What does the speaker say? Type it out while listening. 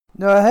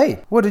Hey,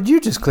 what did you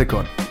just click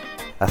on?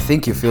 I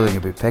think you're feeling a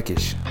bit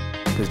peckish.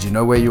 Because do you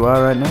know where you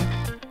are right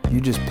now?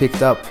 You just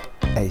picked up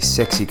a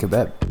sexy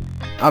kebab.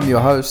 I'm your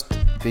host,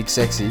 Big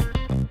Sexy.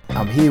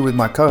 I'm here with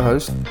my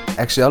co-host.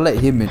 Actually, I'll let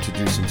him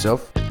introduce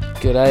himself.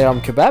 G'day,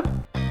 I'm Kebbab.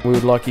 We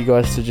would like you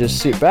guys to just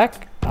sit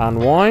back,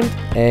 unwind,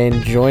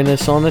 and join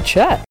us on the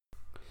chat.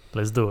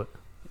 Let's do it.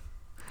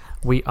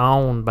 We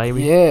own,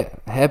 baby. Yeah,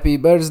 happy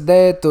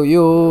birthday to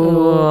you.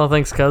 Oh,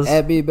 thanks, cuz.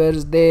 Happy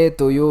birthday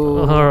to you.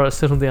 Alright,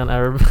 settle down,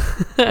 Arab.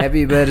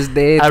 Happy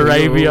birthday to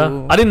Arabia.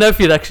 you. I didn't know if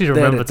you'd actually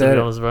remember, to be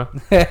honest, bro.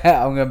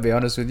 I'm going to be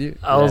honest with you.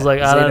 I was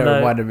like, I don't know.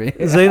 reminded me.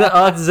 Zena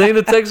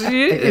texted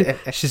you?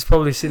 She's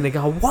probably sitting there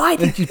going, why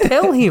did you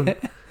tell him?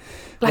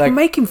 Like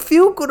make him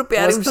feel good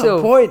about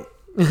himself. What's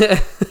the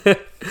point?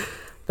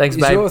 Thanks,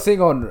 Is babe. your thing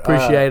on...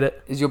 Appreciate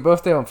it. Is your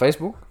birthday on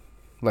Facebook?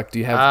 Like, do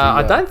you have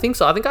I don't think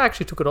so. I think I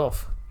actually took it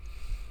off.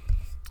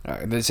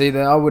 See,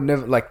 then I would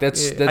never... Like,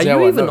 that's Are how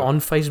you I even know.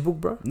 on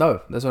Facebook, bro? No,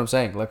 that's what I'm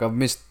saying. Like, I've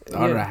missed...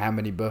 I don't know how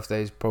many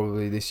birthdays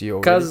probably this year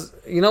already. Because,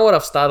 you know what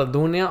I've started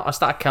doing now? I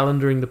start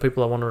calendaring the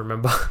people I want to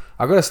remember.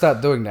 I got to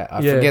start doing that.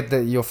 I forget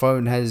that your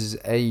phone has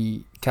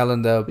a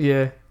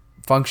calendar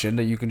function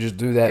that you can just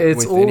do that it's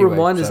with all anyway.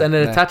 reminders, So, and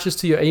it attaches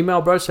to your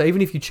email, bro. So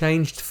even if you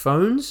changed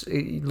phones,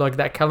 like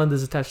that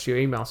calendar's attached to your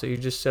email. So you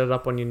just set it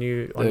up on your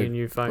new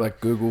phone.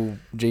 Like Google,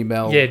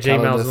 Gmail. Yeah,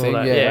 Gmail's and all thing.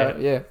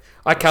 that. Yeah.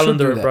 I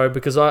calendar it, bro,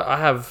 because I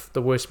have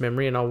the worst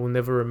memory and I will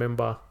never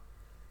remember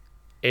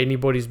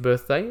anybody's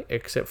birthday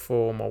except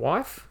for my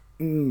wife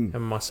and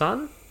my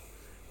son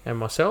and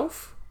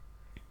myself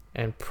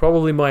and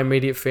probably my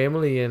immediate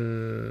family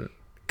and a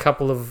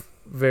couple of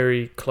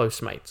very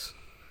close mates.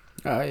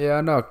 Yeah,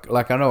 I know.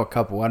 Like, I know a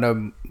couple. I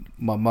know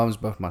my mum's,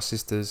 both my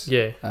sisters.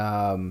 Yeah.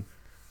 That's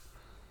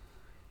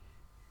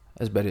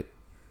about it.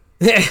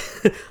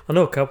 I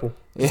know a couple.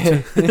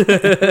 Yeah.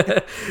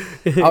 I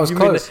was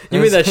close. You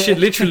mean that shit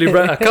literally,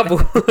 bro? A couple.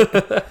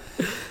 But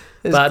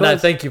close. no,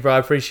 thank you, bro. I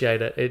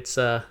appreciate it. It's,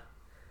 what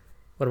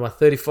am I,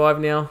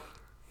 35 now?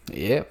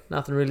 Yeah.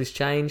 Nothing really's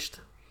changed.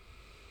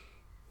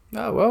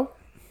 Oh, well,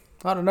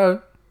 I don't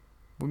know.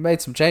 We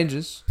made some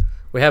changes.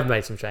 We have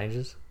made some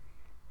changes.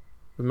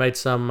 We made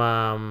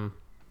some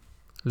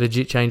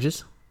legit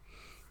changes.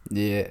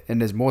 Yeah,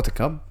 and there's more to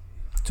come.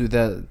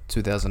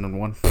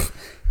 2001.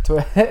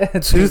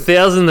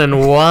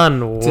 2001.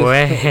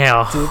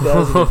 Wow.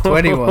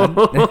 2021.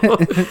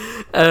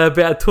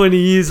 About 20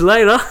 years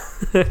later.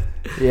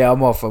 Yeah,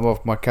 I'm off.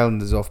 My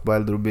calendar's off by a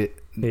little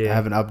bit. Yeah. I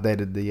haven't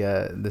updated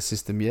the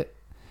system yet.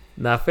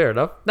 Nah, fair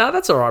enough. Nah,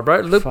 that's all right, bro.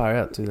 Look, far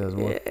out,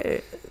 2001.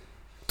 Yeah,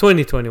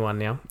 2021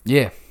 now.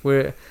 Yeah.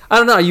 I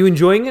don't know. Are you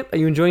enjoying it? Are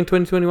you enjoying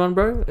 2021,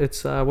 bro?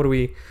 It's what are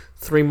we?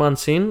 3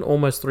 months in,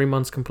 almost 3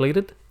 months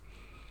completed.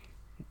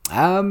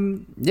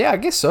 Yeah, I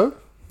guess so.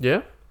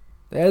 Yeah.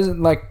 It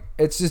hasn't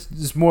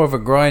it's more of a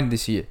grind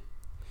this year.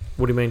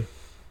 What do you mean?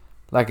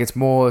 Like, it's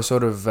more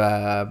sort of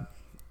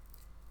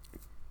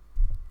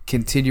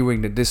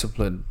continuing the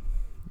discipline.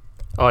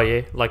 Oh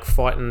yeah, like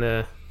fighting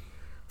the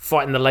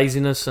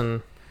laziness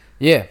and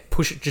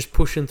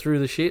pushing through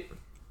the shit.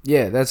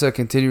 Yeah, that's a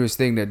continuous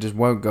thing that just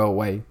won't go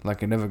away.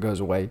 Like, it never goes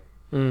away.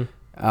 But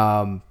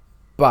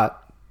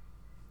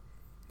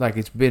like,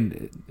 it's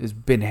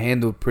been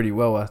handled pretty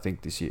well, I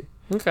think, this year.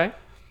 Okay.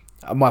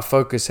 My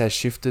focus has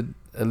shifted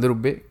a little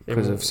bit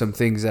because of some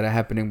things that are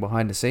happening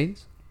behind the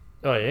scenes.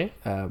 Oh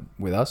yeah.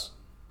 With us.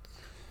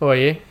 Oh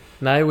yeah.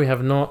 No, we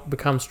have not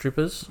become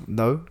strippers.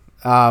 No.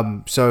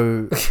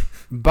 So,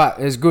 but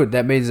it's good.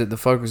 That means that the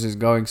focus is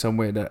going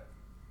somewhere that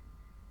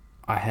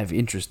I have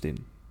interest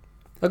in.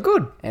 Oh,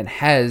 good. And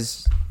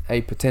has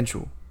a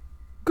potential.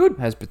 Good.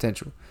 Has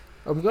potential.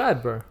 I'm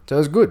glad, bro. So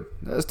it's good.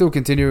 Still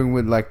continuing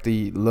with like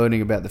the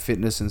learning about the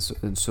fitness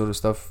and sort of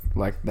stuff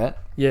like that.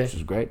 Yeah. Which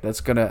is great. That's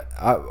gonna,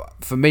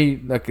 for me,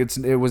 like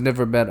it was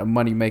never about a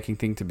money making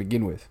thing to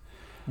begin with.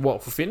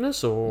 What, for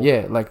fitness or?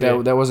 Yeah, like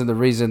that wasn't the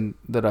reason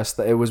that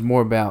it was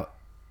more about,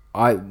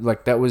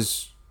 that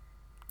was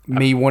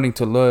me wanting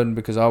to learn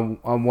because I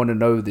want to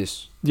know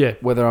this. Yeah.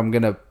 Whether I'm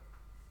gonna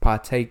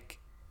part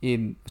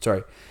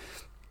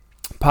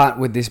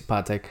with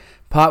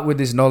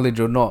this knowledge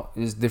or not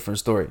is a different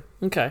story.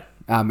 Okay.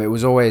 It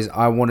was always,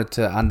 I wanted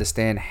to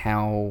understand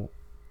how.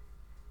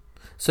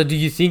 So do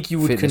you think you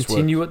would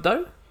continue it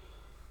though?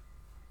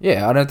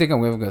 Yeah, I don't think I'm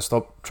ever going to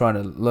stop trying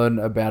to learn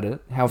about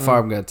it. How far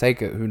I'm going to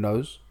take it, who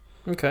knows?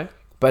 Okay.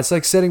 But it's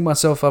like setting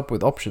myself up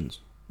with options.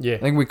 Yeah. I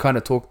think we kind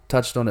of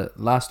touched on it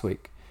last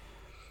week.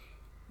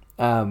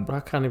 But I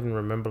can't even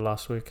remember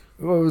last week.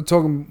 Well, we were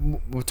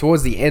talking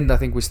towards the end. I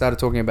think we started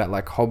talking about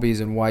like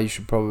hobbies and why it's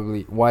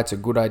a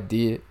good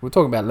idea. We're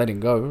talking about letting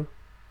go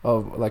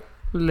of like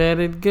let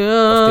it go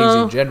of things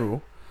in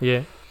general.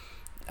 Yeah.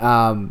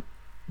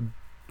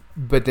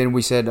 But then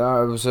we said,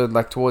 so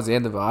like towards the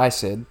end of it, I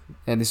said,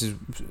 and this is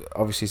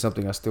obviously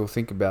something I still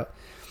think about,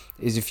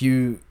 is if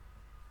you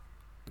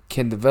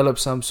can develop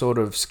some sort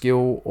of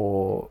skill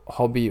or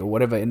hobby or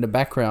whatever in the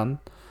background,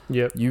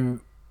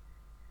 you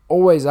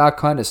always are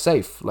kind of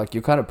safe. Like,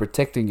 you're kind of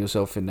protecting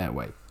yourself in that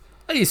way.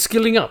 You're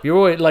skilling up. You're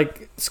always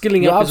like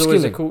skilling You're up is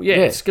always a upskilling. cool.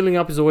 Yeah. Skilling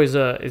up is always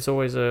a. It's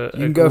always a.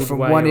 You can go from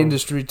one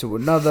industry to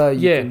another.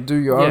 You can do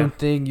your own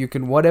thing. You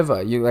can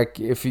whatever. You like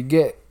if you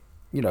get,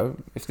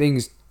 if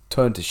things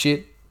turn to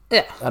shit.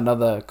 Yeah.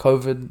 Another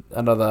COVID,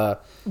 another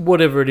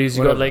whatever it is,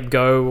 you got to let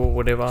go or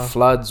whatever.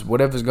 Floods,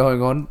 whatever's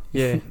going on.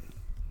 Yeah,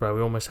 bro,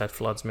 we almost had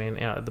floods,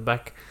 man. Out at the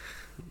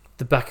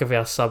back of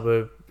our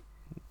suburb.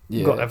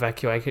 Yeah. Got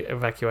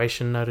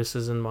evacuation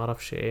notices and might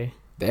have share.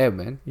 Damn,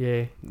 man.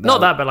 Yeah, not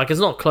that bad. Like it's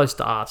not close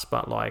to us,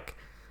 but like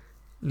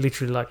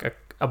literally like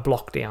a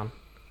block down.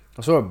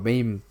 I saw a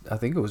meme. I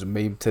think it was a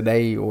meme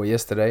today or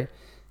yesterday.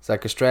 It's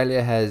like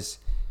Australia has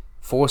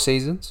 4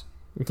 seasons.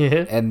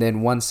 Yeah. And then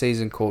 1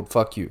 season called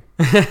 "Fuck You."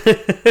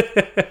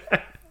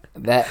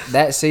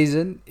 that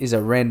season is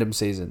a random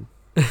season.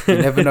 You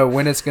never know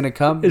when it's gonna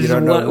come. You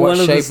don't know what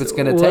shape it's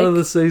gonna take. One of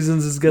the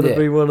seasons is gonna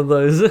be one of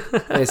those.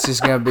 It's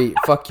just gonna be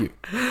 "Fuck You."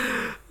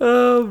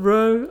 Oh,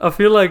 bro! I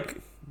feel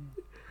like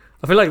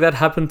that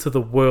happened to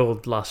the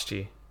world last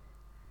year.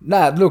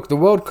 Nah, look, the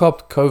world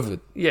copped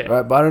COVID. Yeah.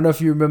 Right, but I don't know if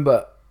you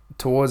remember.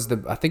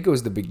 I think it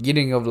was the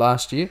beginning of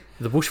last year.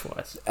 The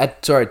bushfires.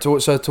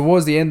 So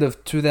towards the end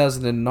of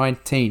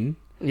 2019.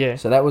 Yeah.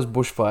 So that was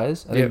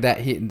bushfires. I think that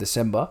hit in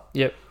December.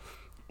 Yep.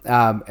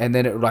 And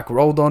then it like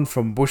rolled on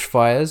from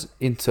bushfires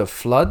into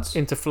floods.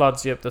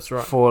 Yep, that's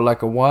right. For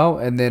like a while,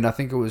 and then I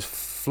think it was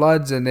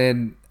floods, and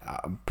then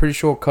I'm pretty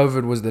sure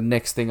COVID was the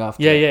next thing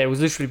after. Yeah, it was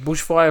literally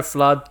bushfire,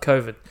 flood,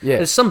 COVID. Yeah.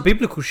 There's some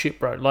biblical shit,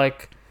 bro.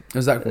 Like it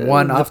was like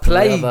one the after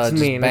plagues, the other.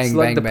 Just man. bang, It's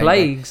like bang, the bang,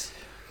 plagues. Bang.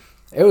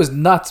 It was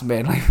nuts,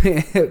 man.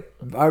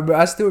 Like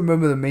I still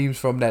remember the memes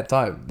from that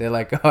time. They're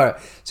like, all right,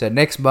 so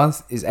next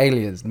month is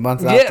aliens. The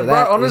month after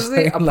that,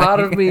 honestly,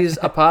 is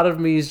a part of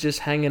me is just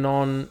hanging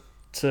on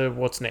to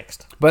what's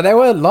next. But they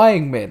were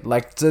lying, man.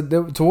 Like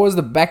towards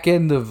the back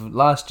end of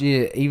last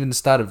year, even the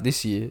start of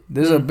this year,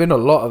 there's been a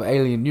lot of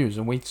alien news,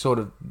 and we sort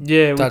of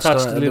we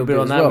touched a little bit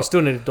on that. Well. We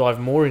still need to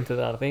dive more into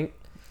that, I think.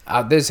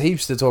 There's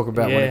heaps to talk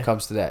about when it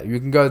comes to that. You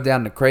can go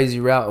down the crazy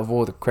route of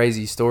all the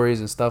crazy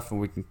stories and stuff,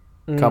 and we can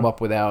come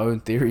up with our own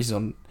theories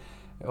on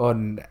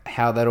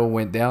how that all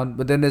went down.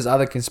 But then there's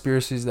other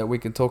conspiracies that we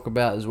can talk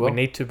about as well. We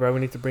need to, bro. We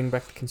need to bring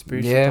back the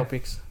conspiracy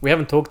topics. We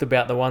haven't talked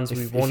about the ones we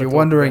want to talk about.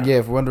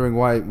 If you're wondering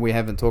why we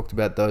haven't talked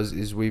about those,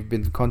 is we've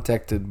been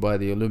contacted by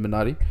the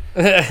Illuminati.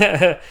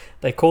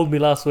 They called me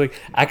last week.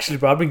 Actually,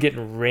 bro, I've been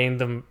getting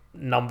random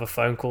number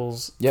phone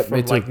calls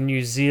from like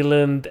New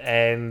Zealand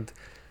and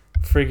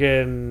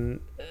friggin'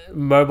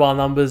 mobile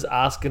numbers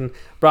asking.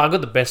 Bro, I got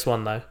the best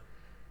one though.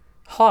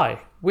 Hi,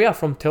 we are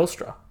from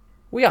Telstra.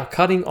 We are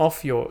cutting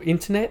off your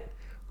internet.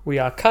 We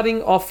are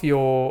cutting off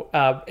your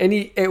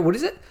what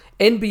is it?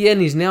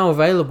 NBN is now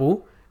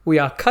available. We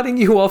are cutting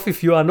you off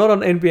if you are not on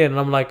NBN. And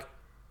I'm like,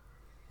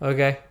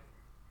 okay,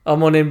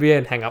 I'm on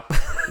NBN. Hang up.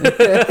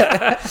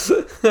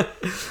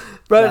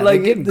 Bro,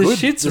 like the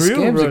shit's real,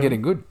 bro. The scams are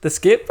getting good. The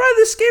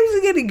scams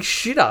are getting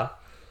shitter.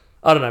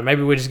 I don't know.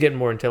 Maybe we're just getting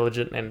more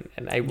intelligent and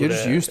able to... You're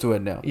just used to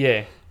it now.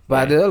 Yeah.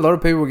 But a lot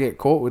of people get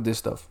caught with this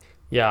stuff.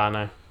 Yeah, I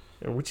know.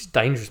 Which is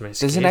dangerous, man.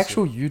 There's an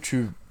actual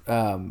YouTube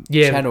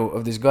channel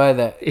of this guy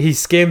that... He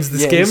scams the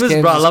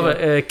scammers? Bro, I love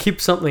it.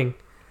 Keep something.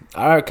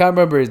 I can't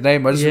remember his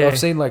name. I've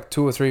seen like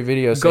 2 or 3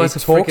 videos. The guy's a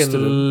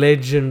freaking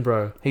legend,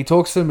 bro. He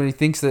talks to them and he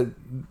thinks that...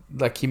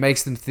 Like, he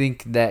makes them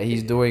think that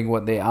he's doing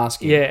what they're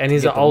asking. Yeah, and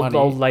he's an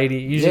old lady.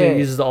 Usually he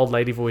uses the old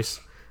lady voice.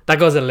 That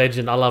guy's a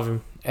legend. I love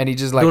him. And he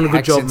just like doing a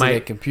good job, into their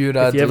computer.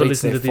 If you ever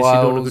listen to this,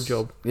 you're doing a good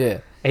job.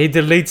 Yeah. And he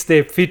deletes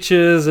their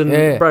pictures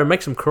and bro,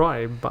 makes them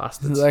cry,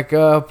 bastards. Like,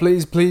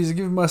 please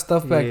give my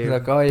stuff back. Yeah,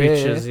 like,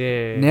 bitches,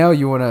 yeah. Now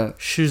you wanna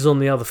shoes on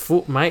the other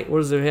foot, mate.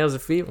 How's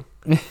it feel?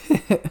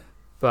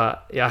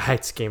 But yeah, I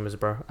hate scammers,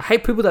 bro. I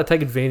hate people that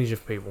take advantage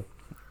of people.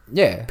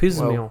 Yeah,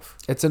 pisses me off.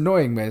 It's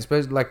annoying, man.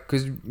 Especially like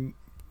because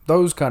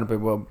those kind of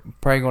people are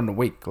preying on the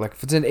weak. Like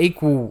if it's an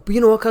equal, but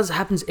you know what? Cause it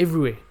happens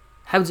everywhere.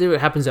 It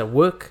happens at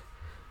work.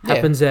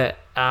 Happens at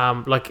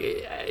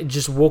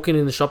just walking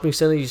in the shopping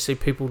center. You see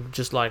people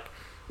just like,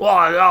 well,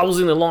 I was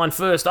in the line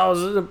first.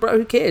 Bro,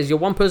 who cares? You're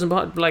one person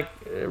behind. Like,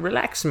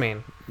 relax,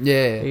 man.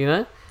 Yeah, you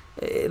know,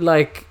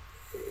 like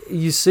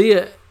you see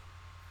it.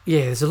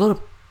 Yeah, there's a lot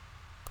of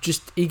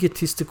just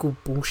egotistical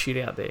bullshit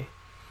out there.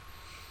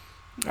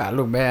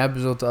 Look,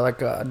 man,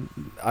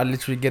 I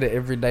literally get it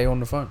every day on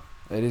the phone.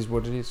 It is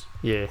what it is.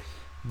 Yeah,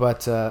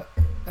 but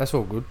that's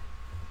all good.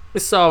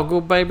 It's all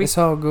good, baby. It's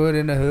all good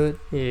in the hood.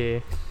 Yeah.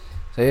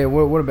 So yeah,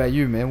 what about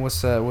you, man?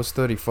 What's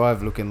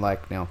 35 looking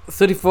like now?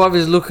 35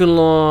 is looking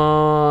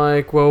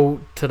like,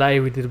 well, today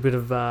we did a bit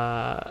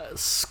of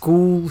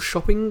school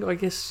shopping, I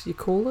guess you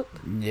call it.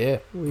 Yeah.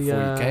 Before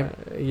you came.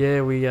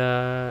 Yeah, we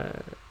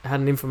had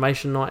an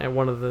information night at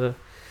one of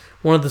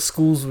the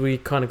schools we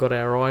kind of got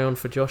our eye on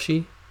for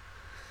Joshy.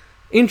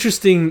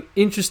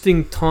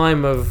 Interesting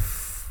time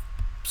of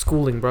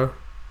schooling, bro.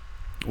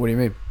 What do you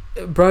mean?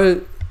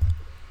 Bro,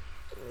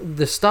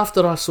 the stuff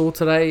that I saw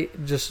today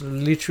just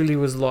literally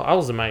was like, I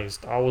was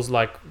amazed. I was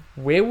like,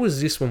 where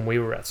was this when we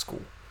were at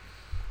school?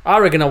 I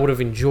reckon I would have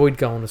enjoyed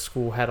going to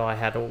school had I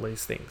had all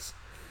these things.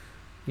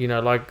 You know,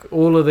 like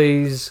all of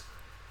these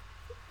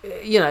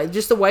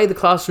just the way the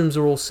classrooms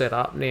are all set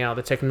up now,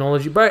 the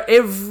technology. Bro,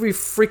 every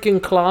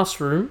freaking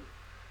classroom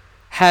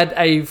had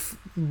a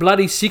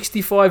bloody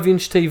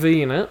 65-inch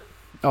TV in it.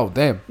 Oh,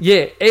 damn.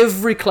 Yeah,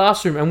 every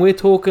classroom. And we're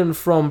talking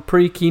from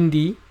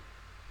pre-kindy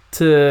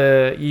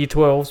to year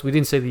 12s. We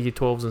didn't see the year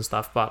 12s and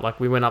stuff, but like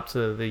we went up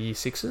to the year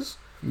 6s.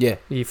 Yeah.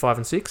 Year 5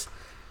 and 6.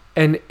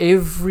 And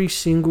every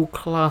single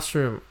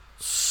classroom,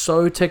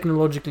 so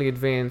technologically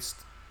advanced,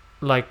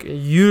 like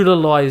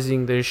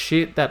utilizing the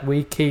shit that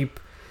we keep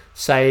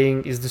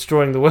saying is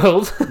destroying the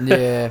world.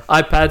 Yeah.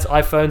 iPads,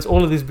 iPhones,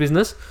 all of this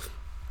business.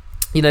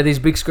 These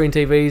big screen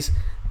TVs,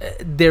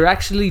 they're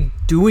actually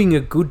doing a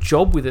good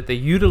job with it. They're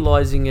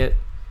utilizing it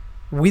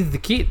with the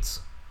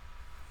kids,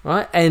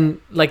 right?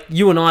 And like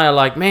you and I are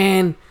like,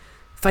 man,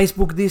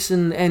 Facebook this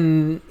and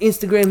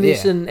Instagram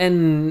this and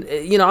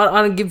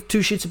I don't give two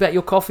shits about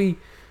your coffee.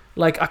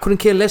 Like I couldn't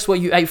care less what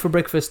you ate for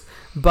breakfast.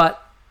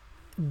 But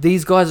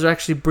these guys are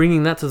actually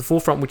bringing that to the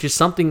forefront, which is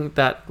something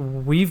that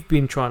we've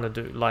been trying to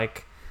do.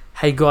 Like,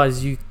 hey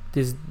guys,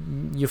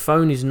 your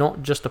phone is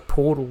not just a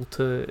portal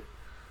to,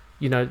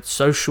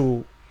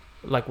 social,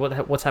 like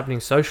what's happening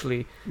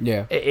socially.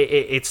 Yeah.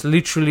 It's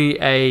literally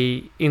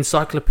a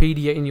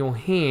encyclopedia in your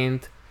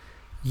hand.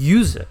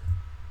 Use it,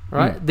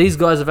 right? These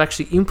guys have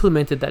actually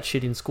implemented that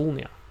shit in school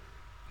now,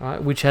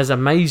 right? Which has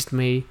amazed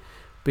me,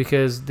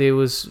 because there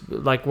was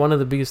like one of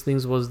the biggest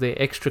things was their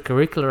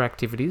extracurricular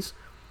activities.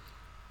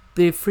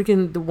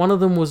 One of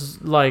them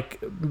was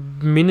like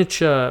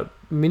miniature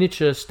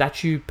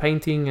statue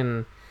painting,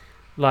 and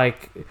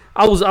like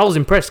I was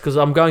impressed because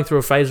I'm going through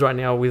a phase right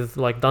now with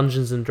like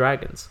Dungeons and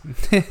Dragons.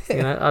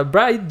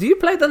 Brad, do you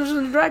play Dungeons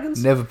and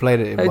Dragons? Never played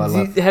it in my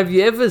life. Have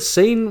you ever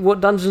seen what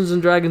Dungeons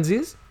and Dragons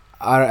is?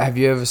 Have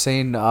you ever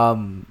seen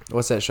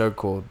what's that show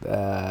called?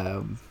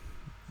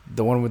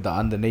 The one with the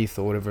underneath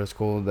or whatever it's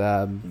called.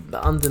 The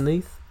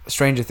underneath.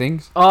 Stranger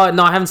Things. Oh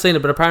no, I haven't seen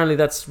it, but apparently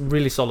that's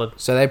really solid.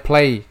 So they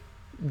play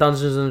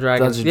Dungeons and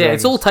Dragons.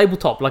 It's all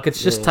tabletop. Like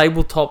it's just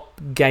tabletop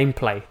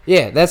gameplay.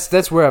 Yeah,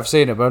 that's where I've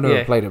seen it, but I've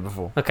never played it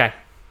before. Okay,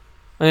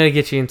 I'm gonna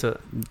get you into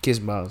it. Kiss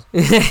Mars.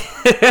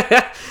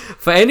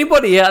 For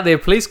anybody out there,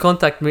 please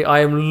contact me.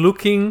 I am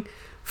looking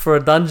for a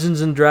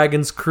Dungeons and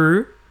Dragons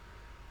crew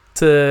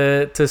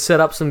to set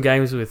up some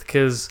games with,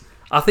 because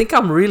I think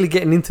I'm really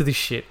getting into this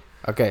shit.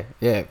 Okay,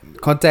 yeah.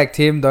 Contact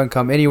him. Don't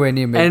come anywhere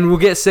near me. And we'll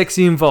get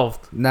sexy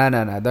involved. No.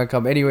 Don't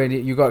come anywhere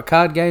near. You got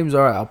card games?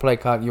 All right, I'll play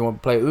card. You want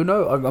to play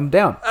Uno? I'm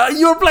down.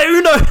 You want to play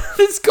Uno?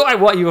 This guy,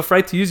 what? You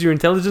afraid to use your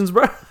intelligence,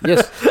 bro?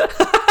 Yes.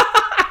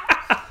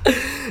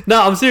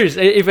 No, I'm serious.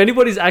 If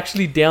anybody's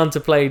actually down to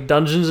play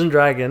Dungeons and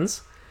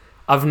Dragons,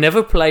 I've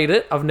never played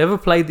it. I've never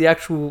played the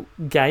actual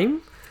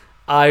game.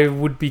 I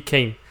would be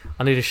keen.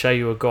 I need to show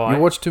you a guy. You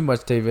watch too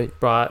much TV.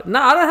 Right.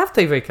 No, I don't have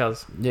TV,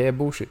 cuz. Yeah,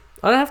 bullshit.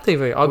 I don't have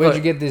TV. Where'd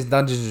you get this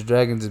Dungeons and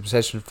Dragons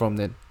obsession from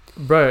then?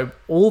 Bro,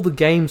 all the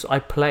games I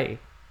play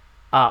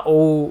are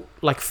all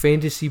like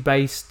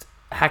fantasy-based,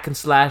 hack and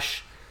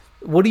slash.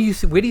 Where do you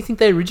think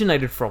they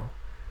originated from?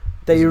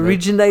 They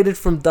originated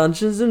from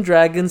Dungeons and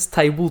Dragons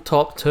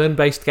tabletop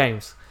turn-based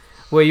games,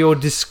 where you're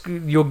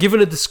given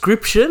a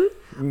description,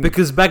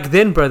 because back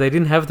then, bro, they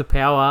didn't have the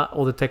power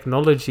or the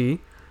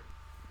technology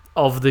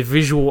of the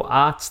visual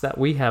arts that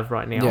we have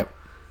right now. Yep.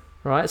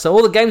 Right? So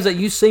all the games that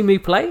you see me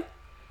play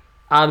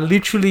are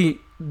literally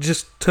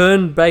just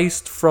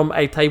turn-based from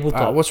a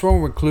tabletop. What's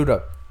wrong with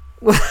Cluedo?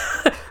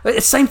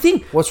 Same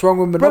thing. What's wrong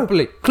with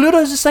Monopoly? Bro,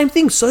 Cluedo's the same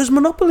thing. So's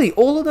Monopoly.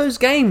 All of those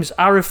games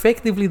are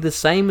effectively the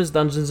same as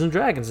Dungeons and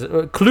Dragons.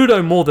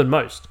 Cluedo more than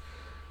most.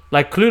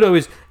 Like, Cluedo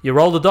is, you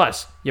roll the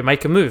dice, you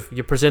make a move,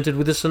 you're presented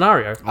with a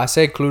scenario. I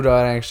say Cluedo,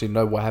 I don't actually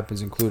know what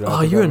happens in Cluedo. Oh,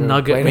 you're a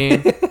nugget,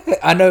 man.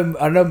 I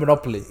know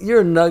Monopoly.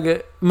 You're a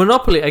nugget.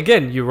 Monopoly,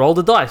 again, you roll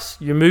the dice,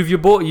 you move your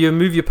board, you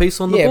move your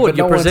piece on the board,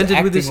 you're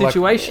presented with a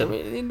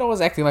situation. No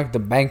one's acting like the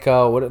banker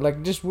or whatever.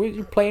 Like, just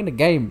you're playing a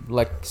game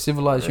like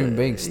civilized human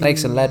beings.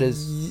 Snakes and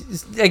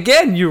ladders.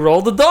 Again, you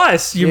roll the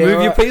dice, you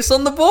move your piece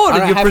on the board,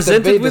 and you're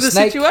presented with a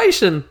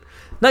situation.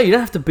 No, you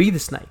don't have to be the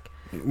snake.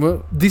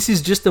 Well, this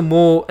is just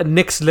a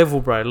next level,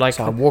 bro. Like,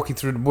 so I'm walking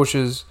through the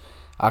bushes.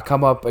 I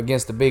come up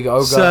against a big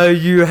ogre. So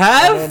you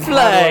have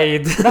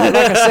played. No, like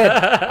I said,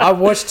 I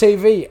watch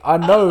TV. I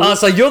know. Oh,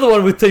 so you're the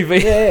one with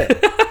TV. Yeah.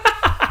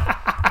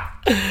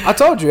 I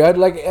told you, I'd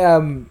like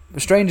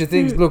Stranger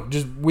Things. Look,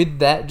 just with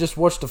that, just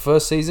watch the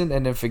first season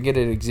and then forget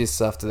it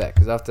exists after that.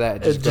 Because after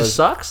that, it just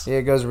sucks. Yeah,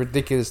 it goes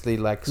ridiculously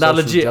like. No,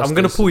 legit. I'm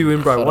gonna pull you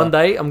in, bro. One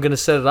day, I'm gonna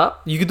set it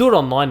up. You can do it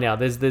online now.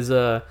 There's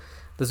a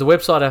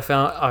website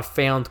I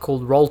found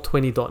called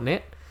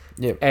Roll20.net.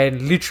 Yep.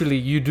 And literally,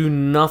 you do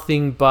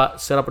nothing but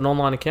set up an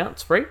online account.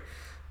 It's free,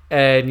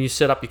 and you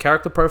set up your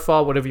character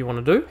profile, whatever you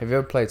want to do. Have you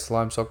ever played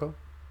Slime Soccer?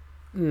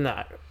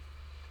 No.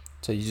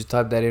 So you just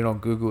type that in on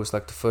Google. It's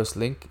like the first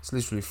link. It's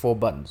literally 4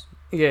 buttons.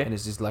 Yeah. And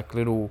it's just like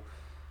little.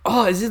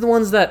 Oh, is it the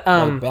ones that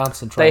like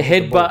bounce and try they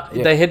headbutt?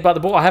 Yeah. They headbutt the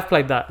ball. I have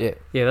played that. Yeah.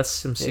 Yeah, that's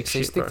some sick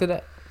shit. Stick bro. to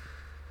that.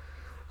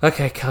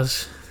 Okay,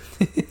 cuz.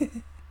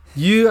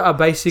 You are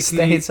basically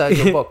Stay inside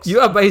your box. You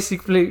are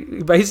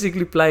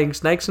basically playing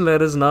snakes and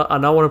ladders, and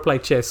I want to play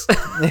chess.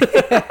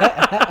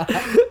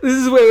 This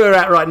is where we're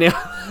at right now.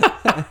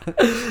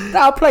 No,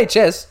 I'll play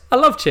chess. I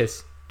love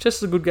chess. Chess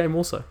is a good game,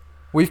 also.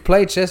 We've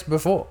played chess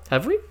before.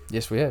 Have we?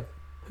 Yes, we have.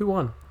 Who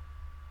won?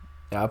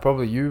 Yeah,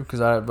 probably you, because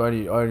I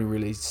only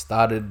really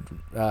started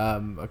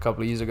a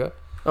couple of years ago.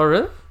 Oh,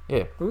 really?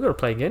 Yeah. We've got to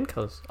play again,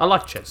 cuz I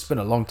like chess. It's been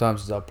a long time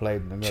since I've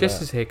played.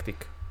 Chess is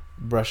hectic.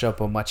 Brush up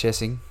on my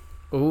chessing.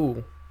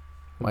 Ooh.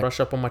 Brush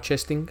up on my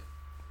chesting.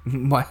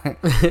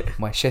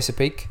 my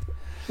Chesapeake.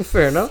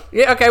 Fair enough.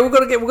 Yeah, okay, we've got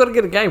to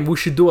get a game. We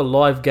should do a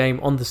live game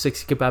on the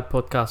Sexy Kebbab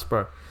podcast,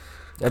 bro.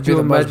 That'd be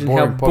the most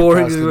boring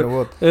podcast in the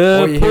world.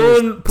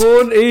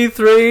 Pawn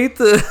E3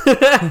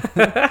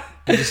 to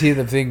you just hear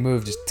the thing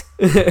move, just...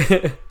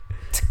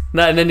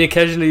 No, and then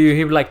occasionally you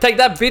hear like, take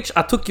that, bitch,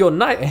 I took your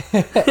knight.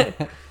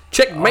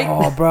 Checkmate.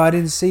 Oh, bro, I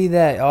didn't see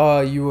that.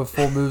 Oh, you were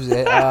 4 moves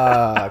there.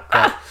 Ah,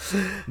 crap.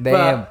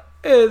 Damn.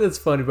 Yeah, that's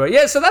funny, bro.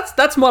 Yeah, so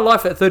that's my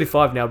life at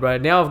 35 now, bro.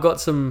 Now I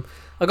got some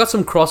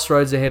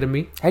crossroads ahead of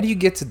me. How do you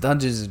get to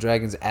Dungeons and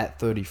Dragons at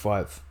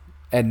 35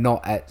 and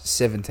not at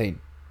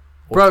 17?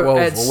 Or bro, 12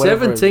 at or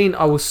whatever 17,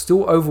 I was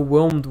still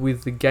overwhelmed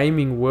with the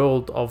gaming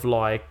world of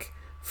like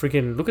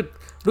freaking look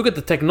at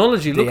the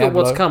technology. Look at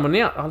what's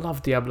coming out. I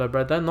love Diablo,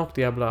 bro. Don't knock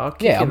Diablo. I'll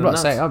kick I'm not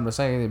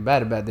saying anything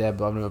bad about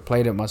Diablo. I've never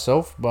played it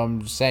myself, but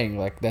I'm just saying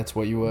like that's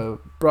what you were.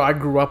 Bro, I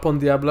grew up on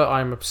Diablo.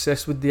 I'm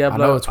obsessed with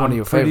Diablo. I know it's one of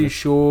your pretty favorites.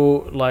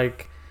 sure,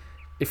 like,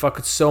 if I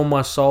could sell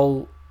my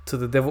soul to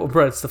the devil,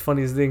 bro, it's the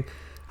funniest thing.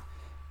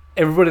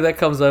 Everybody that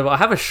comes over, I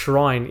have a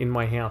shrine in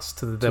my house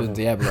to the devil. To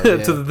the Diablo,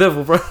 yeah. To the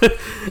devil, bro.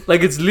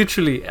 Like, it's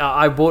literally,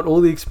 I bought all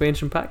the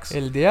expansion packs.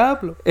 El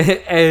Diablo.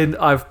 And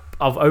I've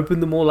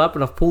opened them all up,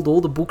 and I've pulled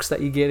all the books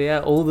that you get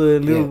out, all the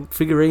little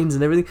figurines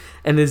and everything.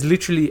 And there's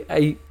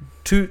literally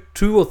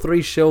two or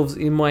three shelves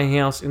in my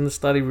house in the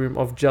study room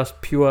of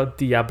just pure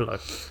Diablo.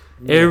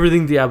 Yeah.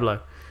 Everything Diablo.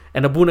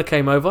 And Abuna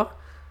came over,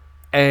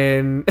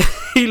 and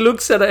he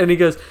looks at it and he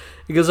goes,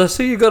 I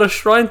see you got a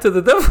shrine to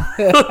the devil.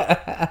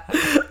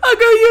 I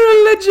go, you're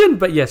a legend.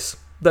 But yes,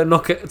 don't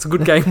knock it. It's a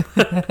good game.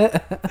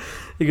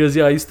 He goes,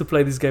 yeah, I used to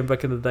play this game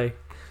back in the day.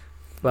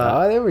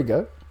 But, there we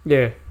go.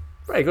 Yeah.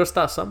 Bro, you got to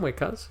start somewhere,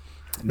 cuz.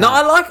 No,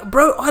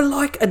 I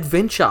like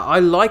adventure. I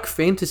like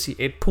fantasy.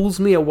 It pulls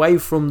me away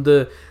from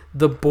the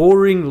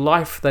boring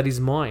life that is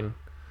mine.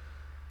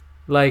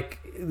 Like,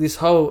 this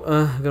whole,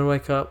 I'm going to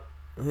wake up.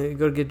 You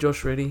got to get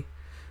Josh ready.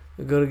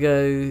 You got to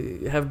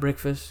go have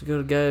breakfast. You got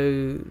to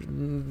go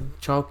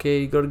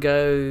childcare. You got to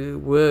go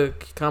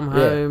work. Come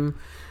home.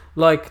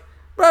 Like,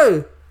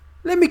 bro,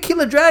 let me kill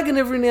a dragon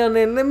every now and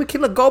then. Let me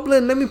kill a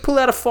goblin. Let me pull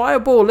out a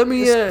fireball. Let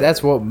me...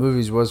 That's what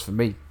movies was for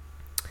me.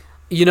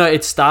 You know,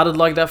 it started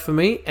like that for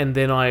me, and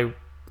then I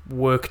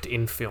worked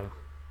in film.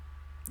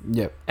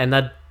 Yep. And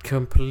that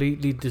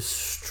completely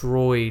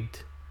destroyed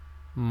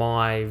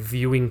my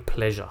viewing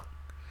pleasure.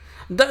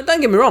 Don't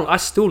get me wrong, I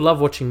still love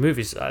watching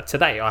movies.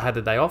 Today, I had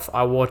the day off.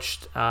 I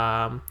watched,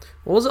 what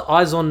was it?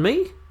 Eyes on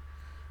Me?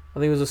 I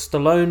think it was a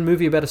Stallone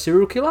movie about a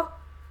serial killer.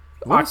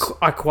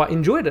 I quite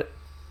enjoyed it.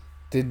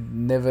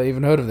 Never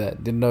even heard of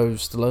that. Didn't know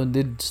Stallone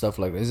did stuff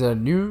like that. Is that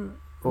new?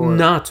 Or?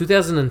 Nah,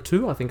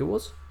 2002, I think it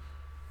was.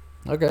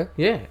 Okay.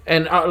 Yeah,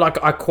 and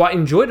I quite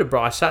enjoyed it,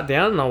 bro. I sat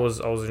down and I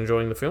was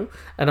enjoying the film,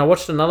 and I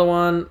watched another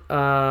one.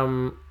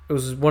 It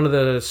was one of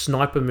the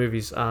sniper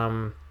movies.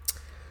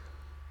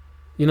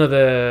 You know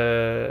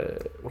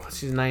what's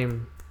his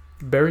name?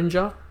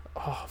 Berenger?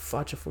 Oh,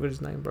 fudge, I forgot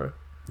his name, bro.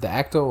 The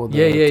actor or the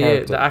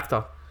character? The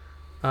actor.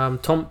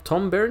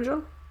 Tom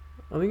Berenger,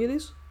 I think it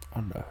is.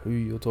 I don't know who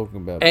you're talking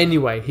about.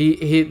 Anyway,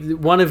 he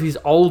one of his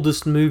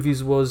oldest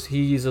movies was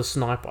he is a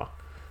sniper.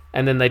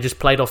 And then they just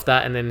played off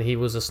that, and then he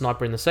was a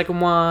sniper in the second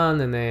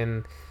one, and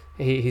then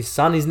his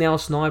son is now a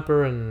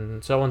sniper,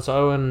 and so on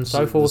and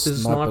so forth is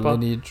a sniper.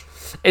 Lineage.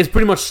 It's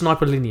pretty much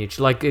sniper lineage.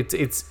 Like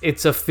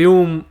it's a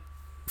film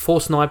for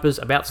snipers,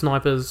 about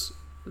snipers,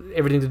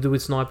 everything to do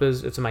with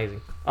snipers. It's amazing.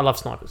 I love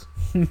snipers.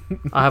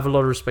 I have a lot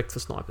of respect for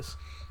snipers.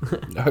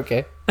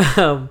 Okay.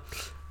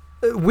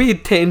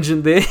 Weird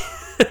tangent there.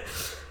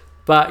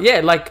 But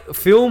yeah, like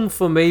film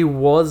for me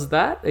was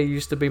that. It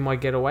used to be my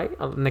getaway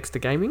next to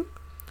gaming.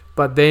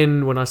 But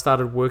then when I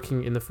started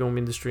working in the film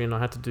industry and I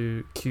had to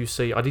do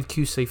QC, I did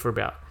QC for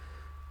about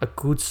a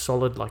good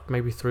solid, like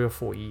maybe 3 or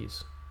 4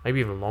 years, maybe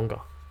even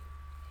longer.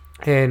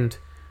 And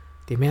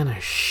the amount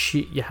of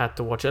shit you had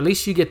to watch, at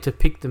least you get to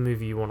pick the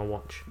movie you want to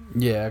watch.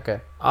 Yeah,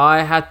 okay.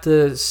 I had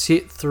to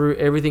sit through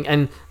everything.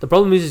 And the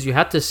problem is you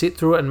had to sit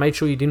through it and make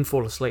sure you didn't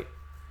fall asleep.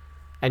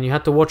 And you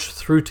had to watch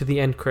through to the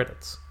end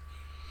credits.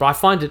 But I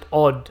find it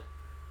odd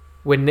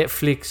when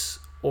Netflix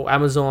or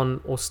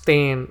Amazon or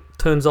Stan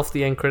turns off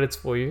the end credits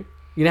for you.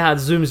 You know how it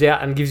zooms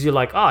out and gives you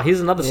like, here's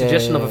another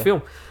suggestion of a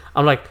film.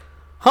 I'm like,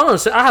 hold on a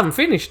sec, I haven't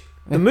finished.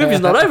 The movie's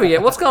not over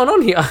yet. What's going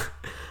on here?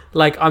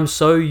 Like, I'm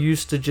so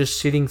used to just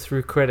sitting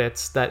through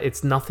credits that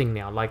it's nothing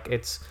now. Like,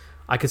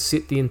 I could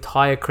sit the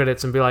entire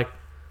credits and be like,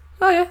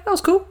 oh yeah, that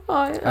was cool.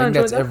 I think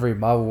that's every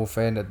Marvel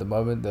fan at the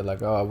moment. They're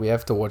like, we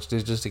have to watch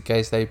this just in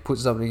case they put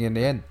something in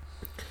the end.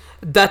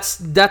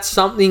 that's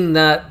something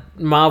that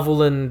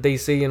Marvel and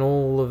DC and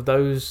all of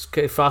those,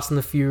 Fast and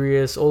the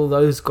Furious, all of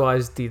those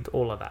guys did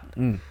all of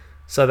that.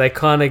 So they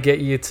kind of get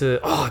you to,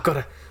 I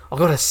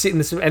gotta sit in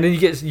this, and then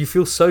you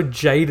feel so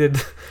jaded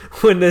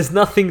when there's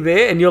nothing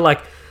there, and you're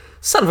like,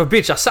 son of a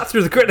bitch, I sat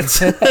through the credits.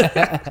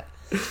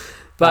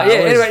 But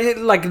anyway,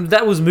 like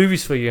that was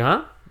movies for you,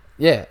 huh?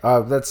 Yeah,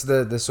 that's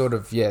the sort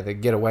of the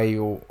getaway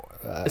or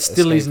it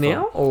still is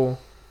now, or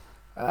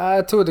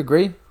to a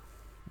degree.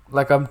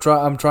 Like I'm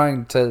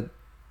trying to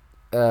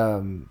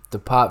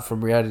depart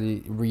from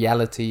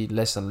reality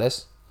less and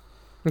less.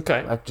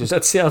 Okay,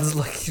 that sounds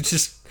like you're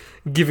just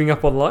giving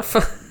up on life.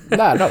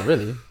 Nah, not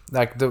really.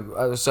 Like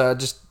so I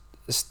just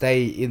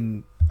stay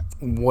in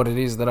what it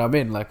is that I'm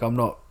in. Like I'm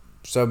not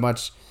so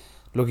much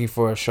looking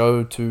for a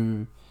show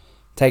to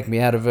take me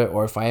out of it,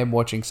 or if I am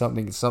watching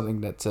something, it's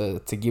something that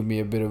to give me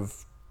a bit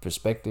of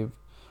perspective.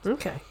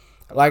 Okay.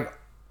 Like,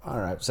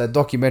 alright, so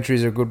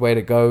documentaries are a good way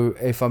to go.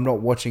 If I'm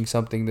not watching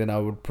something, then I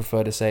would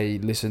prefer to say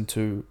listen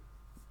to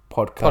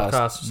podcast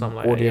or something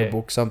like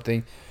audiobook,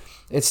 something.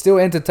 It's still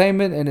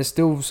entertainment and it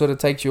still sort of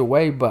takes you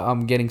away, but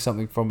I'm getting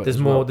something from it. There's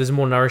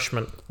more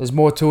nourishment. There's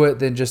more to it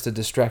than just a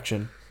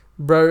distraction.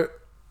 Bro,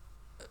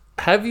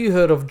 have you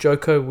heard of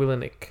Jocko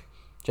Willink?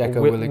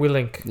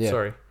 Willink, yeah.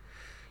 Sorry.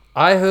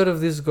 I heard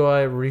of this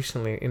guy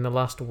recently in the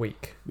last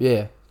week.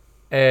 Yeah.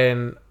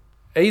 And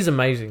he's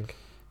amazing.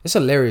 It's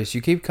hilarious.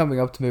 You keep coming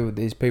up to me with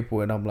these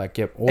people and I'm like,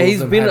 yep, all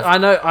he's of them been. I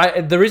know.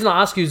 The reason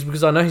I ask you is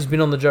because I know he's been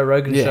on the Joe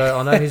Rogan show.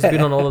 I know he's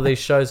been on all of these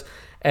shows,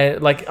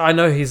 and like I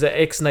know he's an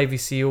ex-Navy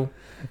SEAL.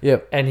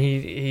 Yep. And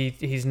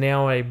he's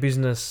now a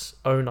business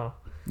owner.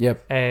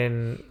 Yep.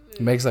 And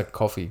he makes like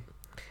coffee.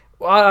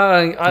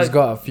 He's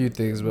got a few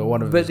things, but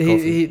one of them is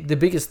coffee. The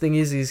biggest thing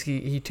is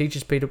he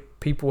teaches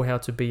people how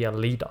to be a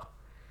leader,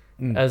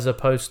 as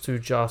opposed to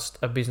just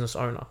a business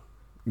owner.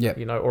 Yeah.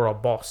 You know, or a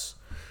boss.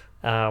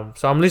 So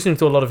I'm listening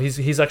to a lot of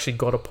he's actually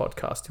got a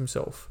podcast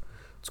himself.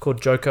 It's called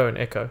Joko and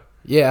Echo.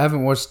 Yeah, I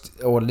haven't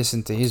watched or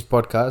listened to his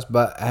podcast,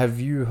 but have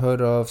you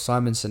heard of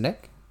Simon Sinek?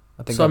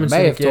 I think Simon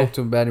Sinek, have talked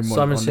to him about him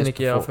Simon on Sinek,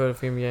 yeah, I've heard of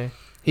him, yeah.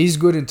 He's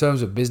good in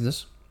terms of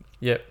business.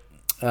 Yep.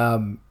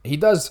 He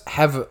does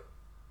have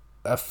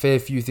a fair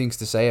few things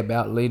to say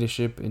about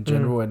leadership in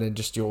general, and then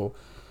just your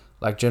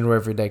like general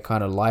everyday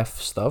kind of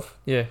life stuff.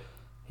 Yeah.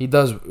 He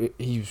does.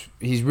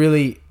 He's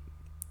really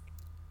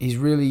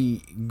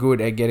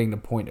good at getting the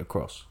point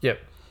across. Yep.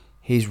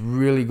 He's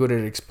really good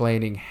at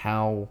explaining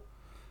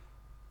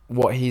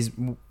what his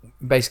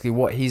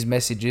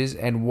message is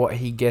and what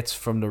he gets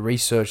from the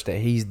research that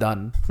he's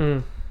done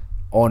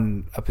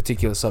on a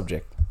particular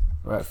subject.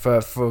 Right.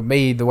 For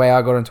me, the way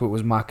I got into it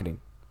was marketing.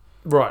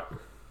 Right.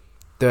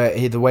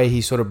 The way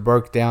he sort of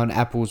broke down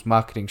Apple's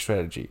marketing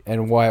strategy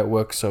and why it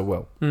works so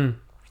well.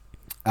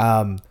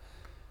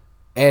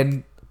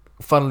 And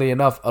funnily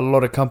enough, a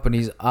lot of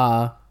companies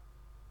are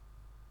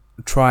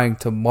trying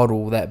to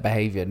model that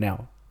behavior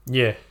now.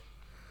 Yeah.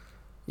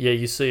 Yeah,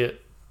 you see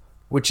it.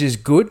 Which is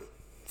good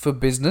for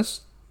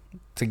business,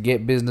 to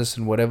get business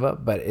and whatever,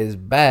 but is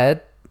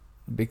bad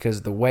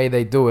because the way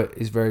they do it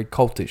is very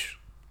cultish.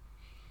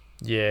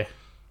 Yeah.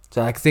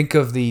 So like think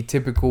of the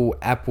typical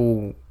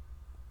Apple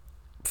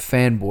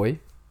fanboy.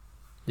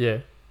 Yeah.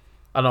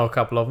 I know a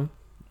couple of them.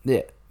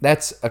 Yeah.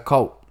 That's a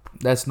cult.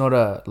 That's not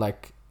a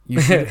like you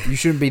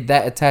shouldn't be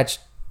that attached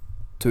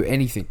to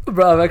anything.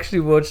 Bro, I've actually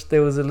watched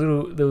there was a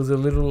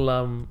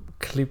little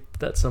clip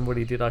that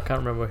somebody did. I can't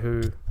remember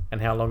who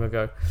and how long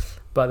ago.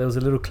 But there was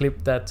a little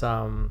clip that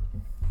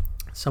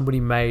somebody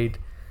made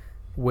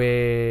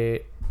where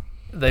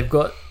they've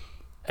got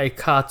a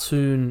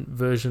cartoon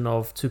version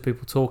of two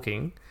people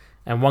talking,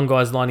 and one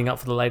guy's lining up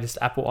for the latest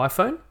Apple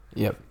iPhone.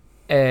 Yep.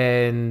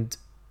 And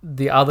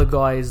the other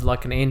guy is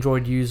like an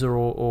Android user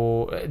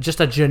or just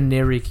a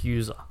generic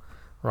user,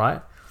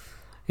 right?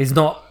 He's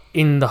not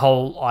in the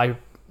whole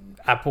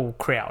Apple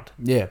crowd.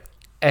 Yeah.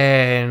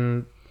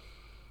 And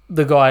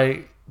the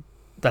guy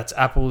that's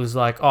Apple is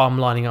like, oh, I'm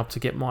lining up to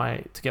get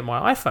my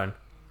iPhone.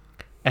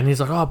 And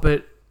he's like, oh,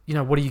 but, you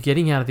know, what are you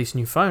getting out of this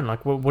new phone?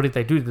 Like, what did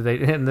they do?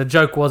 And the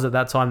joke was at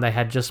that time they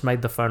had just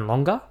made the phone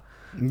longer.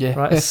 Yeah.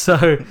 Right.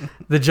 So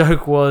the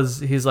joke was,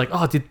 he's like,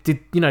 oh, did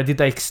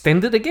they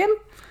extend it again?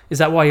 Is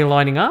that why you're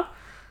lining up?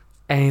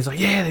 And he's like,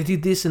 yeah, they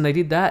did this and they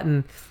did that.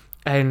 And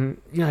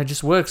you know, it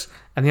just works.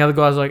 And the other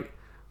guy's like,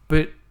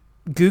 but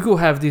Google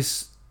have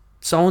this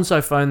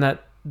so-and-so phone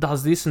that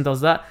does this and does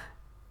that.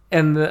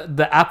 And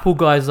the Apple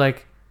guy's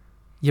like,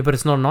 yeah, but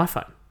it's not an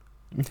iPhone.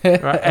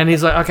 Right? And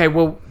he's like, okay,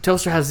 well,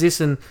 Telstra has this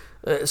and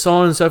so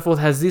on and so forth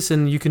has this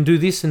and you can do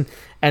this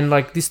and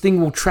like this thing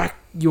will track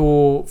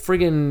your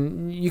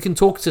friggin', you can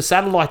talk to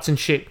satellites and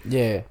shit.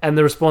 Yeah. And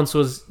the response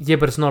was, yeah,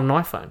 but it's not an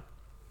iPhone.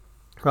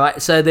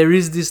 Right? So there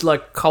is this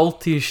like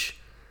cultish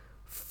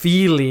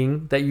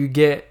feeling that you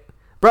get.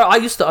 Bro, I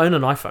used to own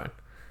an iPhone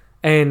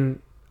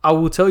and I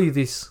will tell you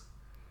this.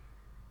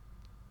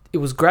 It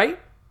was great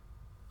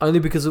only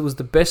because it was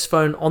the best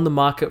phone on the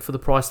market for the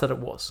price that it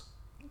was.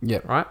 Yeah.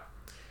 Right?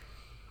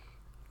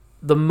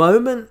 The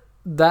moment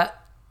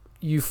that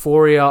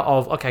euphoria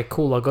of, okay,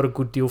 cool, I got a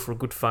good deal for a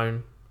good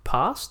phone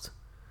passed,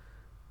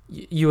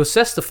 you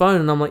assess the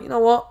phone, and I'm like, you know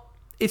what?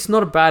 It's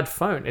not a bad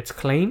phone. It's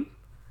clean.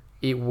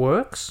 It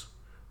works.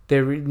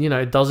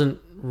 It doesn't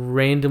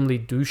randomly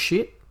do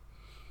shit.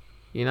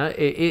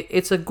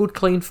 It's a good,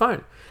 clean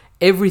phone.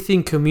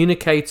 Everything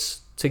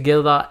communicates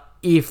together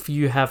if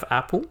you have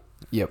Apple.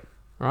 Yep.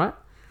 Right?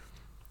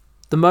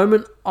 The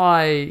moment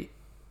I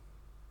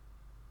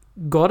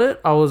got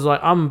it, I was like,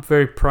 I'm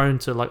very prone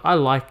to, like, I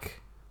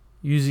like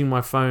using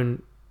my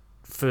phone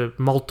for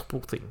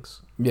multiple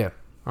things. Yeah.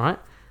 Right?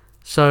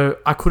 So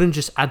I couldn't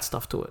just add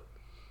stuff to it.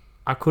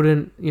 I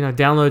couldn't,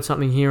 download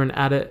something here and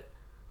add it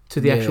to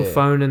the actual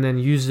phone and then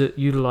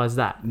utilize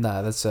that.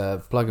 No, that's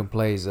plug and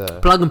plays.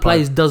 Plug and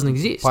plays doesn't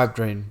exist. Pipe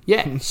drain.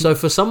 Yeah. So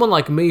for someone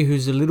like me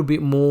who's a little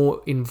bit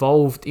more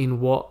involved in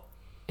what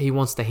he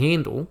wants to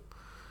handle,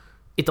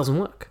 it doesn't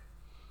work.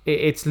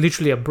 It's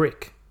literally a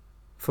brick.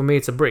 For me,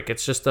 it's a brick.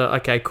 It's just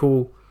okay,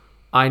 cool.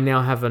 I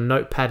now have a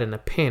notepad and a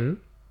pen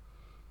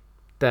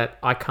that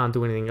I can't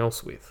do anything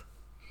else with.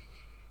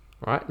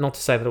 Right? Not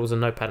to say that it was a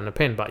notepad and a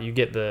pen, but you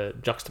get the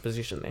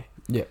juxtaposition there.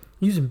 Yeah.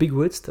 Using big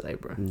words today,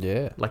 bro.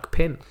 Yeah. Like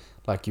pen.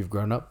 Like you've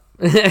grown up.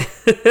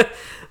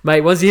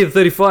 Mate, once you hit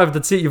 35,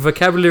 that's it. Your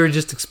vocabulary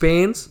just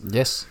expands.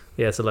 Yes.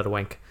 Yeah, it's a lot of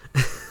wank.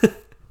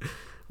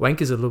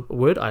 Wank is a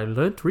word I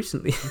learnt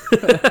recently.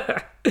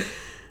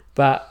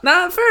 But, fair,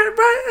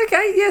 right,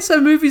 okay. Yeah, so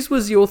movies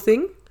was your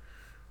thing.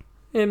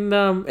 And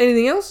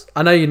anything else?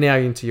 I know you're now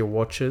into your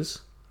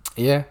watches.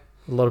 Yeah.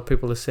 A lot of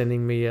people are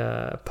sending me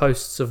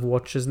posts of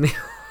watches now.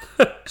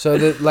 So,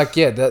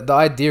 the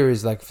idea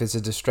is, like, if it's a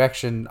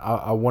distraction,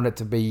 I want it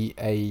to be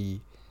a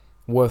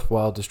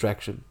worthwhile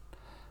distraction.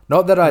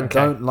 Not that I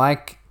don't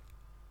like,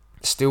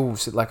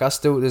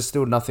 there's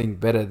still nothing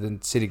better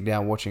than sitting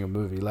down watching a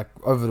movie. Like,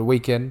 over the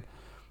weekend,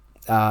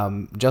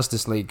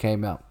 Justice League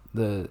came out,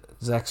 the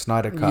Zack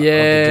Snyder cut.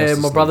 Yeah,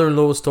 my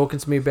brother-in-law was talking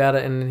to me about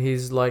it, and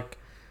he's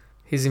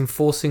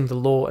enforcing the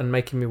law and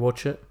making me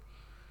watch it.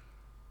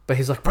 But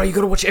he's like, bro, you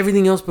got to watch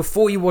everything else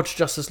before you watch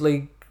Justice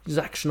League.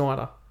 Zack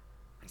Snyder.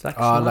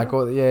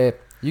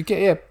 You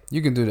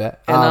can do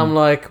that. And I'm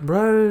like,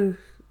 bro,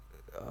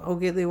 I'll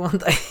get there one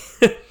day.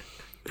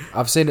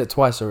 I've seen it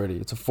twice already.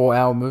 It's a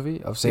 4-hour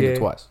movie. I've seen it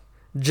twice.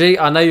 G,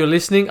 I know you're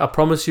listening. I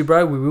promise you,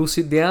 bro, we will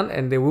sit down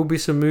and there will be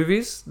some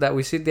movies that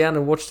we sit down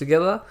and watch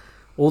together.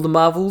 All the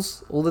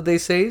Marvels, all the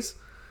DCs.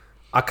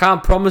 I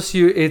can't promise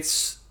you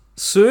it's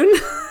soon.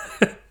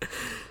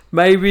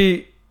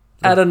 Maybe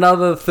at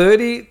another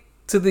 30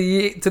 to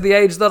the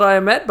age that I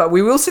am at, but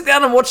we will sit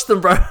down and watch them,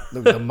 bro.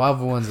 Look, the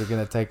Marvel ones are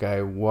going to take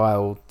a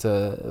while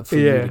for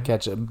you to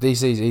catch up.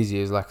 DC's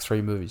easy. It's like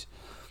 3 movies.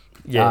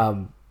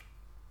 Yeah.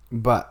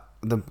 But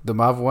the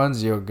Marvel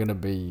ones, it's going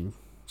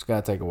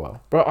to take a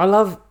while. Bro, I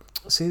love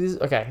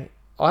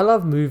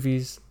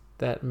movies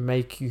that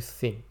make you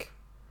think.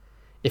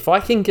 If I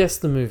can guess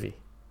the movie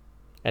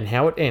and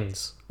how it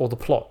ends, or the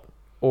plot,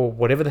 or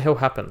whatever the hell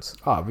happens.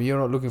 But you're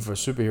not looking for a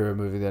superhero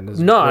movie then.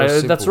 No,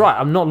 that's right.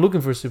 I'm not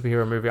looking for a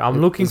superhero movie. I'm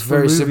looking for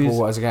movies. It's very simple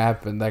what's going to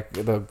happen. Like,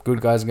 the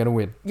good guys are going to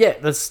win. Yeah,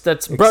 that's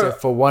bro.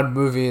 Except for one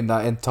movie in the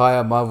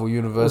entire Marvel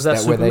universe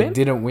where they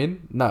didn't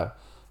win. No.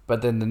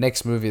 But then the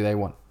next movie they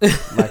won.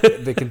 Like,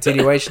 the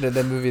continuation of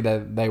the movie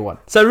they won.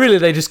 So really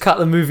they just cut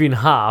the movie in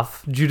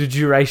half due to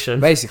duration.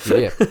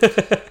 Basically,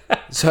 yeah.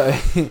 So...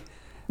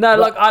 No,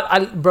 like,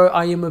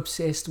 I am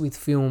obsessed with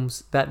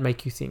films that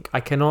make you think.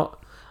 I cannot...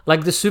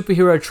 Like, the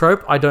superhero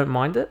trope, I don't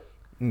mind it.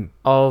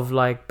 Of,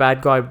 like,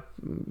 bad guy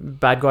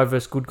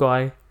versus good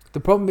guy.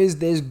 The problem is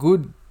there's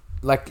good...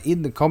 Like,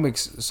 in the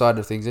comics side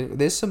of things,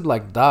 there's some,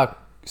 like, dark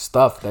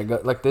stuff that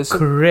got... Like, there's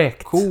some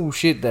cool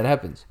shit that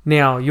happens.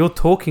 Now, you're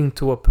talking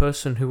to a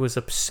person who was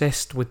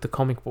obsessed with the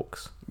comic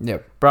books.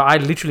 Yep. Bro, I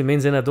literally, me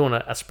and Zen are doing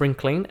a spring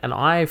clean, and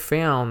I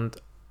found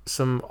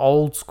some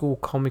old school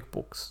comic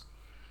books.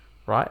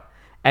 Right?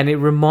 And it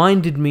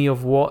reminded me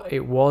of what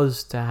it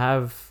was to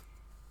have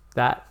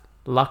that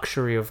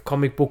luxury of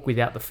comic book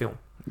without the film.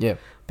 Yeah.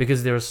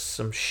 Because there's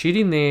some shit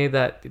in there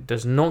that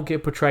does not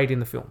get portrayed in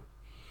the film.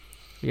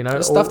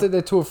 The stuff that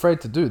they're too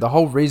afraid to do. The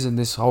whole reason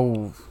this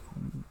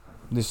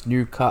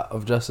new cut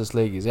of Justice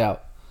League is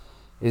out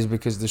is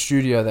because the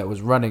studio that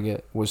was running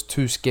it was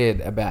too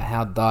scared about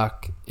how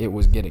dark it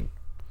was getting.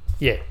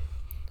 Yeah.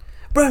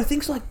 Bro,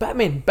 things like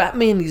Batman.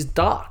 Batman is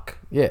dark.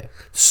 Yeah.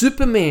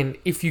 Superman,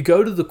 if you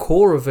go to the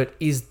core of it,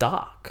 is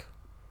dark.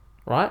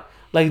 Right?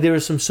 Like, there are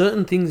some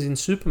certain things in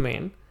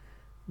Superman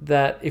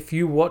that if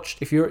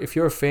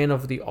you're a fan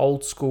of the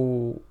old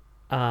school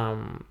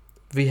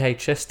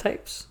VHS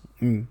tapes,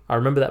 I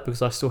remember that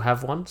because I still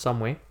have one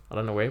somewhere. I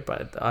don't know where,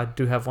 but I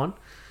do have one.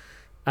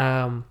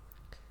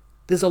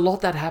 There's a lot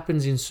that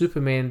happens in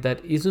Superman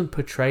that isn't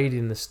portrayed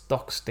in the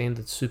stock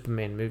standard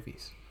Superman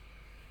movies.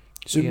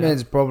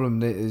 Superman's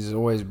problem is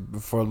always,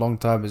 for a long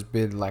time, has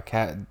been like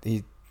how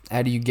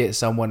do you get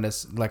someone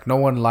that's like, no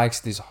one likes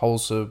this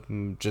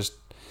wholesome, just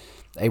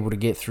able to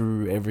get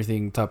through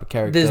everything type of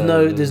character.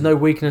 There's no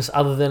weakness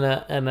other than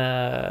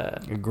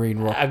a green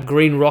rock. A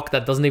green rock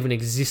that doesn't even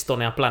exist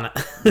on our planet.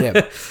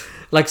 Yeah.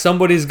 Like,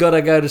 somebody's got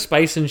to go to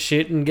space and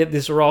shit and get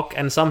this rock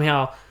and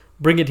somehow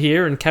bring it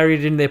here and carry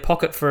it in their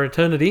pocket for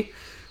eternity.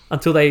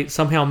 until they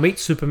somehow meet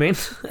Superman.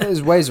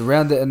 There's ways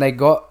around it, and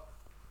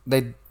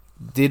they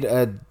did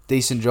a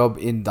decent job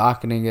in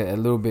darkening it a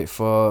little bit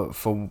for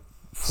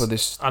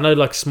this. I know,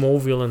 like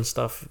Smallville and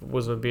stuff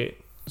was a bit.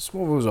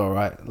 Smallville was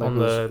alright. Like, on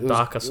the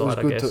darker side,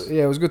 I guess.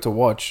 It was good to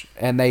watch,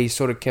 and they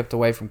sort of kept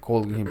away from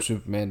calling him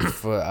Superman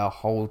for a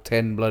whole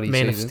 10 bloody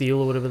Man seasons. of Steel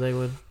or whatever they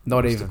were.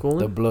 Not even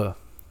the Blur.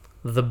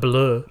 The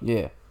Blur.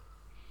 Yeah.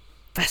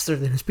 Faster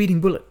than a speeding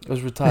bullet. It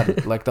was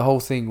retarded. Like, the whole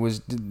thing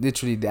was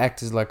literally the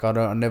actors like,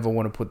 I never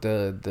want to put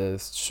the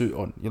suit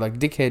on. You're like,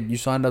 dickhead, you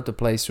signed up to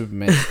play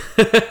Superman.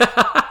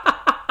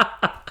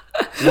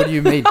 What do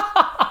you mean?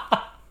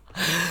 I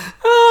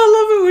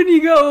love it when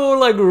you go all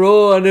like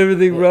raw and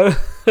everything, bro.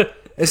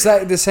 It's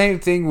like the same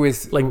thing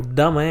with like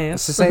dumbass.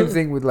 It's the same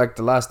thing with like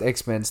the last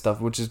X-Men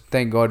stuff, which is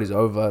thank God is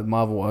over.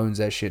 Marvel owns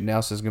that shit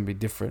now, so it's gonna be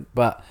different.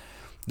 But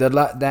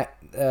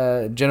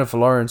Jennifer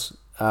Lawrence,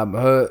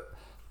 the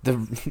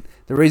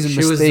reason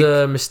she was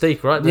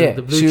Mystique, right?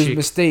 The blue she chick.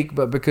 was Mystique,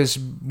 but because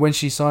when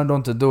she signed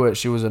on to do it,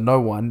 she was a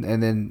no one,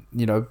 and then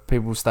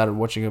people started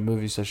watching her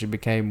movies, so she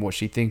became what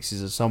she thinks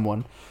is a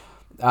someone.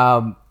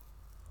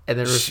 And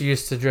then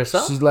refused to dress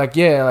up? She's like,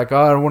 I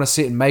don't want to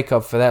sit in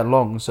makeup for that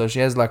long. So she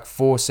has like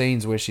 4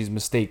 scenes where she's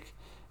Mystique.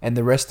 And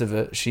the rest of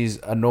it, she's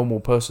a normal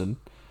person.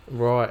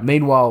 Right.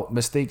 Meanwhile,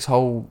 Mystique's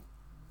whole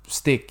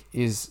stick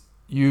is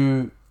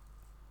you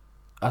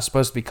are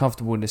supposed to be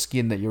comfortable in the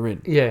skin that you're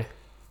in. Yeah.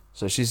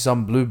 So she's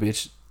some blue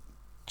bitch.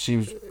 She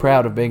was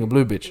proud of being a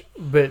blue bitch.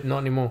 But not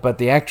anymore. But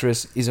the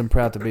actress isn't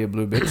proud to be a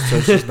blue bitch. So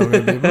she's not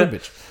going to be a blue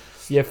bitch.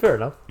 Yeah, fair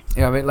enough.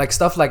 I mean, like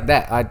stuff like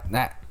that.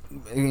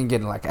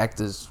 Again, like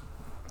actors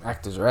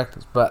are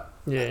actors, but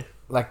yeah,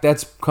 like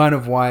that's kind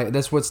of why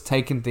that's what's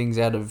taken things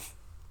out of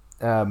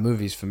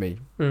movies for me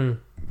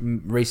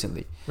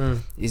recently.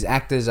 Is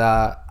actors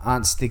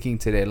aren't sticking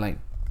to their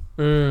lane.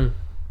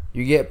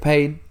 You get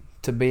paid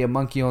to be a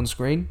monkey on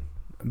screen,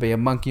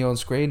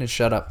 and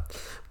shut up,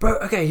 bro.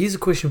 Okay, here's a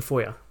question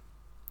for you.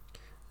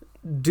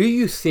 Do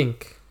you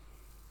think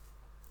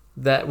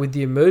that with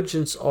the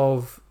emergence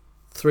of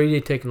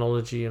 3D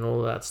technology and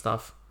all that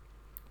stuff,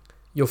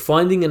 you're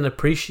finding an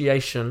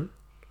appreciation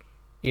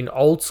in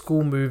old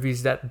school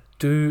movies that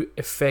do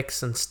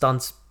effects and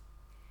stunts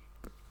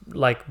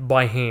like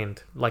by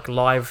hand, like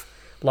live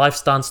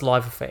stunts,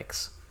 live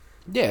effects?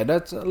 Yeah,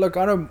 that's look.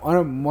 I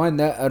don't mind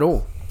that at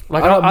all.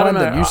 Like I don't mind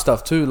know, the new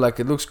stuff too. Like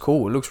it looks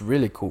cool. It looks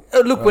really cool.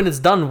 Look, when it's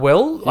done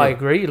well, I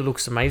agree. It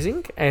looks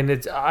amazing,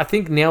 and I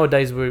think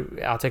nowadays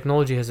our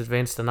technology has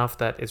advanced enough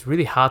that it's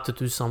really hard to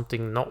do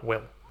something not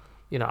well.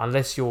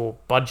 Unless your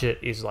budget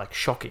is like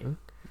shocking.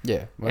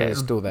 Yeah, well, it's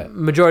still that.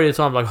 Majority of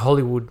the time, like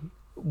Hollywood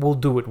will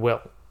do it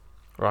well,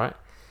 right?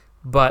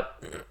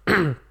 But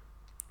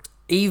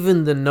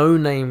even the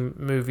no-name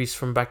movies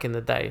from back in the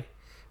day,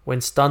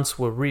 when stunts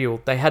were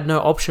real, they had no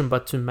option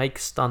but to make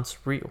stunts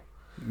real.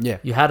 Yeah.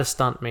 You had a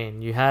stunt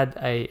man, you had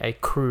a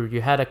crew,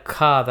 you had a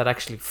car that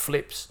actually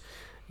flips,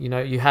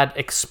 you had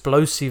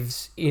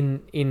explosives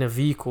in a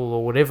vehicle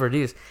or whatever it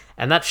is,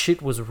 and that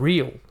shit was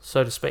real,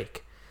 so to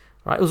speak,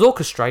 right? It was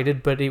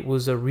orchestrated, but it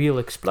was a real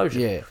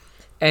explosion. Yeah.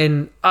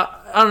 And I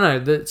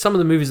don't know, some of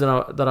the movies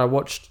that I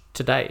watched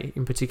today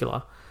in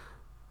particular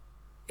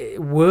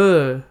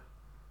were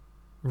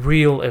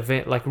real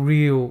like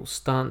real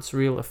stunts,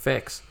 real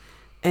effects,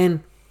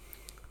 and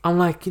I'm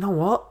like, you know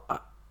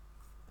what?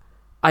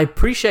 I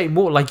appreciate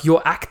more. Like,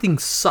 your acting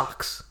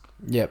sucks.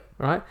 Yep.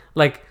 Right?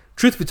 Like,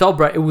 truth be told,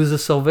 bro, it was a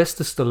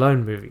Sylvester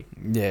Stallone movie.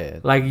 Yeah.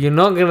 Like, you're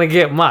not gonna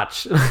get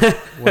much.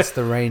 What's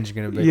the range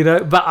gonna be?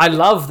 But I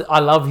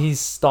love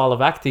his style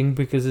of acting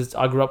because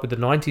I grew up with the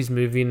 '90s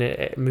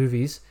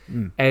movies,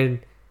 and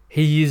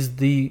he is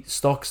the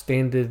stock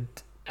standard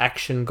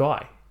action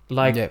guy.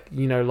 Like, like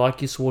your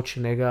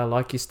Schwarzenegger,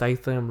 like your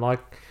Statham,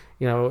 like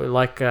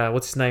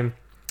what's his name?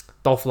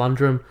 Dolph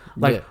Lundgren,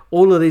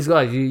 all of these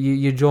guys,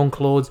 you John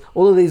Claude's,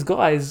 all of these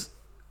guys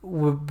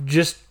were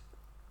just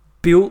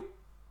built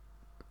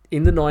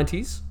in the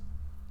 90s,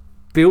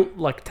 built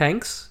like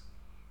tanks,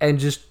 and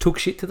just took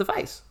shit to the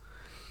face,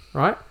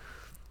 right?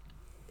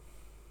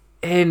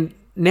 And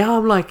now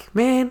I'm like,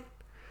 man,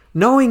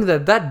 knowing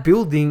that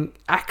building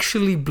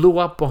actually blew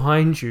up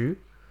behind you,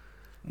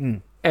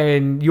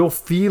 and you're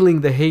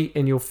feeling the heat,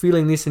 and you're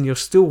feeling this, and you're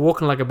still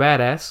walking like a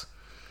badass,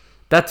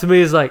 that to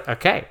me is like,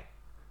 okay,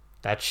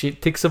 that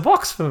shit ticks a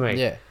box for me.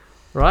 Yeah.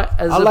 Right?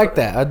 I like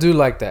that. I do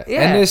like that.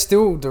 Yeah. And there's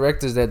still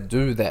directors that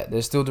do that.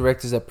 There's still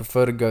directors that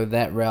prefer to go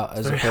that route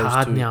as opposed to... It's very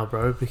hard now,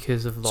 bro,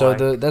 because of like...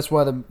 So that's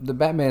why the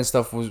Batman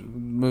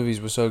movies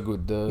were so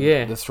good.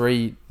 The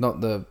 3, not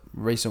the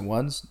recent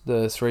ones,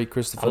 the 3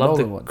 Christopher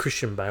Nolan ones.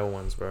 Christian Bale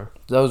ones, bro.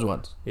 Those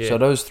ones. Yeah. So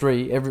those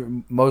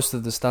 3, most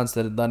of the stunts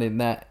that are done in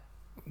that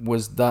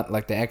was done,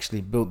 like they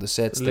actually built the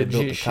sets, Legit they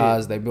built the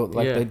cars, shit. they built,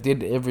 they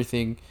did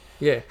everything...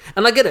 Yeah,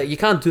 and I get it. You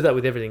can't do that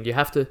with everything. You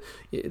have to.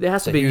 There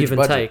has to be a give and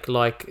budget. take.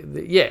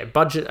 Like,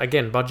 budget.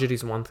 Again, budget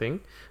is one thing,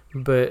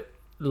 but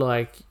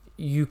like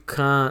you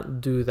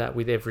can't do that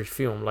with every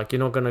film. Like, you're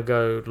not gonna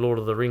go Lord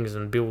of the Rings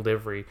and build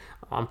every.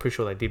 I'm pretty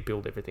sure they did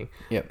build everything.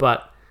 Yeah.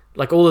 But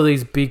like all of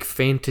these big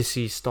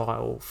fantasy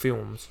style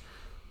films,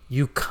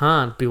 you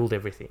can't build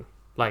everything.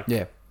 Like,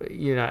 Yeah.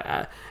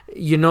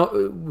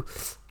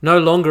 No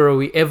longer are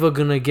we ever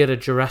gonna get a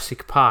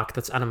Jurassic Park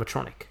that's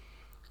animatronic.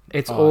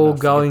 It's all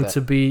going to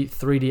be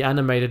 3D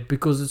animated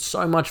because it's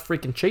so much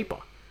freaking cheaper,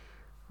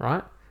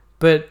 right?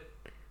 But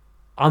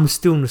I'm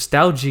still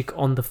nostalgic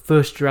on the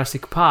first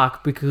Jurassic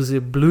Park because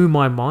it blew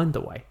my mind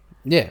away.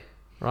 Yeah.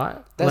 Right?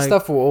 That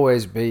stuff will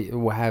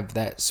have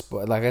that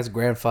like that's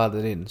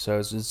grandfathered in. So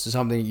it's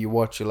something you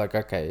watch, you're like,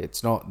 okay,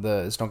 it's not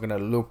gonna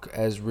look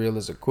as real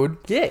as it could.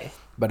 Yeah.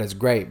 But it's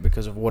great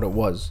because of what it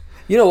was.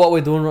 You know what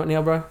we're doing right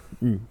now, bro?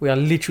 We are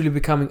literally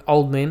becoming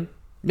old men.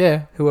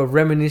 Yeah. Who are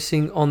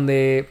reminiscing on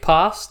their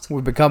past.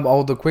 We become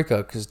older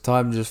quicker because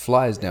time just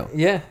flies now.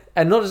 Yeah.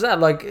 And not just that,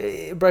 like,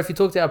 bro, if you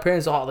talk to our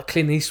parents, the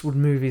Clint Eastwood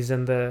movies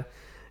and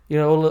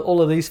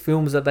all of these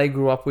films that they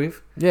grew up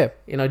with. Yeah.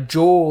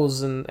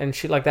 Jaws and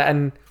shit like that.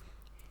 And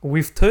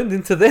we've turned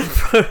into them,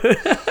 bro.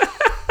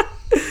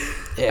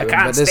 Yeah, I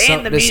can't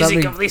stand the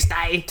music of this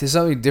day. There's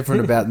something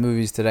different about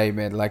movies today,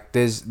 man. Like,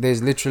 there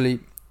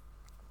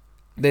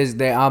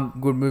are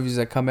good movies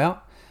that come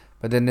out,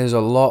 but then there's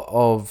a lot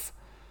of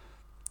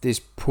this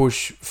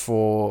push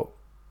for,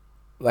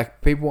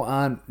 like, people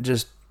aren't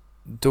just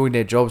doing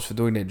their jobs for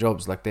doing their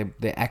jobs. Like,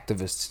 they're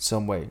activists in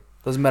some way.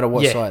 Doesn't matter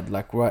what side.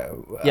 Like, right?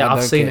 Yeah,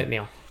 I've seen it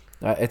now.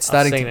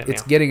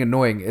 It's getting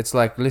annoying. It's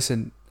like,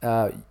 listen.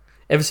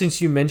 Ever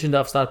since you mentioned it,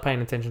 I've started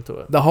paying attention to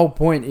it. The whole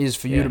point is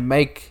for you to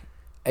make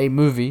a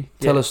movie,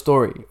 tell a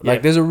story.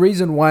 Like, there's a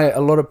reason why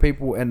a lot of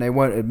people, and they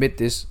won't admit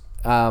this,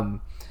 and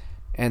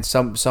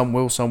some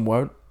will, some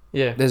won't.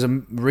 Yeah. There's a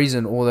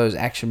reason all those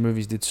action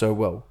movies did so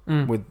well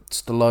with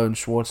Stallone,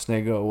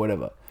 Schwarzenegger, or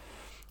whatever.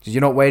 Because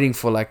you're not waiting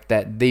for, like,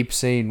 that deep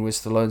scene with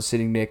Stallone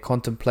sitting there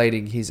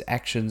contemplating his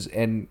actions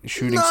and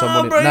shooting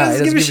someone. Bro, he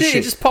doesn't give a shit.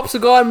 He just pops a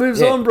guy and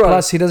moves on, bro.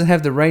 Plus, he doesn't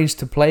have the range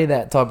to play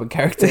that type of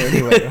character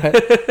anyway,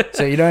 right?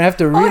 So you don't have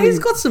to really... he's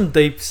got some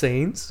deep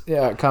scenes.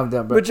 Yeah, right, calm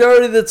down, bro.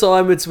 Majority of the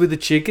time, it's with a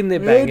chick and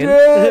they're banging.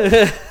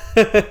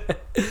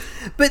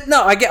 But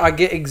no, I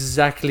get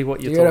exactly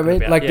what you're talking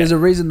about. Like, there's a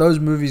reason those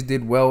movies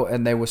did well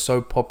and they were so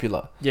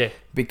popular. Yeah.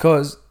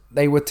 Because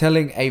they were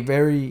telling a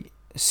very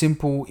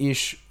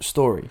simple-ish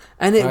story.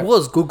 And it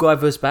was good guy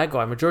versus bad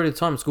guy. Majority of the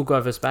time, it's good guy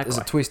versus bad guy. There's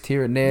a twist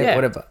here and there,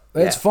 whatever.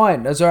 It's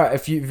fine. That's all right.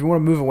 If you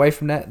want to move away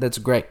from that, that's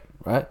great,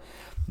 right?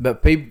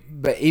 But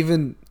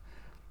even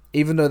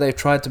though they've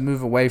tried to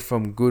move away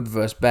from good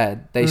versus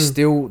bad, they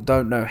still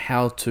don't know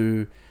how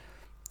to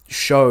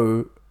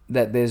show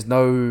that there's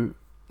no...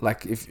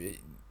 Like, if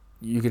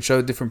you can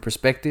show different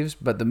perspectives,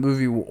 but the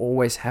movie will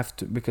always have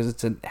to, because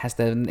it has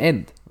to have an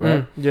end,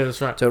 right? Yeah,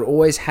 that's right. So it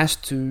always has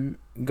to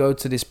go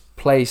to this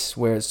place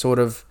where it sort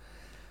of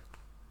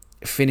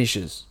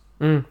finishes,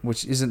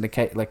 which isn't the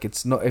case. Like,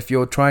 it's not. If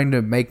you're trying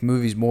to make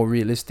movies more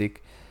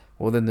realistic,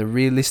 well, then the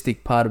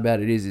realistic part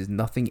about it is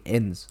nothing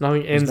ends.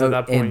 Nothing ends at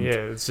that point. Yeah,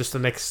 it's just the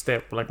next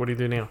step. Like, what do you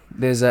do now?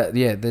 There's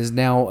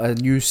now a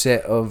new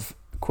set of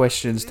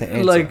questions to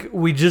answer. Like,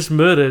 we just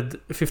murdered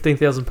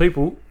 15,000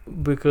 people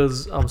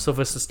because I'm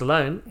Sylvester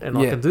Stallone and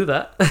I can do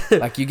that.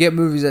 Like, you get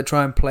movies that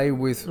try and play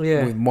with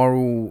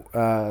moral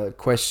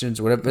questions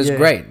or whatever. It's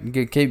great. You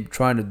can keep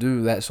trying to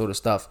do that sort of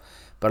stuff.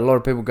 But a lot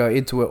of people go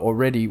into it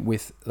already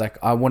with, like,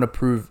 I want to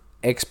prove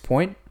X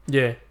point.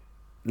 Yeah.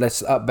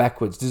 Let's up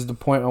backwards. This is the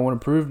point I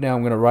want to prove. Now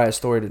I'm going to write a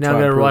story to try and prove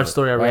it. Now I'm going to write a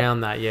story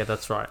around that. Yeah,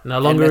 that's right. No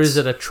longer is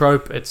it a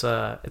trope. It's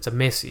a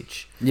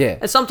message. Yeah.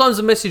 And sometimes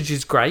the message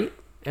is great.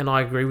 And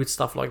I agree with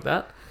stuff like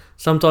that.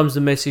 Sometimes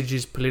the message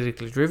is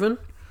politically driven.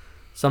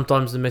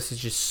 Sometimes the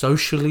message is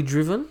socially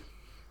driven.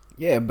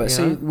 Yeah, but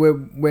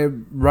we're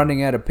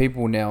running out of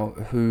people now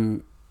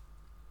who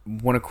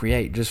want to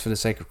create just for the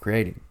sake of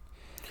creating.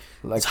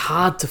 Like, it's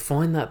hard to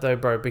find that though,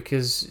 bro,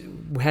 because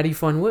how do you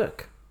find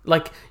work?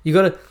 Like, you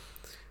got to...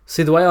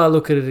 See, the way I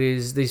look at it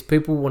is these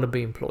people want to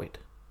be employed.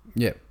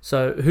 Yeah.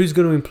 So who's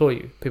going to employ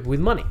you? People with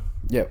money.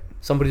 Yeah.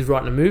 Somebody's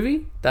writing a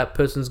movie, that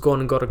person's gone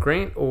and got a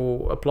grant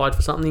or applied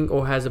for something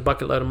or has a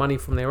bucket load of money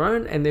from their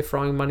own and they're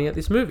throwing money at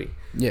this movie.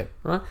 Yeah.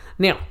 Right?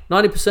 Now,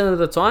 90% of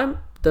the time,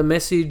 the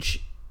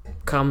message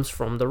comes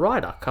from the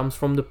writer, comes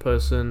from the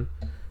person,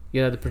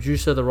 the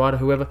producer, the writer,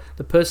 whoever,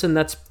 the person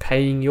that's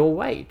paying your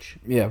wage.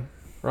 Yeah.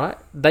 Right?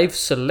 They've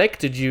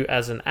selected you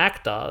as an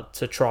actor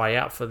to try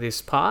out for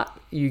this part.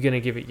 You're going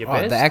to give it your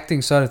best. The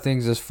acting side of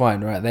things is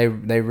fine, right? They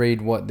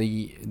read what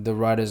the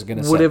writer's going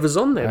to say. Whatever's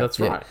on there, right? That's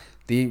right.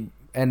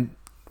 And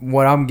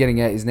what I'm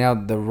getting at is now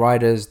the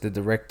writers, the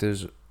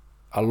directors,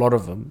 a lot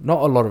of them, not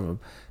a lot of them.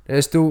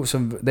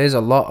 There's a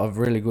lot of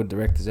really good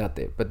directors out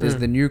there, but there's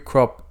the new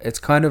crop. It's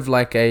kind of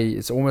like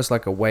it's almost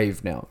like a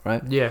wave now,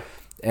 right? Yeah.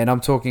 And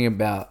I'm talking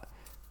about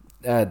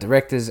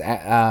directors,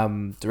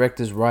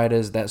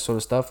 writers, that sort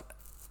of stuff,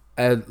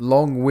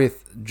 along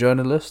with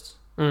journalists.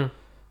 They're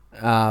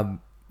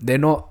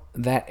not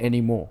that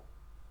anymore.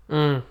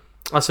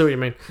 I see what you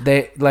mean.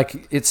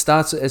 It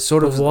starts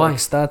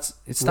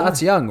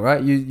young,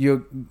 right?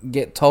 You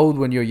get told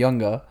when you're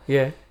younger,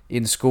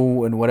 in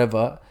school and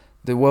whatever,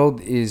 the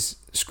world is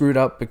screwed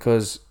up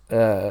because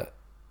racism,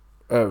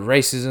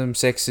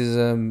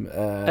 sexism,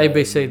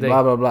 ABCD,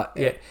 blah blah blah.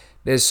 Yeah.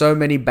 There's so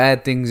many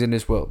bad things in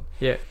this world.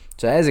 Yeah.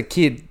 So as a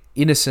kid,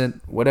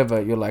 innocent,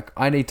 whatever, you're like,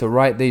 I need to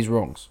right these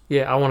wrongs.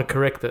 Yeah, I want to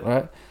correct it.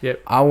 Right?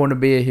 Yep. I want to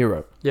be a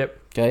hero. Yep.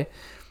 Okay?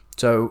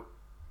 So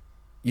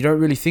you don't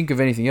really think of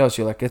anything else.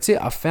 You're like, that's it.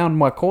 I found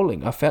my calling.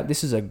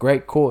 This is a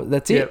great cause.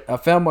 That's it. Yep. I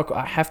found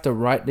I have to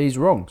right these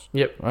wrongs.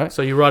 Yep. Right?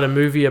 So you write a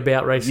movie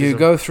about racism. You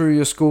go through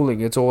your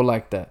schooling. It's all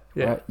like that.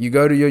 Yeah. Right? You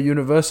go to your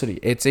university.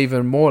 It's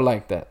even more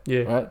like that.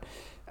 Yeah.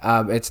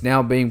 Right? It's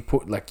now being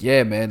put like,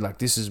 yeah, man, like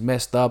this is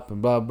messed up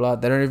and blah, blah.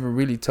 They don't even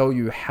really tell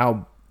you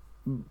how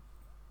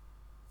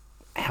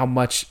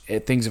much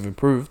things have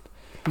improved.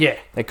 Yeah.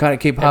 They kind of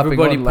keep harping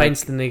Everybody on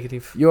paints like, the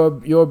negative.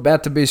 You're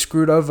about to be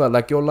screwed over.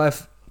 Like your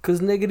life. Because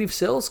negative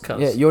sells,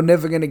 cuz. Yeah, you're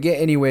never gonna get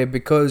anywhere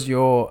because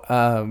you're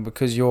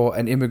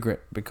an immigrant,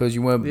 because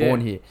you weren't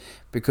born here,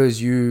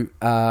 because you're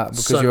a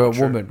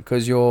woman,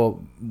 because you're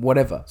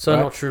whatever. So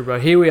right? not true, bro.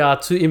 Here we are,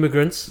 two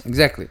immigrants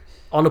Exactly.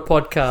 on a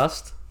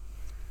podcast,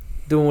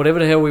 doing whatever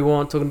the hell we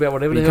want, talking about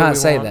whatever the hell we want.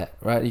 You can't say that,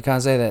 right? You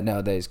can't say that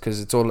nowadays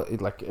because it's all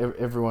like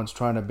everyone's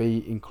trying to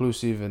be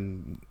inclusive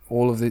and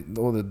all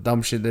the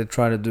dumb shit they're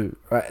trying to do.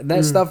 Right? And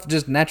that stuff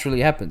just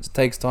naturally happens. It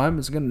takes time.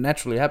 It's gonna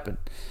naturally happen.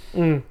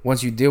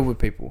 Once you deal with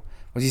people,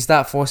 once you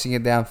start forcing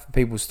it down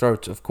people's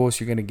throats, of course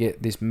you're gonna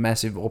get this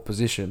massive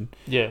opposition.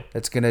 Yeah.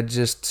 That's gonna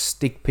just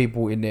stick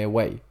people in their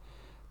way,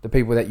 the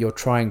people that you're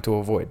trying to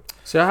avoid.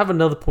 So I have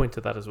another point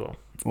to that as well.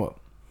 What?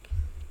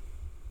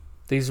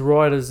 These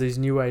writers, these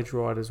new age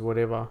writers,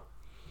 whatever,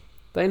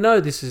 they know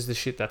this is the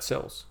shit that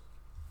sells.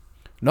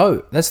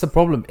 No, that's the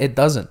problem. It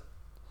doesn't.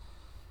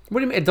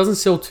 What do you mean? It doesn't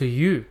sell to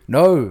you.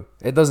 No,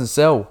 it doesn't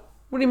sell.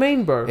 What do you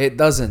mean, bro? It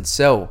doesn't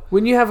sell.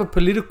 When you have a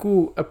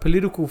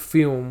political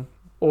film,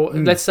 or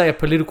let's say a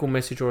political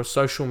message or a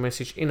social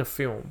message in a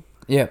film,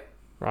 Yeah.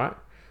 right?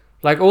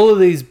 Like all of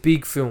these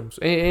big films,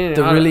 and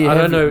I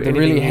don't know the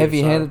really new,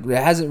 heavy-handed.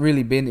 It hasn't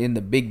really been in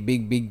the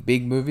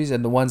big movies,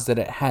 and the ones that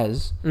it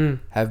has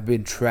have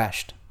been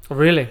trashed. Oh,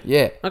 really?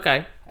 Yeah.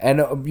 Okay. And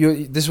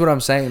this is what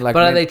I'm saying. Like,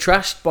 but are they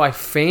trashed by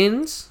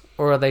fans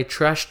or are they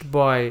trashed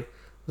by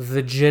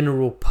the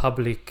general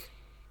public?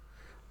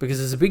 Because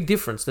there's a big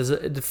difference.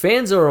 The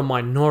fans are a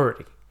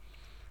minority.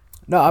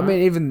 No, I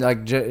mean even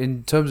like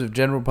in terms of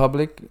general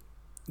public,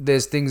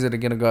 there's things that are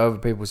gonna go over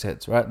people's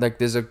heads, right? Like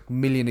there's a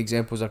million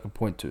examples I can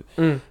point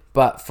to.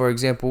 But for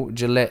example,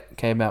 Gillette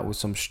came out with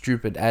some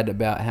stupid ad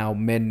about how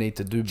men need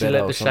to do better.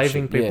 Gillette, or the some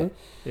shaving shit. people.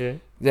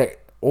 Yeah.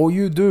 All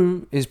you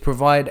do is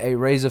provide a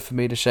razor for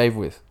me to shave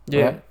with.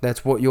 Yeah. Right?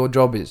 That's what your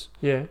job is.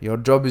 Yeah. Your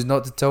job is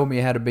not to tell me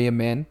how to be a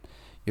man.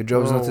 Your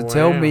job is not to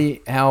tell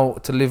me how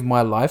to live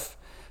my life.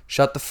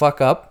 Shut the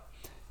fuck up.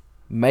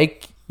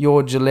 Make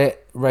your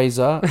Gillette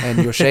razor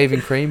and your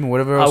shaving cream and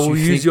whatever else I will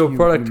use your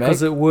product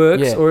because it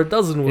works or it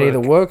doesn't work. It either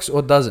works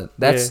or doesn't.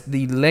 That's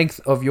the length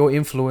of your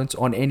influence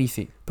on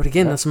anything. But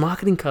again, that's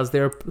marketing, cuz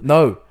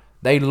No,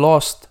 they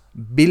lost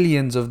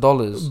billions of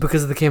dollars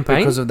because of the campaign.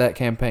 Because of that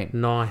campaign.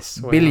 Nice.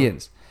 Wow.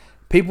 Billions.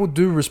 People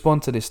do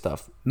respond to this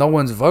stuff. No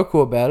one's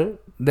vocal about it.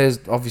 There's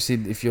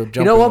obviously if you're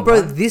jumping. You know what, bro?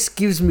 online, This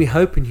gives me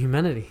hope in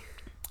humanity.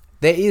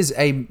 There is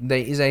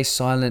a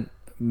silent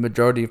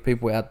majority of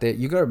people out there.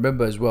 You got to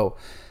remember as well,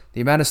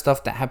 the amount of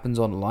stuff that happens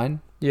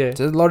online. Yeah.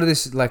 So a lot of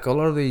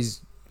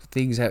these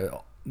things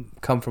have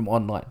come from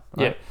online.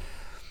 Right? Yeah.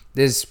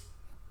 There's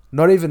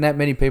not even that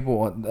many people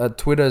on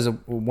Twitter is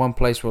one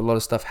place where a lot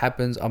of stuff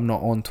happens. I'm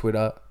not on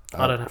Twitter.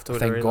 I don't have Twitter.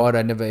 Thank either. God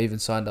I never even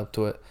signed up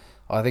to it.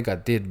 I think I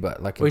did,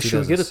 but like in We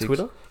should get a 2006.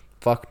 Twitter.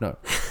 Fuck no.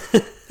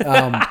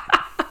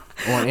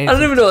 I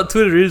don't even know what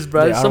Twitter is,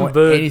 bro. Yeah, I don't Some want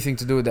bird. anything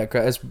to do with that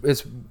crap.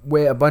 It's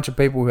where a bunch of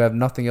people who have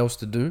nothing else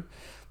to do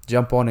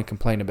jump on and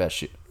complain about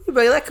shit. Yeah,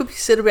 but that could be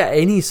said about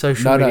any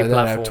social media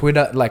platform.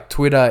 No.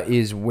 Twitter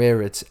is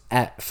where it's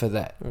at for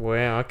that.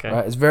 Wow, okay.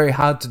 Right? It's very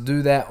hard to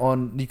do that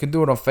on. You can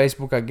do it on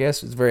Facebook, I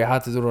guess. It's very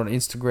hard to do it on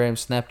Instagram,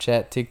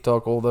 Snapchat,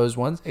 TikTok, all those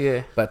ones.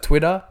 Yeah. But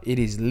Twitter, it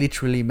is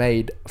literally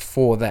made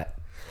for that.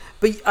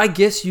 But I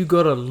guess you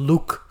gotta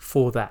look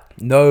for that.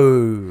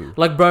 No.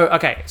 Like, bro,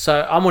 okay,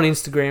 so I'm on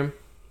Instagram.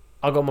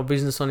 I got my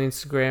business on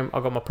Instagram.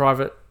 I got my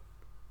private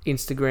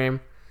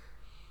Instagram.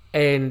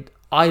 And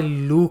I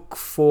look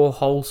for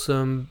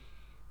wholesome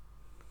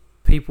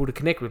people to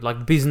connect with, like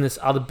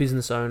other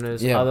business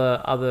owners,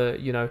 other other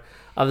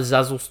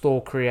Zazzle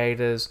store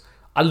creators.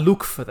 I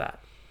look for that.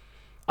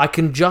 I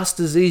can just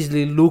as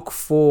easily look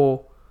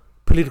for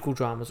political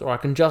dramas, or I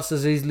can just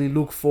as easily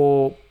look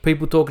for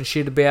people talking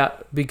shit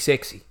about Big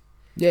Sexy.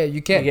 Yeah,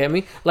 you can. You get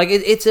me? Like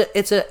it's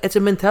a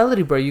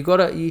mentality, bro. You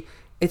gotta.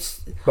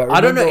 But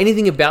I don't know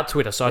anything about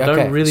Twitter, so I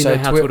don't really know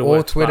how Twitter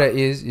works. All Twitter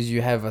is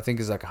you have, I think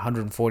it's like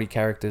 140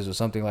 characters or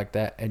something like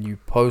that, and you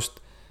post.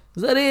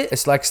 Is that it?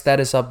 It's like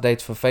status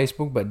updates for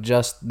Facebook, but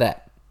just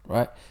that,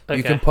 right? Okay.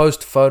 You can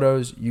post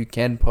photos, you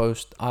can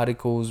post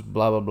articles,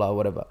 blah, blah, blah,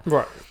 whatever.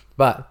 Right.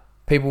 But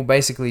people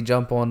basically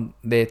jump on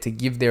there to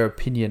give their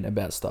opinion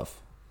about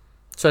stuff.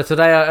 So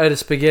today I ate a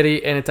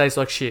spaghetti and it tastes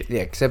like shit.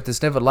 Yeah, except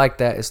it's never like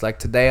that. It's like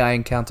today I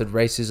encountered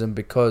racism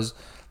because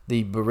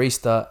the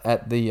barista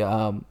at the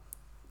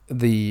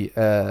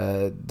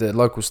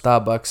local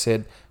Starbucks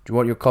said, "Do you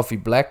want your coffee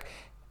black?"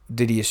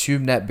 did he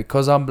assume that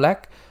because I'm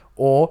black,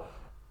 or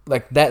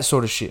like that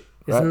sort of shit?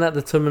 Right? Isn't that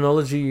the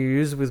terminology you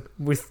use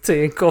with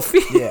tea and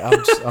coffee? Yeah,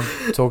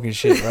 I'm talking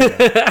shit right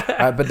now.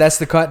 Right, but that's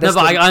the kind. That's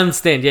I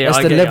understand. Yeah, that's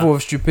I the get level ya.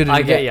 of stupidity.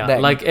 I get you.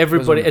 Like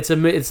everybody, it's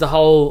it's the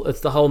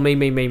whole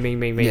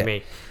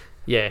me.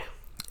 Yeah,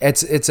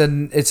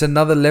 it's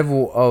another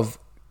level of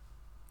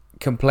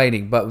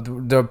complaining.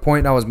 But the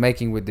point I was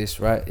making with this,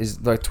 right,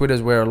 is like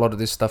Twitter's where a lot of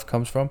this stuff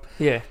comes from.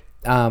 Yeah.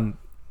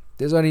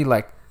 There's only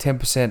like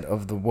 10%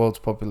 of the world's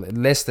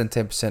population, less than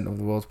 10% of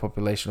the world's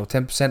population, or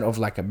 10% of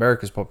like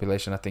America's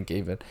population, I think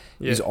even,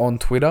 is on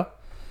Twitter.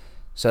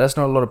 So that's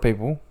not a lot of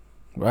people,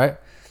 right?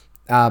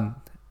 And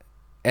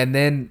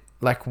then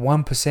like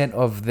 1%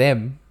 of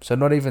them, so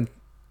not even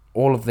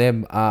all of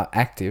them are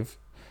active.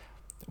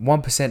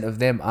 1% of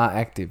them are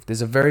active.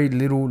 There's a very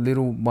little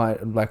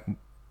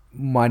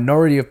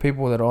minority of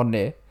people that are on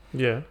there.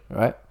 Yeah.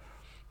 Right?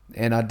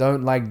 And I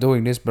don't like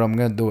doing this, but I'm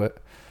going to do it.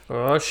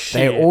 Oh, shit.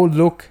 They all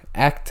look,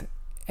 act,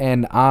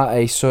 and are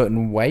a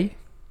certain way.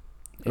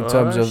 In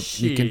terms of,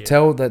 you can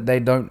tell that they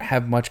don't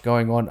have much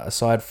going on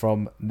aside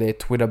from their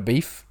Twitter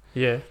beef.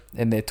 Yeah.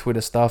 And their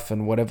Twitter stuff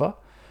and whatever.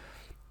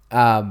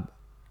 And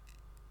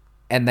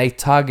they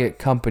target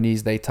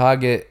companies, they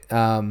target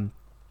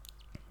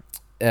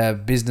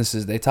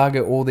businesses, they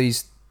target all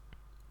these,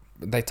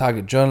 they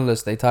target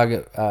journalists, they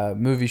target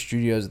movie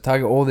studios, they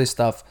target all this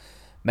stuff,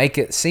 make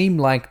it seem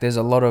like there's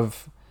a lot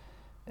of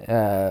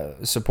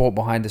support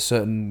behind a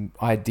certain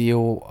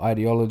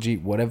ideology,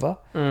 whatever.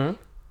 Mm-hmm.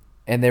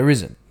 And there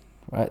isn't,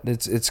 right?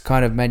 It's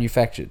kind of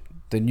manufactured.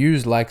 The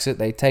news likes it,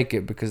 they take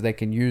it because they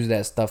can use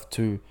that stuff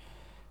to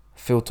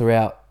filter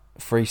out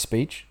free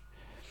speech,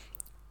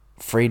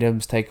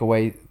 freedoms, take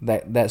away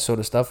that sort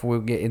of stuff. We'll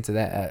get into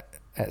that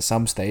at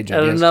some stage,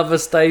 I guess. Another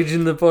stage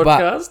in the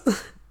podcast.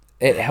 But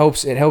it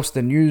helps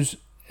the news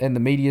and the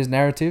media's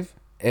narrative.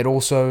 It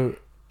also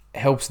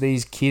helps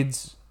these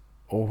kids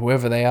or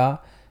whoever they are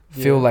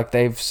feel like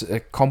they've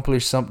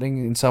accomplished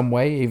something in some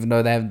way, even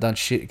though they haven't done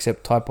shit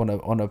except type on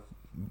a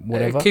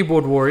whatever.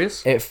 Keyboard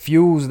warriors. It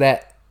fuels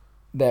that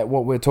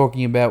what we're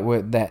talking about,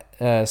 with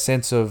that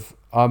sense of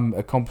I'm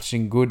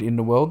accomplishing good in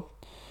the world,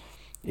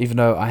 even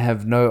though I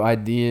have no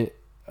idea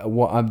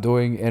what I'm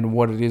doing and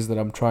what it is that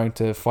I'm trying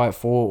to fight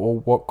for, or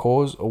what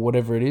cause, or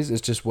whatever it is.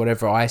 It's just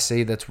whatever I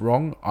see that's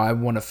wrong, I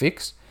want to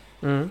fix.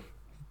 Mm.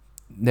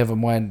 Never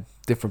mind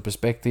different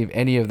perspective,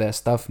 any of that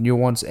stuff,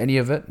 nuance, any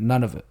of it,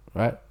 none of it,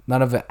 right?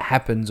 None of it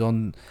happens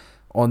on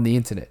the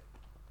internet.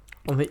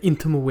 On the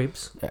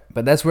interwebs. Yeah,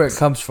 but that's where it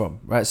comes from,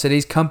 right? So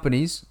these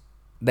companies,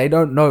 they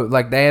don't know,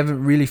 like they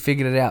haven't really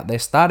figured it out. They're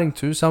starting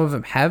to, some of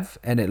them have,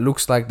 and it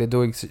looks like they're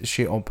doing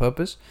shit on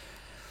purpose.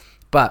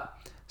 But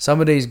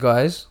some of these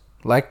guys,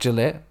 like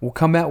Gillette, will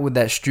come out with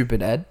that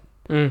stupid ad,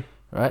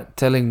 right?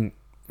 Telling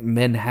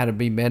men how to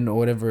be men or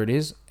whatever it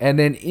is. And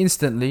then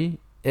instantly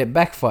it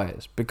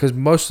backfires because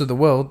most of the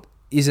world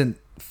isn't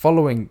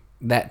following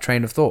that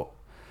train of thought.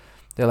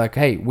 They're like,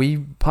 hey,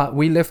 we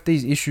left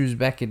these issues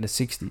back in the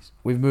 60s.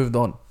 We've moved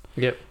on.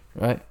 Yep.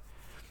 Right?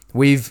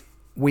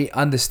 We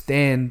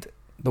understand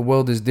the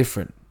world is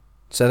different.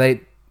 So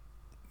they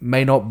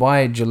may not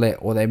buy Gillette,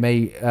 or they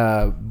may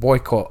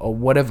boycott or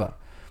whatever.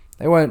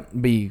 They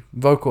won't be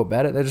vocal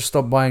about it. They just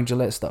stop buying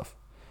Gillette stuff.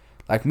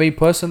 Like me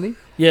personally.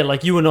 Yeah,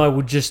 like you and I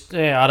would just,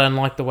 I don't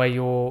like the way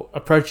you're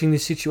approaching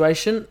this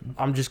situation.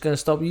 I'm just going to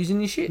stop using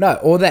your shit. No,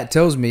 all that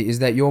tells me is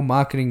that your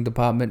marketing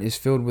department is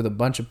filled with a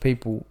bunch of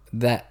people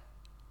that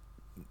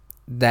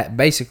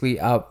basically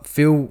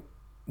feel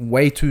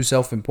way too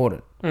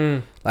self-important.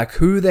 Like,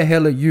 who the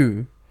hell are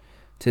you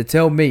to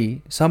tell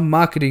me, some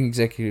marketing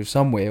executive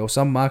somewhere or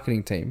some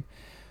marketing team,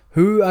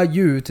 who are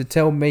you to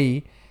tell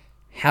me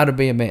how to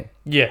be a man?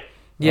 Yeah,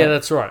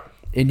 that's right.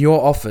 In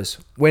your office,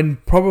 when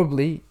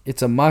probably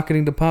it's a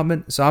marketing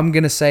department. So I'm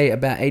going to say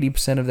about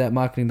 80% of that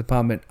marketing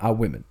department are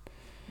women.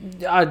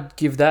 I'd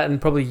give that,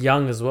 and probably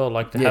young as well.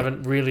 Like, they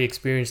haven't really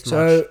experienced much.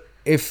 So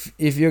if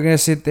you're going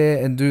to sit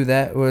there and do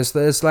that, well,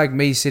 it's like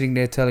me sitting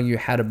there telling you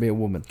how to be a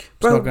woman.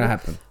 It's not going to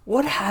happen.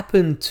 What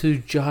happened to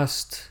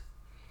just...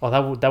 Oh,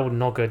 that would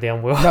not go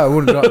down well. No, it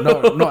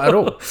wouldn't. Not at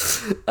all.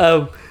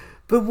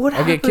 But what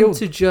happened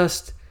to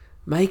just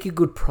make a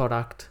good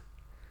product,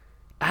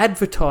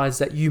 advertise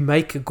that you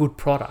make a good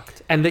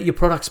product, and let your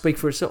product speak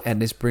for itself? And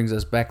this brings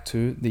us back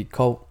to the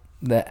cult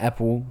that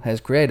Apple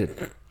has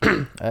created.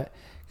 Right?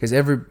 Because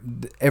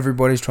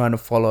everybody's trying to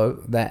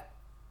follow that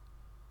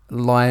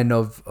line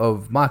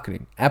of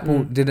marketing.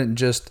 Apple didn't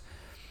just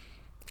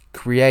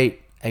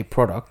create a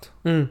product.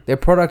 Their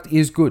product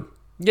is good.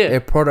 Yeah. Their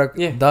product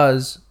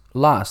does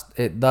last.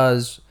 It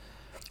does.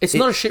 It's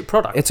not a shit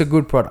product. It's a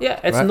good product. Yeah,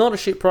 it's not a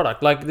shit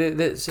product. Like,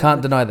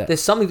 can't deny that.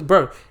 There's something,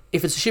 bro.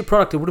 If it's a shit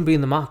product, it wouldn't be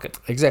in the market.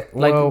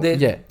 Exactly. Like, well,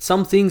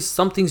 some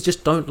things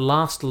just don't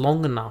last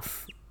long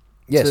enough.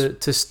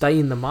 To stay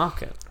in the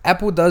market.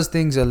 Apple does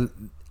things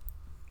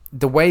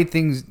the way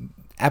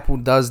Apple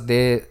does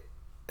their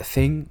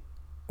thing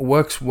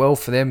works well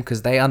for them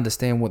because they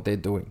understand what they're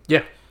doing.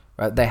 Yeah.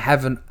 Right. They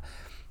have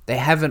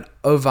an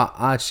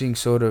overarching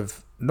sort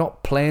of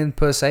not plan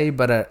per se,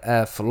 but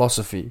a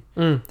philosophy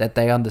that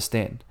they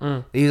understand.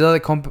 These other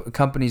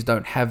companies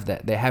don't have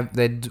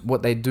that.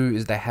 What they do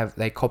is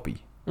they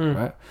copy,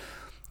 right?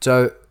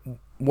 So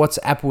what's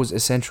Apple's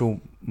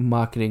essential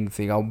marketing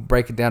thing? I'll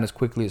break it down as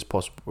quickly as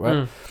possible,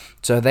 right?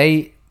 So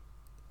they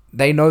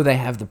know they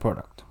have the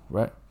product,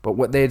 right? But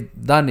what they've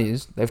done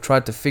is they've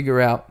tried to figure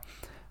out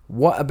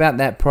what about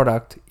that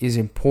product is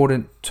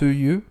important to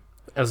you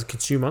as a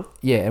consumer.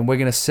 Yeah, and we're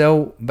going to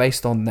sell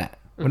based on that.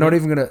 We're not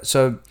even going to...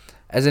 So,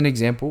 as an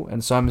example,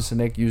 and Simon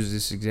Sinek uses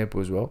this example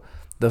as well,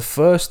 the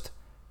first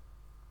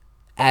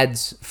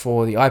ads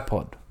for the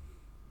iPod,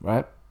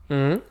 right?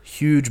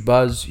 Huge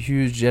buzz,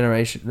 huge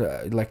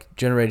generation,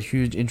 generated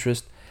huge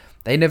interest.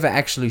 They never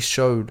actually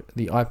showed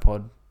the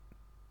iPod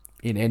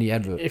in any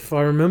advert. If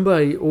I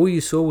remember, all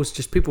you saw was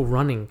just people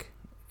running.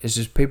 It's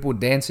just people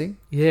dancing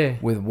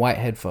with white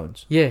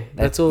headphones. Yeah,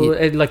 that's all.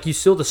 Like you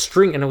saw the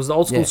string, and it was the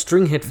old school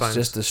string headphones.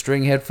 It's just the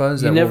string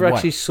headphones. You never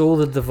actually saw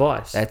the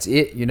device. That's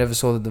it. You never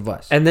saw the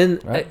device. And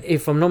then,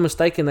 if I'm not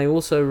mistaken, they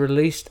also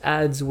released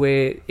ads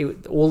where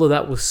all of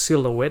that was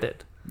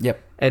silhouetted. Yep.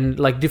 And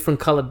like different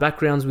colored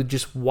backgrounds with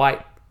just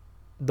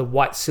the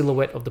white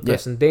silhouette of the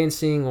person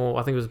dancing, or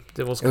I think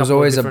it was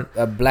always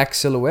a black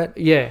silhouette.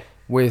 Yeah.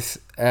 With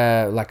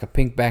like a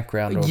pink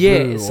background or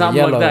blue or something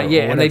yellow like that,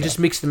 yeah, and they just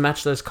mixed and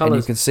matched those colors.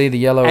 And you can see the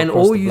yellow and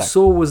across all the you black.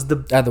 saw was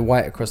the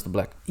white across the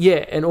black.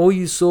 Yeah, and all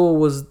you saw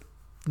was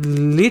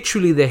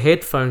literally the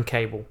headphone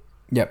cable.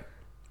 Yep.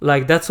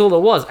 Like that's all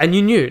it was, and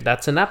you knew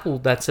that's an Apple,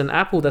 that's an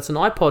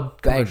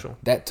iPod commercial.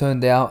 That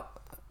turned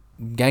out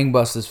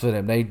gangbusters for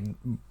them. They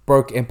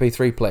broke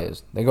MP3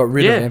 players. They got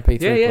rid of MP3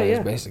 players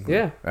basically.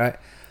 Yeah. Right.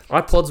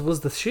 iPods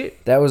was the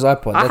shit. That was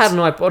iPod. I had an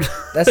iPod.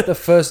 That's the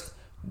first.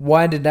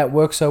 Why did that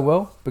work so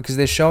well? Because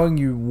they're showing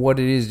you what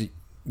it is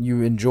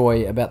you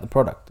enjoy about the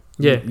product.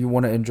 Yeah. You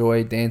want to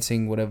enjoy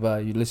dancing, whatever.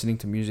 You're listening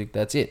to music.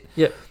 That's it.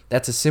 Yeah.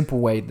 That's a simple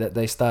way that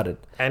they started.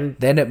 And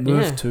then it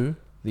moved to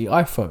the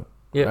iPhone.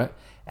 Yeah. Right?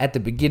 At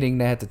the beginning,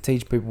 they had to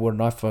teach people what an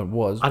iPhone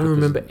was. I don't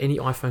remember any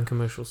iPhone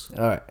commercials.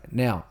 All right.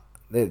 Now,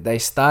 they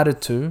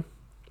started to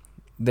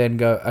then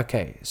go,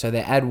 okay, so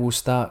their ad will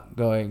start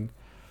going,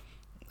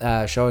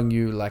 showing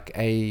you like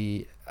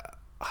a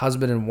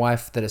husband and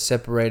wife that are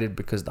separated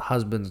because the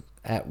husband's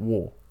at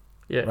war,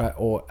 right,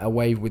 or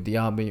away with the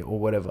army or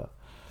whatever.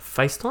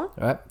 FaceTime,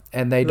 right?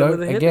 And they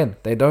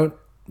don't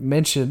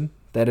mention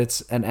that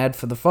it's an ad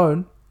for the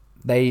phone.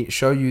 They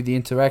show you the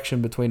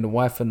interaction between the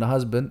wife and the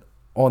husband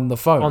on the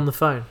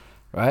phone.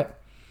 Right?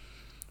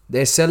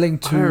 They're selling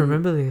to. I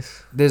remember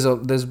this. There's a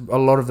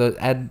lot of the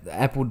ad.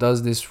 Apple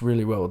does this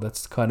really well.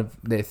 That's kind of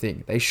their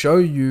thing. They show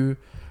you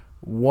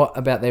what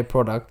about their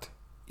product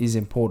is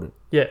important.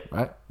 Yeah.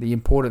 Right? The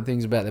important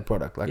things about their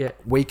product. Like,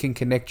 we can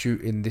connect you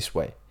in this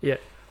way. Yeah.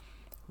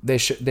 They're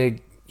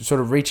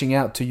sort of reaching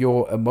out to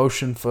your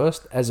emotion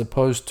first, as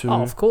opposed to...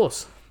 Oh, of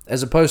course.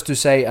 As opposed to,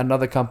 say,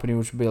 another company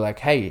which would be like,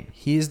 hey,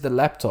 here's the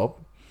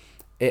laptop.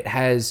 It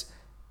has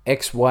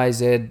X, Y,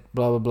 Z,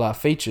 blah, blah, blah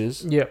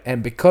features. Yeah.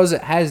 And because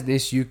it has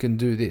this, you can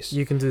do this.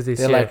 You can do this,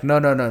 They're like,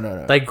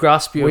 no. They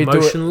grasp you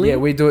emotionally.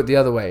 We do it the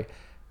other way.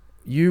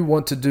 You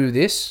want to do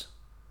this...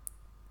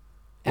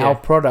 Our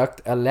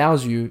product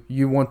allows you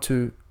want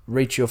to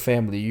reach your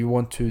family. You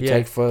want to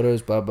take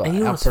photos, blah, blah.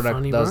 Our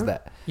product does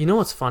that. You know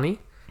what's funny?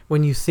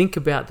 When you think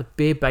about the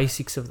bare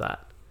basics of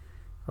that,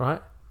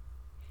 right?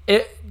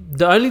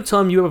 The only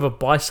time you ever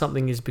buy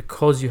something is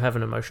because you have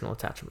an emotional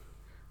attachment,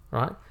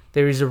 right?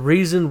 There is a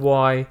reason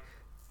why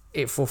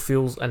it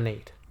fulfills a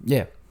need.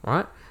 Yeah.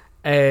 Right?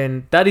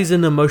 And that is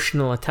an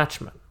emotional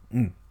attachment,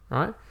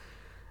 right?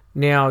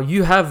 Now,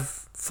 you have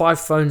 5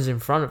 phones in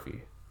front of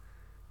you.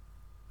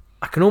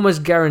 I can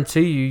almost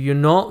guarantee you're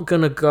not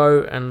going to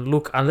go and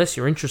look, unless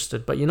you're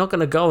interested, but you're not going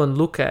to go and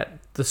look at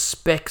the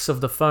specs of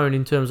the phone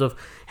in terms of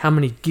how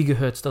many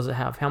gigahertz does it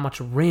have, how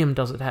much RAM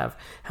does it have,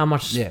 how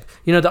much... Yeah.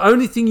 You know, the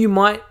only thing you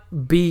might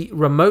be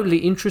remotely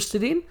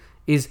interested in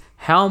is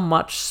how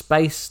much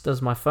space does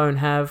my phone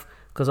have,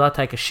 because I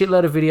take a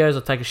shitload of videos,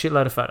 I take a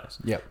shitload of photos.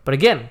 Yeah. But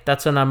again,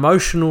 that's an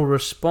emotional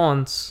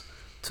response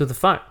to the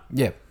phone.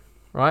 Yeah.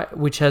 Right?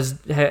 Which has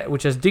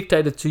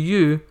dictated to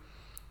you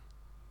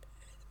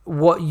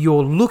what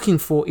you're looking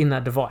for in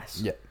that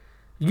device. Yeah.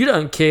 You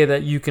don't care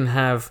that you can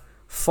have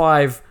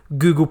 5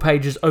 Google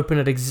pages open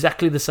at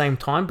exactly the same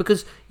time,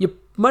 because you're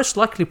most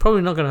likely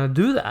probably not going to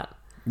do that.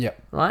 Yeah.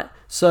 Right?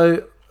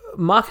 So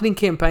marketing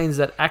campaigns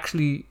that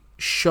actually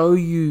show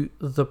you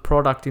the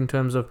product in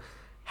terms of,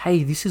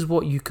 hey, this is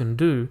what you can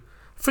do,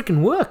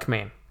 freaking work,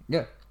 man.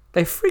 Yeah.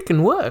 They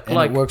freaking work. And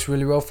it works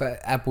really well for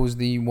Apple's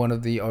one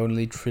of the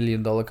only $1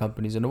 trillion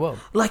companies in the world.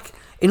 Like,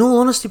 in all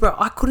honesty, bro,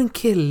 I couldn't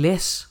care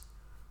less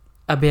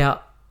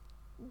about...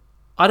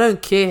 I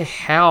don't care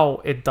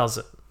how it does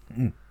it.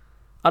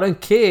 I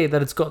don't care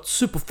that it's got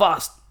super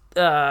fast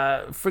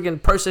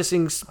friggin'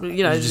 processing,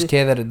 you know. You just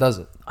care that it does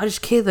it. I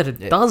just care that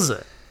it does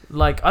it.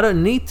 Like, I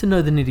don't need to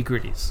know the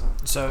nitty-gritties.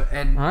 So,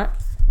 and right?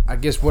 I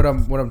guess what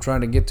I'm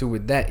trying to get to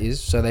with that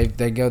is, so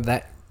they go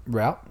that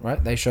route,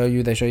 right? They show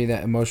you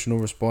that emotional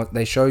response.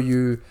 They show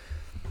you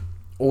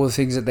all the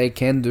things that they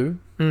can do,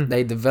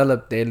 They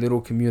develop their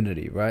little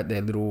community, right?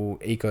 Their little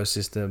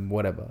ecosystem,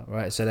 whatever,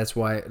 right? So that's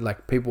why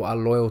like people are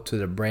loyal to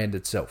the brand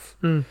itself.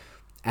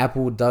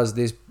 Apple does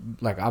this,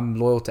 like I'm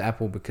loyal to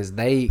Apple because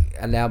they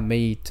allow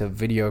me to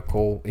video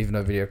call, even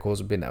though video calls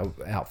have been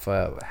out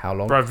for how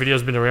long? Bro,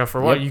 video's been around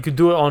for a while. You could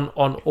do it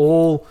on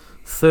all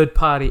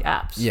third-party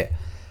apps. Yeah.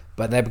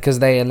 But because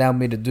they allow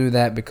me to do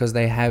that, because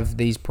they have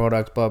these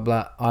products, blah,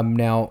 blah, I'm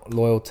now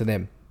loyal to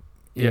them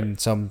in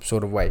some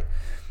sort of way.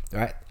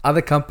 Right?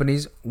 Other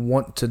companies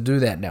want to do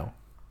that now.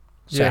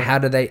 So how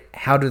do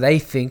they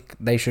think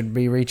they should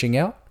be reaching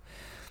out?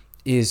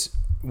 Is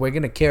we're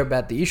going to care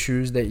about the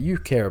issues that you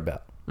care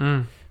about.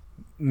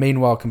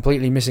 Meanwhile,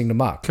 completely missing the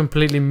mark.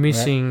 Completely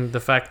missing the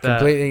fact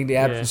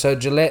that So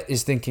Gillette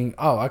is thinking,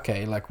 oh,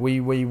 okay, like we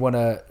want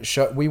to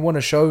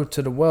show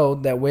to the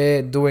world that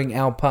we're doing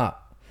our part.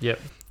 Yep.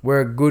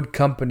 We're a good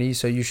company,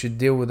 so you should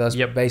deal with us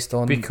based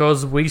on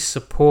because we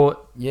support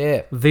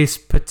this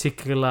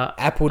particular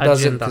Apple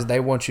does it because they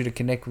want you to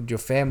connect with your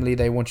family.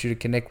 They want you to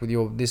connect with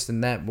your this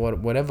and that,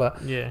 whatever.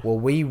 Yeah. Well,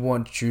 we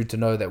want you to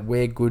know that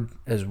we're good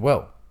as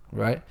well,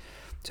 right?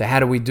 So how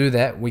do we do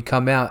that? We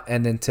come out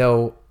and then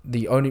tell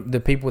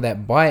the people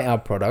that buy our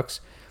products,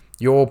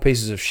 you're all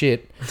pieces of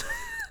shit.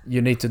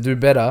 You need to do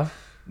better.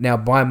 Now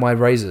buy my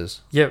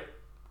razors. Yep.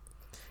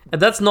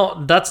 And that's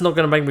not going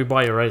to make me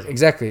buy your razor.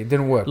 Exactly. It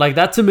didn't work. Like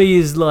that to me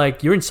is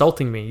like you're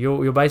insulting me.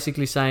 You're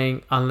basically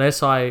saying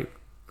unless I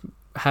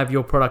have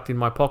your product in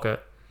my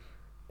pocket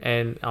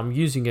and I'm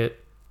using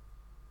it,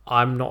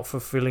 I'm not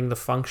fulfilling the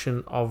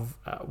function of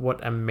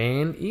what a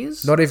man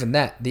is. Not even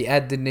that. The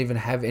ad didn't even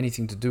have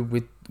anything to do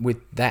with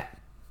that.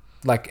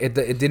 Like it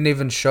didn't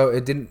even show.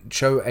 It didn't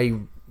show a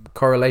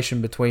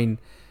correlation between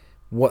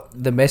what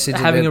the message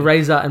having a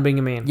razor and being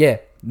a man. Yeah,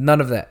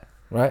 none of that.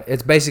 Right?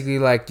 It's basically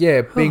like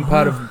being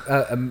part of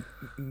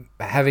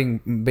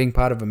being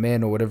part of a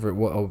man or whatever.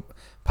 Or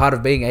part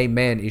of being a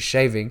man is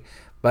shaving,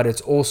 but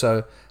it's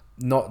also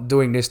not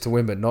doing this to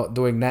women, not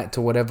doing that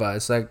to whatever.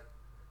 It's like,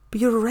 but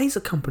you're a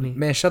razor company,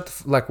 man. Shut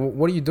the like.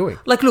 What are you doing?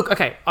 Like, look,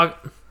 okay,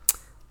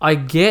 I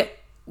get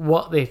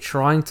what they're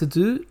trying to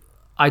do.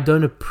 I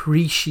don't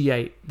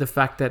appreciate the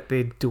fact that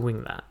they're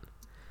doing that.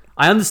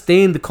 I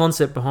understand the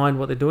concept behind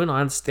what they're doing. I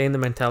understand the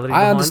mentality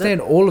behind it. I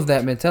understand all of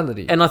that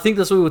mentality. And I think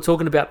that's what we were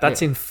talking about.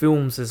 That's in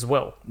films as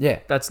well. Yeah.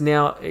 That's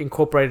now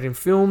incorporated in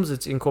films.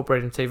 It's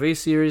incorporated in TV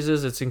series.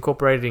 It's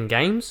incorporated in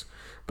games.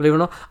 Believe it or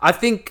not. I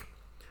think,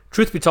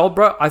 truth be told,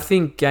 bro, I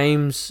think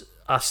games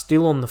are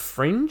still on the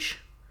fringe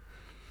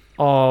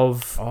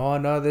of... Oh,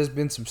 no, there's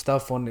been some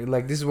stuff on...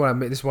 Like, this is what I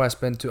mean. This is why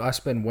I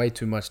spend way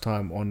too much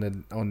time on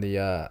the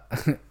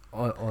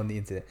on the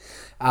internet.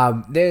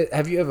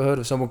 Have you ever heard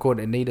of someone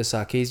called Anita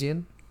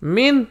Sarkeesian?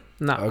 Men?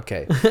 No.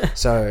 Okay.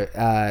 So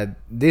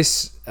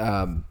this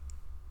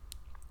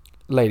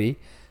lady,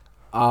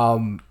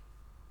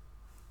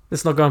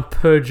 let's not go and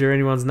perjure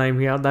anyone's name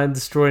here. Don't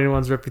destroy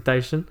anyone's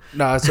reputation.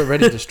 No, it's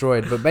already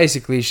destroyed. But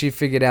basically, she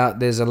figured out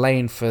there's a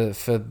lane for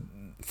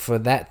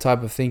that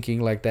type of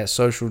thinking, like that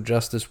social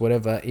justice,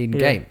 whatever, in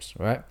games,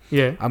 right?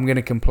 Yeah. I'm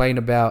gonna complain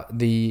about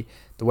the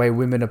way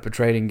women are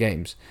portrayed in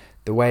games.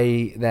 The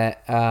way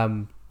that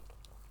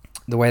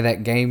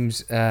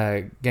games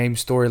game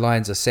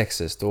storylines are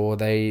sexist, or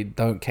they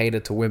don't cater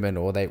to women,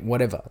 or they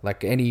whatever,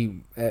 like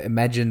any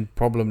imagined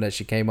problem that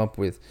she came up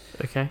with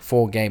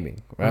for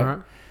gaming, right? All right.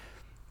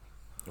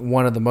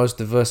 One of the most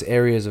diverse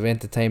areas of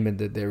entertainment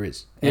that there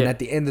is. And at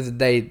the end of the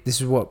day, this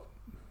is what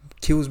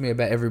kills me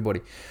about everybody,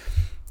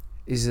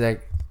 is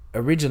like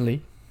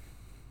originally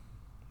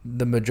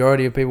the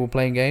majority of people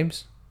playing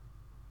games,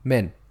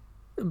 men.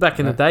 Back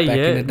in the day,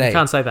 You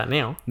can't say that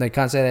now. They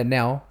can't say that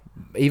now.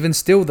 Even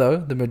still, though,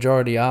 the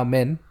majority are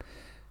men,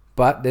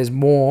 but there's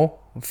more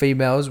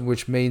females,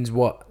 which means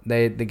what?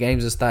 The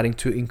games are starting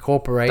to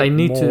incorporate. They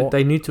need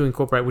to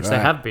incorporate, which they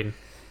have been.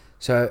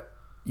 So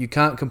you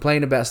can't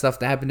complain about stuff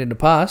that happened in the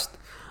past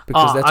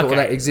because that's all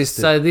that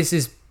existed. So this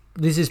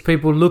is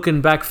people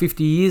looking back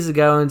 50 years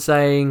ago and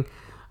saying,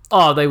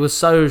 oh, they were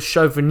so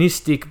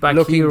chauvinistic back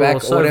here, or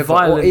so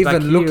violent, or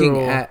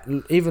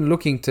even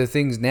looking to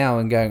things now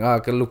and going, oh,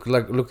 okay,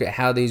 look at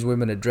how these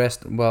women are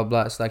dressed, and blah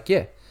blah. It's like,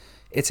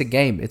 it's a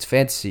game, it's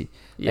fantasy.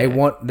 They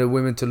want the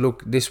women to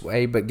look this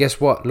way, but guess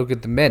what? Look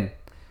at the men.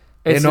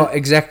 They're not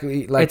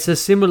exactly like. It's a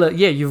similar.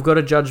 Yeah, you've got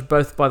to judge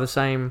both by the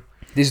same.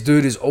 This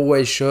dude is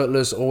always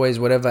shirtless, always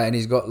whatever, and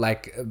he's got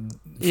like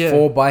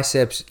 4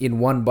 biceps in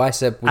one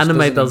bicep. Which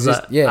anime does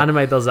exist. that. Yeah,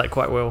 anime does that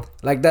quite well.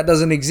 Like that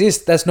doesn't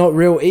exist. That's not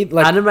real.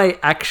 Like anime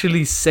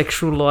actually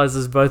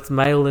sexualizes both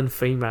male and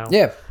female.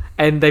 Yeah,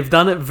 and they've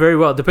done it very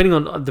well, depending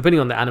on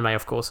the anime,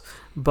 of course.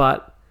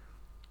 But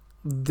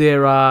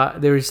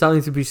there is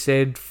something to be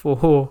said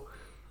for,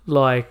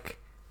 like,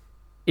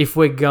 if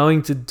we're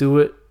going to do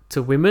it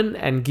to women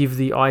and give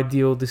the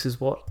ideal, this is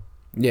what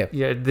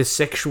the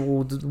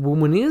sexual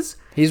woman is.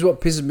 Here's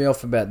what pisses me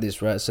off about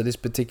this, right? So this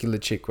particular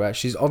chick, right?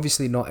 She's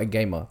obviously not a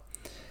gamer.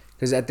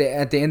 Because at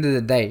the end of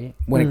the day,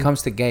 when it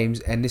comes to games,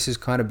 and this has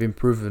kind of been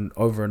proven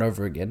over and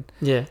over again,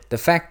 the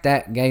fact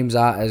that games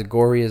are as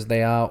gory as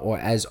they are, or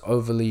as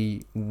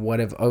overly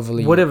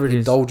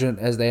indulgent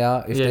as they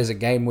are, if there's a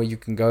game where you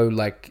can go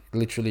like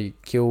literally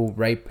kill,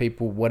 rape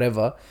people,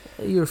 whatever.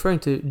 You're referring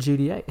to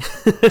GTA.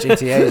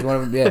 GTA is one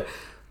of them. Yeah,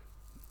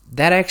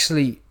 that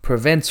actually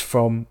prevents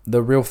from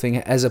the real thing,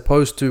 as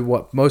opposed to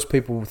what most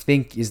people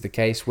think is the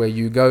case, where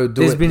you go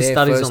do There's it been there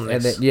studies first, on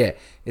and this. then,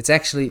 it's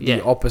actually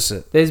the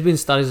opposite. There's been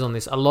studies on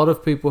this. A lot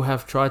of people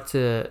have tried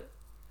to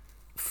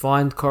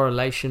find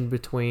correlation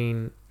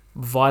between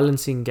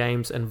violence in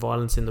games and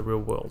violence in the real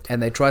world.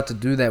 And they try to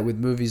do that with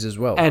movies as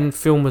well. And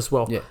film as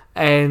well. Yeah.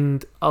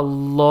 And a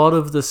lot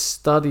of the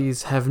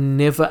studies have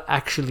never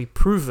actually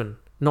proven,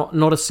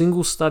 not a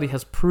single study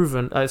has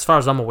proven, as far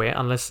as I'm aware,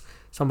 unless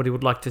somebody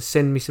would like to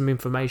send me some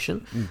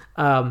information.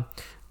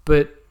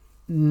 But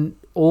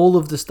all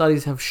of the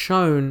studies have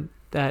shown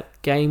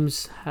that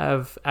games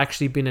have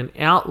actually been an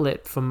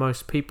outlet for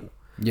most people.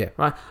 Yeah.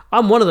 Right?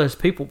 I'm one of those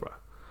people, bro.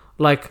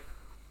 Like,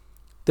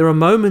 there are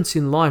moments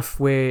in life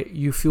where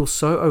you feel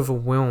so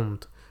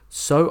overwhelmed,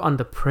 so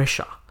under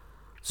pressure,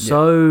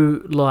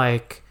 so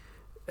like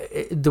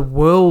the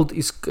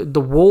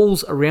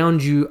walls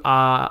around you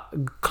are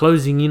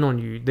closing in on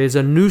you. There's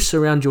a noose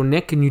around your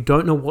neck and you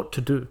don't know what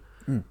to do,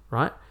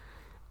 right?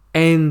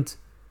 And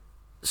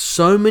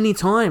so many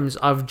times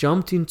I've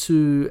jumped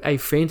into a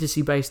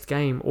fantasy-based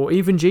game, or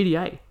even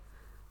GTA,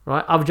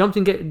 right? I've jumped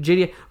in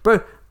GTA.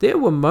 Bro, there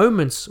were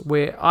moments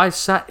where I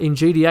sat in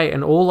GTA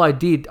and all I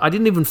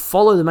didn't even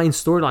follow the main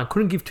storyline.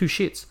 Couldn't give two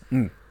shits.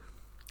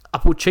 I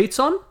put cheats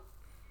on.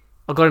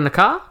 I got in a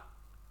car.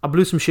 I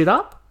blew some shit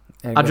up.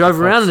 I drove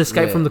around and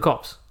escaped from the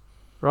cops,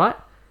 right?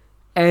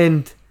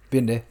 And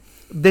been there.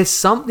 There's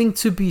something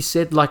to be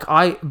said. Like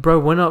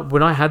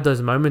when I had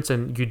those moments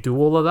and you do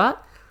all of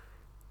that,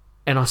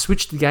 and I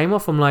switched the game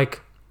off, I'm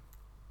like,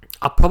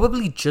 I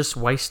probably just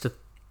wasted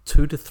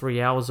 2 to 3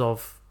 hours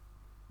of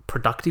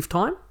productive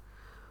time,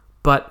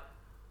 but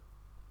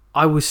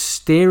I was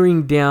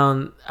staring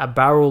down a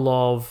barrel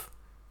of,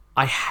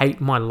 I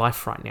hate my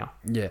life right now.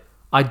 Yeah.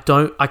 I've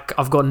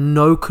got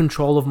no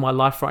control of my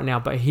life right now,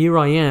 but here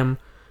I am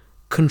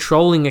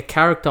controlling a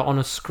character on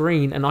a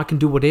screen, and I can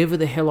do whatever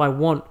the hell I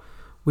want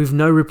with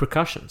no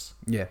repercussions.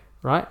 Yeah.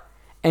 Right?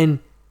 And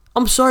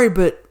I'm sorry,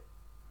 but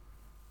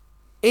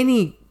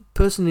any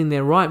person in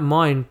their right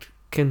mind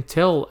can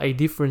tell a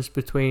difference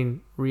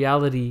between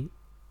reality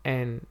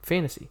and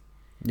fantasy.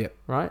 Yeah.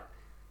 Right?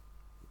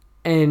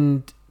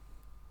 And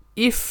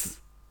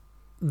if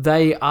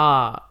they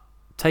are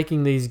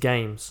taking these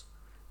games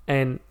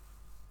and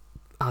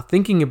are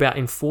thinking about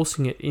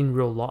enforcing it in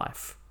real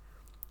life,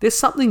 there's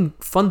something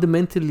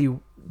fundamentally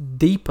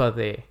deeper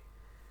there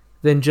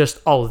than just,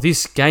 oh,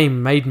 this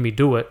game made me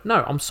do it.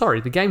 No, I'm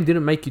sorry. The game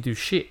didn't make you do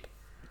shit.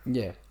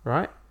 Yeah.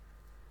 Right?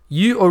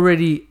 You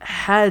already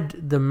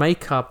had the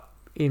makeup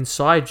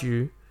inside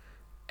you,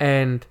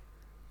 and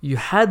you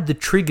had the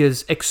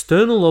triggers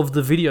external of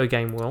the video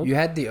game world. You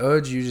had the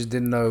urge, you just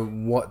didn't know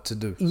what to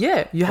do.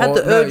 Yeah, you had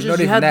the urges,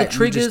 you had the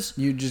triggers.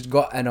 You just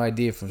got an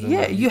idea from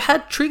somewhere. Yeah, you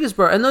had triggers,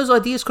 bro. And those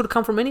ideas could have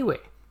come from anywhere.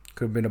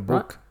 Could have been a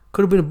book. Right?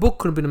 Could have been a book,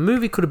 could have been a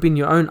movie, could have been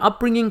your own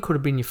upbringing, could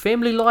have been your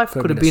family life,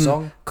 could have been a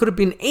song. Could have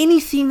been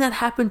anything that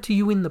happened to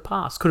you in the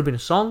past. Could have been a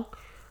song,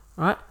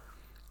 right?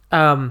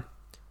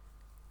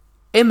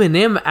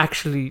 Eminem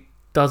actually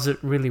does it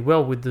really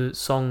well with the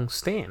song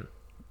Stan.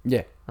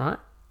 Yeah. Right?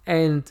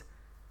 And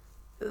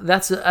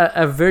that's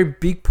a very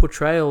big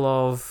portrayal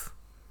of,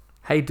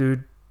 hey,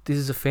 dude, this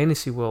is a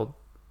fantasy world.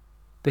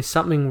 There's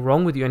something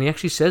wrong with you. And he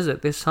actually says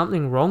it. There's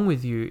something wrong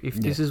with you if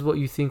this is what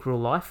you think real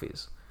life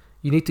is.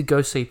 You need to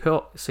go seek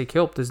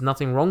help. There's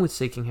nothing wrong with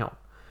seeking help.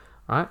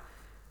 Right?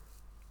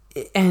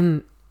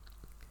 And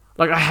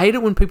like, I hate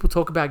it when people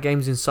talk about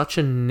games in such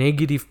a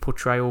negative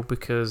portrayal,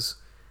 because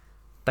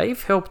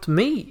they've helped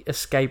me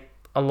escape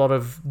a lot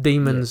of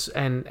demons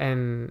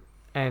and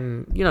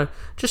you know,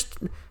 just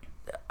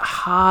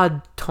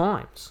hard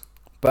times.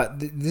 But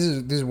this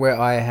is where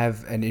I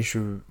have an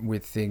issue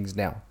with things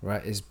now,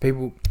 right? Is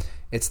people,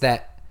 it's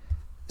that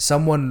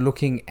someone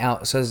looking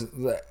out. So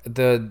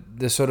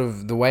the sort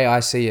of the way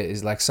I see it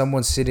is like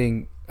someone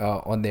sitting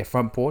on their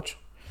front porch.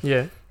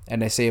 Yeah.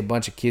 And they see a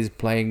bunch of kids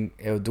playing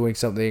or doing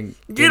something.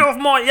 Get off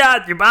my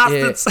yard, you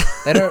bastards! Yeah,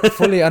 they don't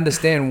fully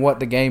understand what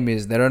the game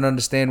is. They don't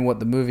understand what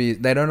the movie is.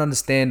 They don't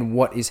understand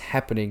what is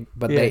happening.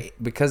 But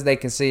because they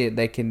can see it,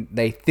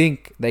 they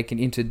think they can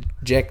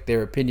interject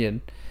their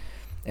opinion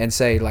and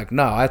say like,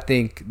 no, I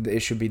think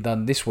it should be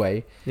done this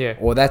way. Yeah.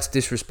 Or that's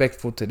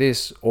disrespectful to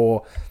this.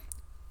 Or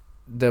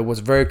what's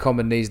very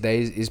common these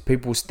days is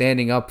people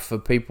standing up for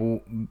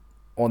people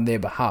on their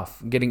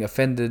behalf, getting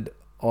offended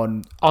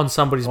on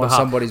somebody's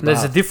behalf.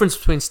 There's a difference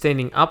between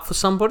standing up for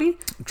somebody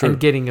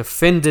and getting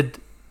offended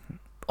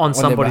on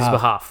somebody's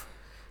behalf.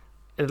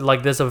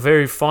 Like, there's a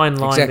very fine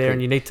line there, and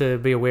you need to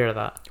be aware of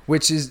that.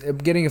 Which is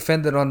getting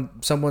offended on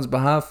someone's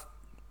behalf,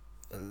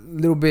 a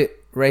little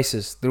bit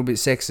racist, a little bit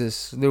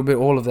sexist, a little bit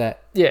all of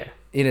that. Yeah.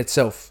 In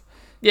itself.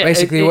 Yeah,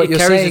 basically what you're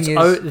saying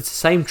is it's the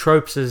same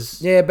tropes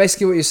as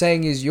basically what you're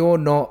saying is you're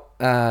not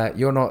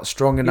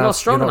strong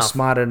enough, you're not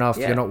smart enough,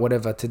 Yeah. you're not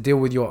whatever to deal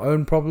with your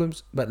own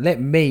problems. But let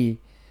me,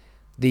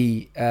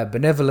 the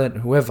benevolent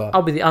whoever,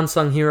 I'll be the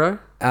unsung hero.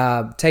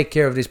 take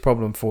care of this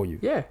problem for you.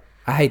 Yeah,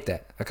 I hate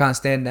that. I can't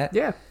stand that.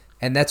 yeah.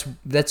 And that's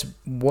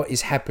what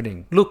is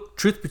happening. Look,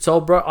 truth be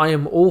told, bro, I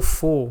am all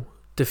for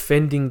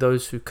defending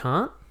those who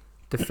can't,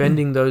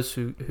 defending those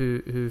who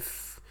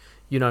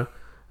you know.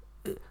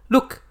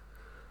 Look,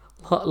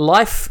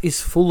 life is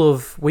full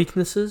of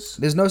weaknesses.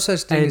 There's no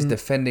such thing as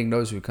defending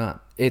those who can't.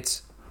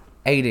 It's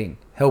aiding,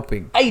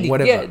 helping,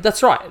 whatever. Yeah,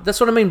 that's right.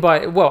 That's what I mean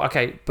by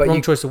But wrong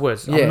you- choice of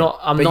words. yeah,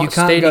 I'm but you not can't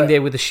standing go-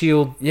 there with a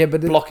shield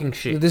blocking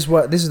shit. This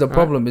is the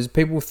problem is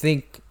people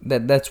think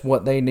that that's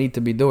what they need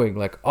to be doing.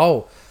 Like,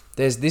 oh,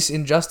 there's this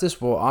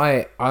injustice. Well,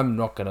 I'm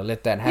not going to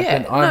let that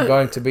happen. Yeah, I'm no.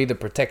 going to be the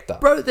protector.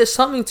 Bro, there's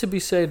something to be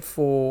said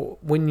for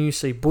when you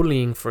see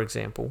bullying, for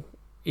example,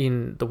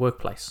 in the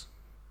workplace.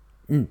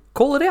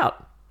 Call it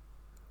out.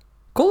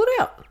 Call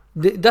it out.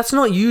 That's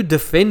not you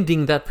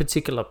defending that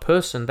particular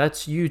person.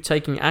 That's you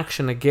taking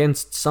action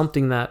against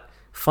something that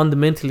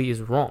fundamentally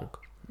is wrong.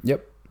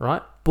 Yep.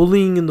 Right?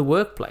 Bullying in the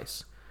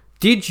workplace.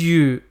 Did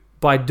you,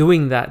 by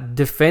doing that,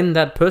 defend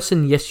that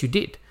person? Yes, you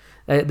did.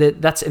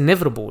 That's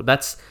inevitable.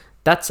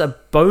 That's a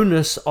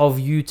bonus of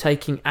you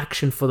taking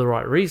action for the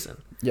right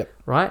reason. Yep.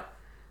 Right?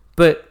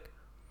 But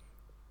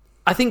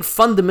I think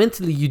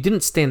fundamentally you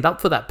didn't stand up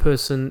for that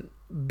person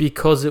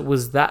because it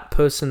was that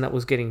person that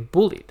was getting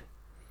bullied.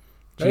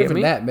 Do you get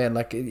me? That, man,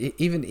 like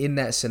even in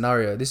that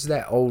scenario, this is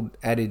that old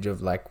adage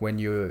of like when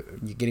you're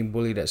getting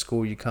bullied at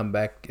school, you come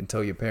back and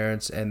tell your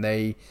parents, and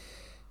they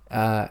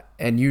telling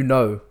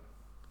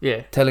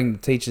the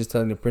teachers,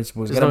 telling the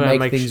principals, it's going to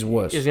make things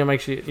worse. It's going to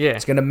make you,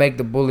 it's going to make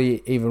the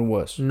bully even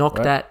worse.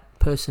 Knock that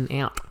person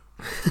out.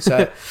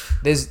 So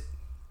there's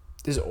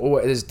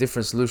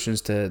different solutions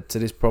to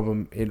this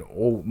problem. In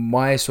all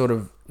my sort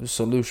of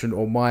solution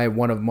or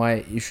one of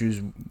my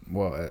issues,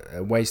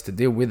 ways to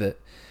deal with it,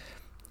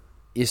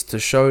 is to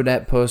show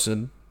that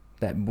person,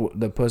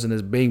 the person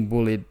that's being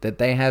bullied, that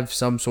they have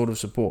some sort of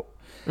support.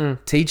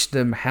 Teach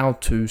them how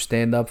to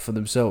stand up for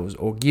themselves,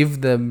 or give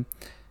them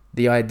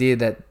the idea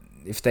that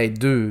if they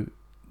do,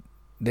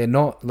 they're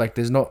not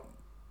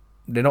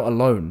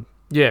alone.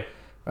 Yeah.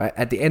 Right?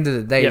 At the end of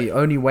the day, the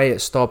only way it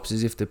stops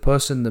is if the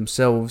person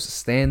themselves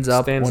stands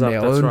up on their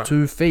own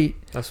 2 feet.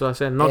 That's what I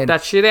said. Knock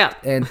that shit out.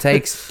 And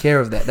takes care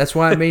of that. That's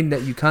why I mean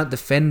that you can't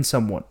defend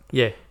someone.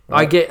 Yeah.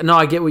 Right?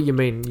 I get what you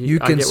mean. You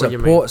can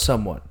support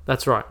someone.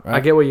 That's right. I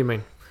get what you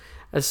mean.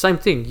 It's the same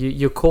thing.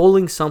 You're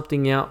calling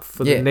something out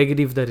for the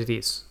negative that it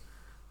is.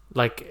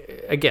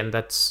 Like, again,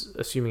 that's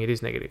assuming it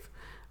is negative.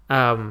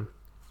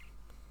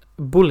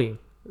 Bullying.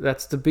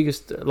 That's the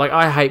biggest... Like,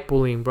 I hate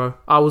bullying, bro.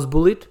 I was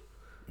bullied.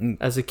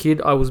 As a kid,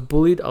 I was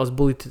bullied. I was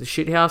bullied to the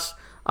shit house.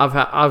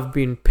 I've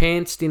been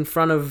pantsed in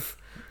front of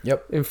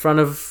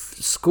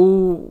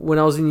school when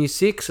I was in year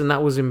 6, and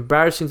that was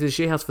embarrassing to the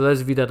shit house. For those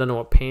of you that don't know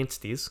what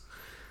pantsed is,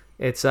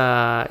 it's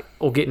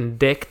or getting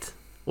decked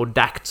or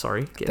dacked.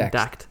 Sorry, getting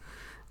dacked.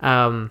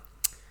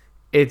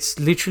 It's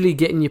literally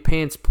getting your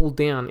pants pulled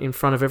down in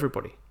front of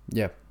everybody.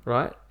 Yeah.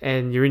 Right,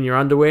 and you're in your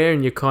underwear,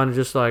 and you're kind of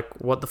just like,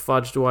 "What the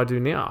fudge do I do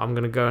now? I'm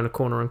gonna go in a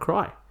corner and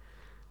cry."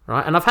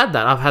 Right, and I've had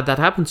that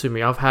happen to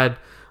me. I've had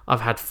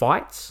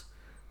fights,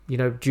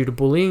 due to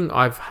bullying.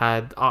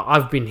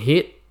 I've been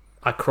hit.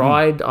 I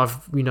cried. I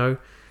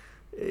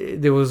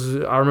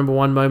remember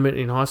one moment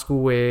in high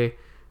school where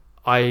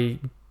I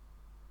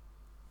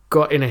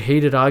got in a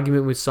heated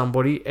argument with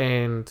somebody,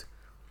 and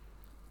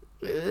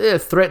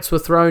threats were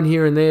thrown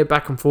here and there,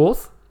 back and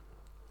forth,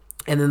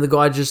 and then the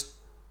guy just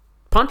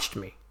punched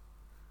me.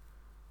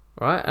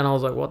 Right, and I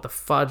was like, "What the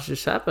fudge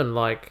just happened?"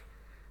 Like,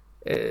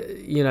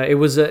 it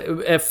was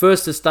at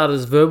first it started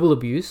as verbal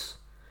abuse,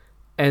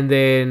 and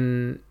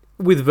then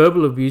with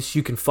verbal abuse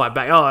you can fight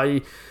back. Oh,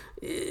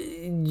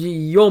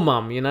 your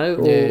mum,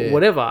 or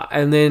whatever,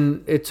 and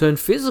then it turned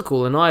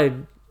physical, and I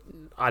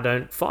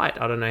don't fight.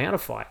 I don't know how to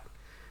fight,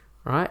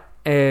 right?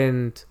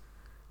 And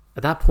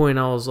at that point,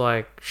 I was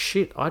like,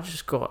 "Shit! I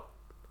just got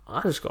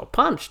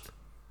punched."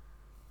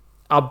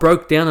 I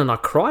broke down and I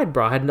cried,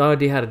 bro. I had no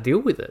idea how to deal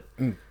with it.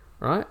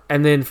 Right?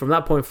 And then from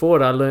that point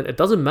forward, I learned it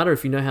doesn't matter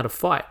if you know how to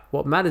fight.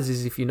 What matters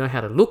is if you know how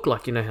to look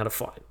like you know how to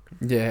fight.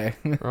 Yeah.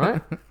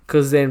 Right?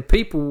 Because then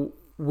people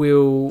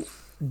will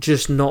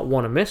just not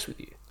want to mess with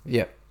you.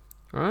 Yeah.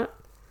 Right?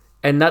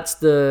 And that's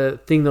the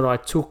thing that I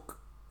took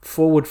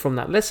forward from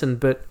that lesson.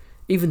 But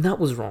even that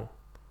was wrong.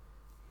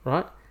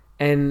 Right?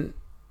 And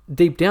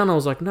deep down, I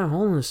was like, no,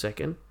 hold on a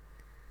second.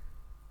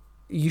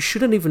 You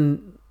shouldn't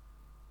even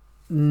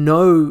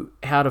know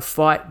how to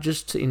fight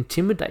just to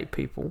intimidate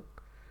people.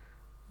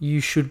 You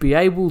should be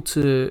able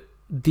to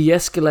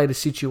de-escalate a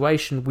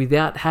situation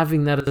without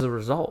having that as a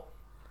result.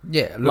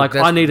 Yeah, look,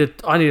 I need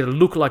to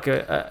look like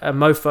a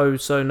mofo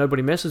so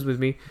nobody messes with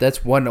me.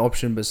 That's one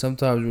option, but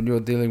sometimes when you're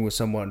dealing with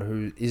someone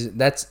who is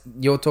that's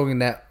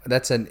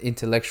an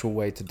intellectual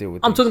way to deal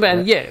with. I'm talking about,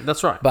 right? Yeah,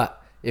 that's right.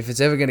 But if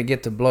it's ever going to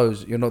get to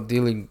blows, you're not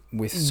dealing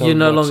with so you're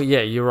no much longer.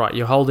 Yeah, you're right.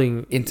 You're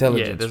holding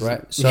intelligence,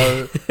 right?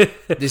 So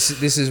this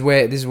is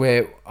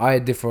where I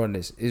differ on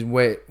this. Is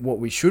where what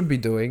we should be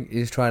doing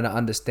is trying to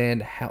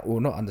understand how,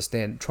 or not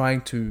understand,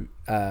 trying to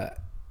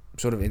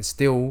sort of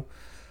instill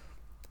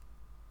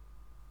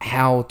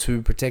how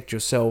to protect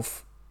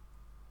yourself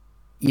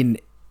in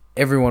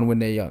everyone when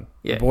they're young,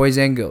 boys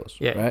and girls,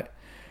 right?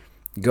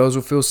 Girls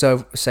will feel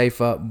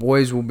safer.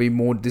 Boys will be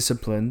more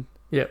disciplined.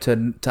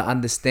 To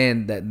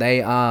understand that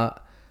they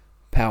are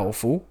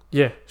powerful.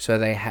 So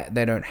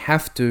they don't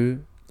have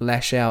to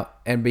lash out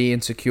and be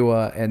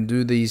insecure and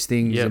do these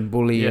things and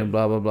bully and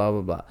blah blah blah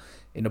blah blah.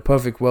 In a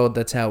perfect world,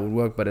 that's how it would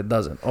work, but it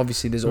doesn't.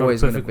 Obviously, there's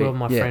always going to be.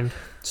 My friend.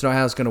 It's not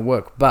how it's going to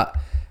work. But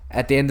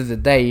at the end of the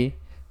day,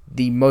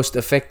 the most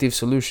effective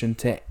solution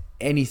to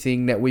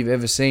anything that we've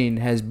ever seen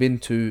has been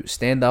to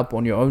stand up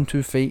on your own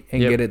 2 feet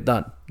and get it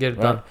done. Get it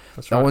done.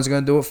 That's right. No one's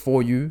going to do it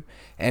for you.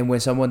 And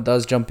when someone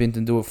does jump in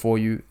and do it for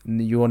you,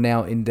 you're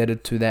now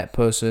indebted to that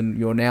person.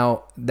 You're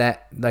now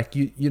that, like,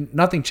 you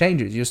nothing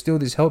changes. You're still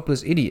this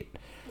helpless idiot.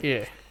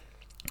 Yeah.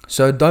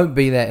 So don't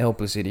be that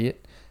helpless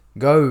idiot.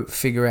 Go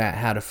figure out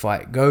how to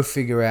fight. Go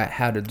figure out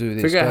how to do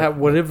this. Figure out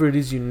whatever it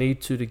is you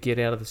need to get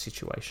out of the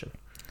situation.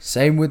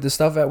 Same with the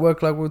stuff at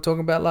work, like we were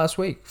talking about last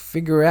week.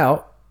 Figure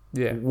out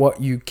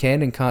what you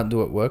can and can't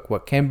do at work,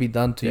 what can be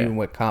done to you and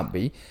what can't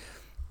be.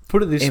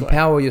 Put it this way.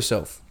 Empower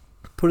yourself.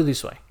 Put it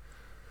this way.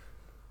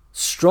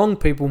 Strong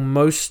people,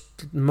 most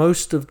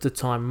of the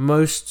time,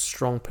 most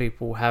strong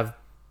people have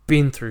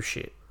been through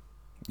shit.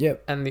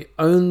 Yep. And the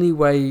only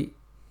way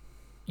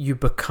you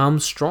become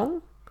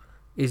strong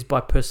is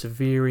by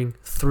persevering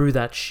through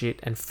that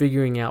shit and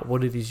figuring out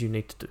what it is you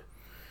need to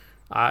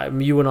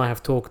do. You and I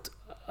have talked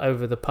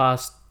over the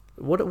past...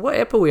 What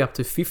ep are we up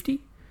to? 50?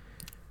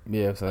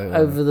 Yeah. So,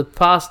 over the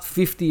past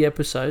 50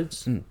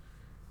 episodes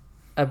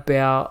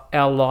about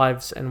our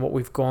lives and what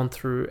we've gone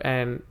through.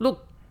 And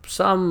look,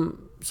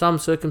 some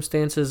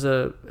circumstances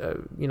are,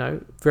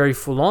 very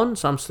full on.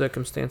 Some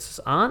circumstances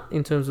aren't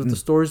in terms of the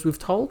stories we've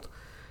told.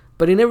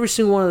 But in every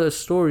single one of those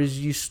stories,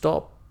 you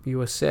stop,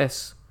 you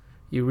assess,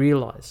 you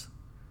realize,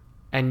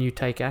 and you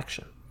take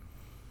action.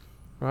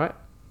 Right?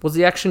 Was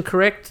the action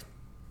correct?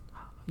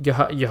 You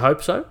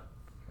hope so.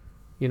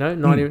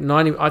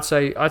 90. I'd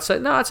say about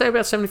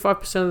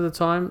 75% of the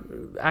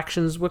time,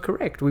 actions were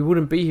correct. We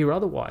wouldn't be here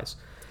otherwise.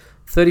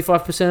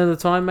 35% of the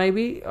time,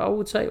 maybe I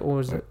would say, or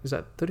is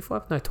that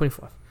 35? No,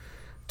 25.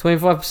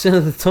 25%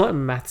 of the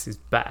time, maths is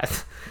bad.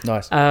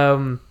 Nice.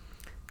 25%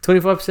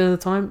 of the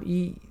time,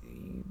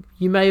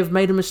 you may have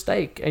made a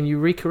mistake and you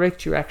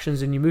recorrect your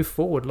actions and you move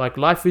forward. Like,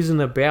 life isn't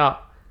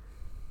about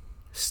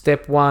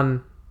step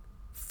one,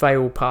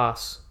 fail,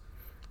 pass.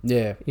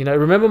 Yeah.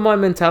 Remember my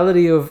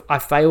mentality of I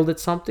failed at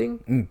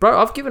something? Bro,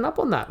 I've given up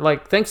on that.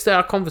 Like, thanks to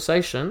our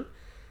conversation,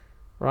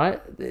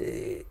 right?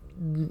 A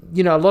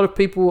lot of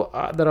people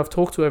that I've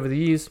talked to over the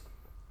years,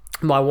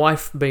 my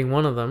wife being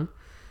one of them,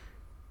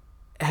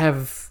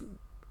 have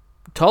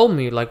told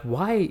me, like,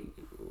 why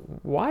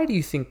do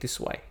you think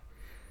this way?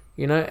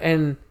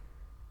 And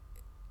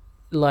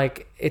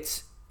like,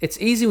 it's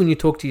easy when you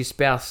talk to your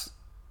spouse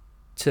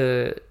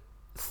to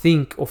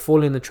think or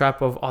fall in the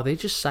trap of, they're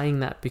just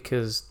saying that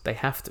because they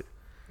have to.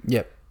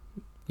 Yep.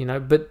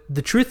 But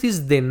the truth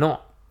is they're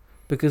not.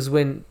 Because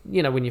when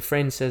your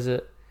friend says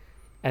it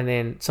and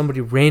then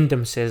somebody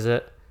random says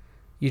it,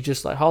 you're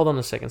just like, hold on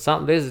a second,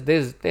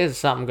 there's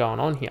something going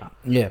on here.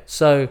 Yeah.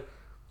 So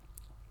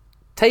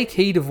take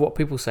heed of what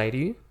people say to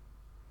you.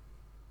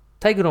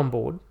 Take it on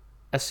board.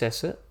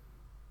 Assess it.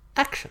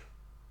 Action.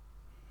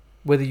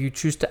 Whether you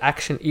choose to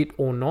action it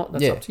or not,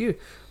 that's up to you,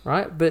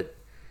 right? But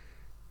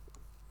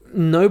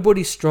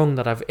nobody strong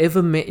that I've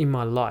ever met in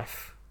my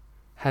life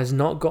has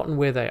not gotten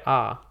where they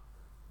are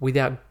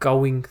without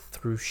going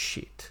through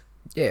shit.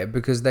 Yeah,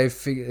 because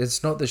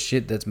it's not the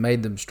shit that's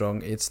made them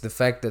strong. It's the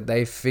fact that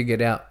they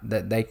figured out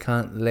that they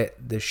can't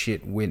let the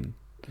shit win.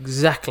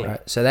 Exactly.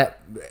 Right? So that,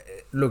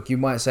 look, you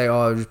might say,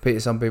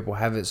 some people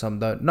have it, some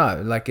don't.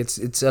 No, like,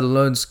 it's a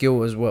learned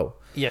skill as well.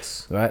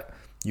 Yes. Right?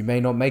 You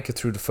may not make it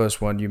through the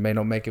first one. You may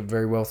not make it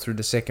very well through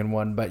the second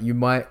one, but you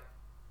might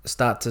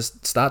start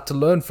to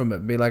learn from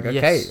it. Be like,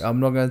 okay, I'm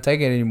not going to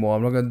take it anymore.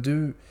 I'm not going to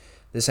do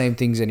the same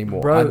things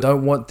anymore. Bro, I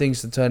don't want things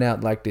to turn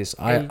out like this.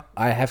 I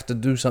have to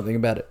do something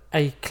about it.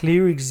 A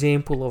clear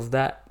example of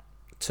that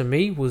to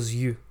me was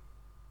you.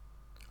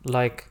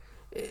 Like,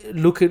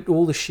 look at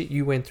all the shit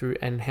you went through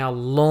and how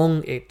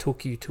long it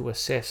took you to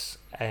assess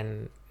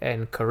and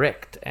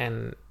correct,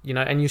 and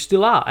and you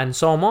still are, and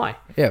so am I.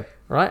 Yeah.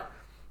 Right?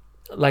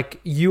 Like,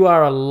 you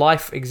are a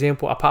life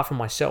example, apart from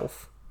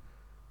myself,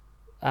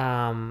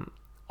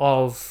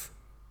 of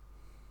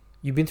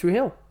you've been through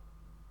hell.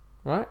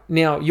 Right?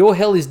 Now, your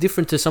hell is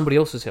different to somebody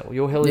else's hell.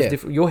 Your hell is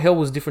different. Your hell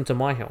was different to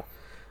my hell.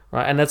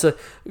 Right?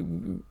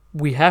 And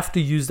we have to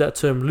use that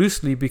term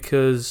loosely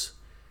because,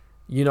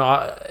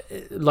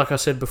 like I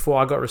said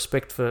before, I got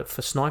respect for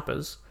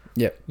snipers.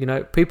 Yeah.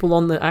 People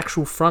on the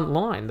actual front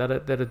line that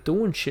are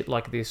doing shit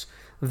like this,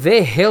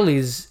 their hell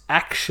is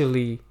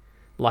actually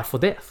life or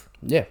death.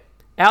 Yeah.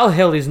 our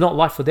hell is not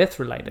life or death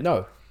related.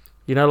 No.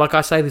 You know, like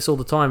I say this all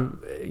the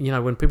time, you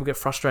know, when people get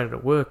frustrated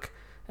at work,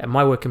 at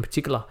my work in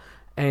particular,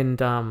 and,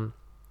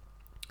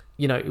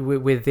 you know,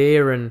 we're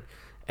there and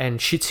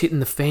shit's hitting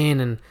the fan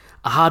and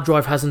a hard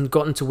drive hasn't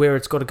gotten to where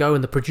it's got to go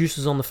and the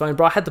producer's on the phone.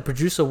 Bro, I had the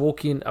producer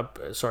walk in, a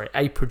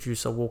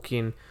producer walk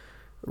in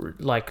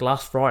like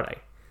last Friday.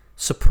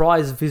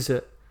 Surprise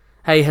visit.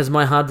 Hey, has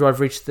my hard drive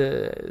reached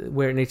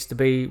where it needs to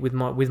be with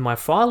my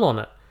file on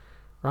it?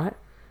 Right?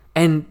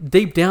 And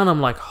deep down, I'm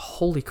like,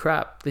 holy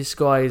crap, this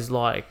guy is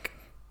like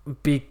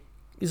big.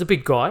 He's a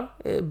big guy,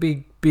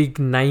 big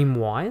name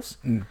wise.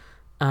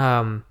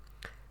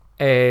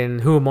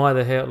 And who am I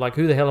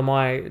who the hell am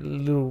I,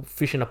 little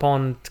fish in a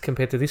pond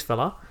compared to this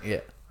fella?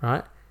 Yeah.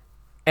 Right?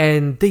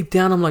 And deep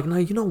down, I'm like, no,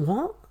 you know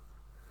what?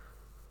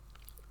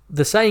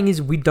 The saying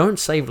is, we don't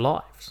save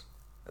lives.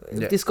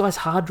 Yeah. If this guy's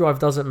hard drive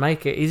doesn't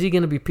make it, is he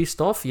going to be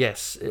pissed off?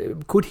 Yes.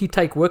 Could he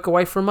take work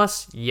away from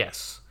us?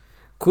 Yes.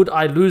 Could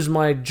I lose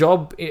my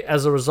job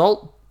as a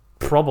result?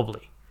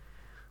 Probably.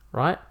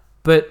 Right?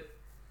 But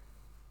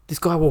this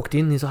guy walked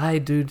in, he's like, hey,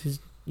 dude, is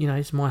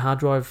my hard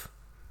drive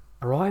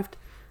arrived?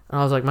 And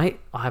I was like, mate,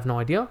 I have no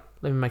idea.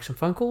 Let me make some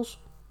phone calls.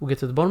 We'll get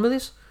to the bottom of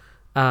this.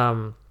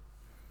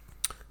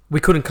 We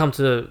couldn't come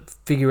to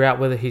figure out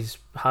whether his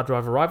hard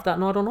drive arrived that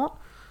night or not.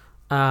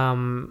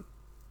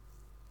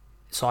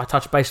 So I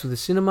touched base with the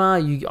cinema.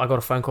 I got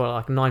a phone call at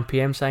like 9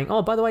 p.m. saying,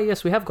 oh, by the way,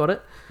 yes, we have got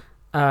it.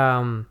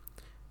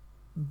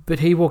 But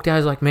he walked out,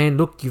 he's like, man,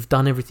 look, you've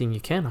done everything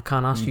you can. I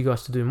can't ask you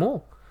guys to do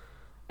more.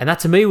 And that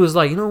to me was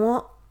like, you know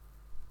what?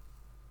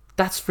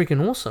 That's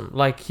freaking awesome.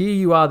 Like, here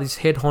you are, this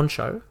head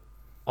honcho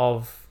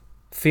of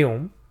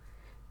film,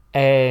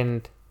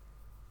 and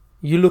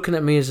you're looking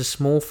at me as a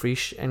small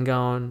fish and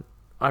going,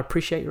 I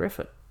appreciate your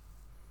effort.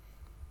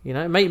 You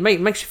know, it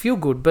makes you feel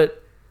good,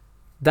 but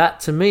that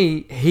to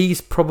me, he's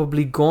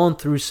probably gone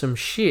through some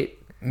shit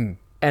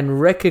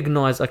and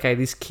recognized, okay,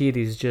 this kid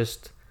is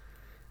just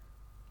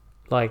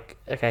like,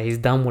 okay, he's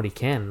done what he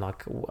can.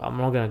 Like, I'm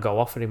not going to go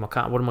off at him. What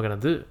am I going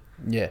to do?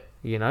 Yeah.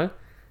 You know?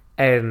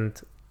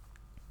 And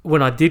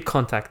when I did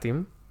contact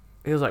him,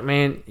 he was like,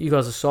 man, you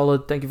guys are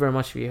solid. Thank you very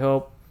much for your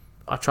help.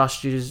 I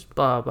trust you,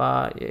 blah,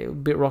 blah. Yeah, a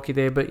bit rocky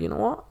there, but you know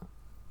what?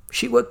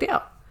 Shit worked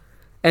out.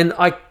 And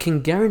I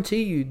can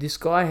guarantee you this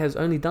guy has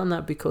only done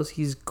that because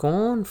he's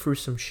gone through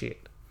some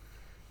shit.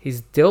 He's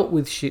dealt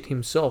with shit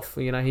himself.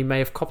 You know, he may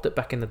have copped it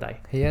back in the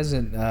day. He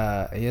hasn't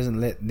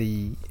let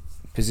the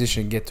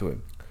position get to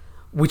him.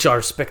 Which I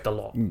respect a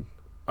lot.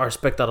 I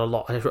respect that a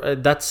lot.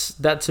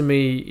 That to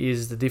me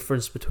is the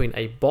difference between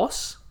a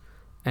boss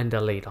and a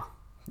leader.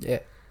 Yeah.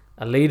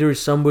 A leader is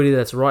somebody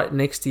that's right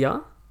next to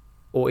you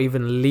or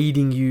even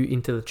leading you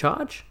into the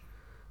charge,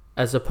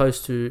 as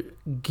opposed to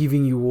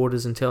giving you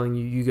orders and telling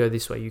you, you go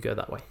this way, you go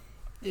that way.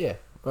 Yeah.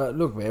 But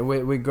look, man,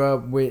 we grow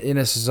up, we're in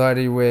a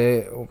society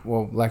where,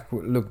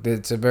 look,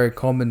 it's a very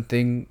common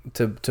thing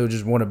to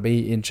just want to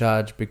be in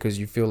charge because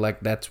you feel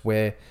like that's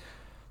where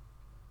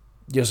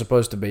you're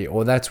supposed to be,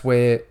 or that's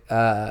where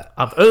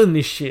I've earned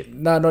this shit.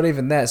 No, not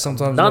even that.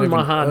 Sometimes done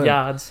my hard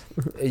yards.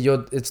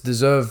 It's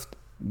deserved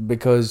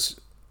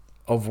because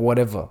of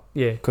whatever.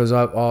 Yeah. Because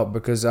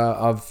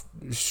I've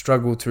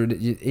struggled through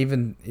it.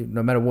 Even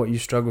no matter what you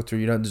struggle through,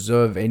 you don't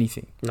deserve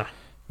anything. No.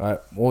 Right.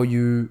 All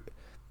you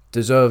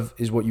deserve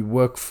is what you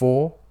work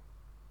for,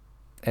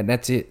 and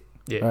that's it.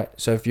 Yeah. Right.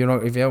 So if you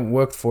haven't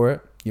worked for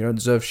it, you don't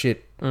deserve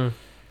shit. And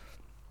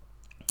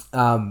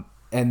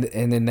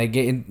then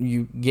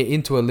you get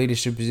into a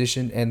leadership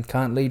position and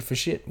can't lead for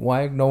shit.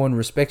 Why? No one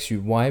respects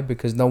you. Why?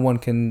 Because no one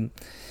can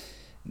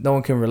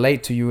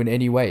relate to you in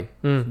any way.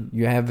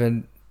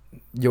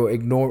 You're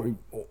ignoring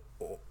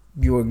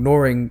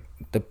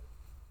the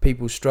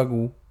people's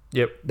struggle.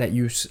 Yep. That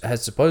you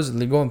has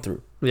supposedly gone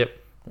through. Yep.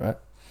 Right.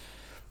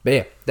 But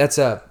yeah, there's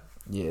a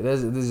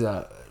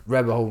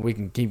rabbit hole we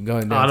can keep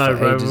going down. I know,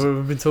 bro. Ages.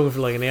 We've been talking for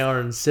like an hour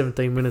and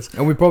 17 minutes.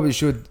 And we probably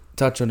should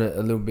touch on it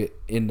a little bit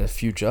in the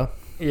future.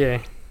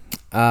 Yeah.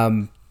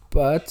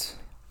 But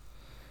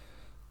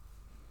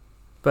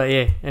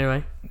yeah,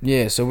 anyway.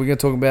 Yeah, so we're going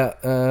to talk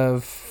about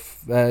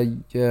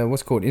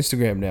what's called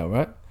Instagram now,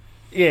 right?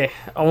 Yeah,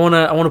 I want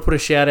to put a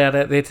shout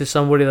out there to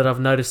somebody that I've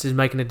noticed is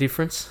making a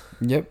difference.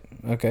 Yep.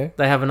 Okay.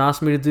 They haven't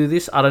asked me to do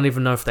this. I don't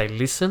even know if they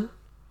listen.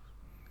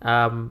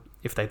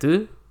 If they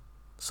do,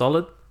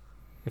 solid.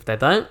 If they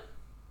don't,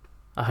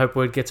 I hope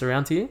word gets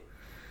around to you.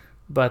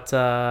 But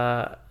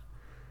a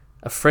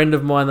friend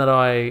of mine that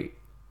I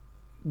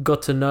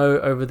got to know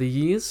over the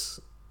years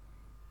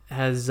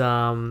is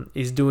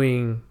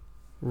doing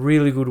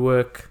really good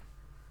work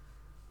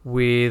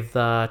with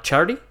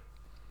charity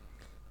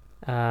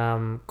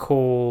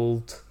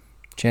called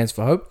Chance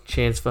for Hope.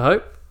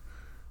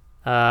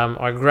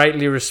 I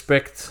greatly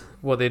respect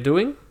what they're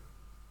doing,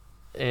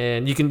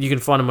 and you can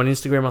find them on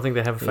Instagram. I think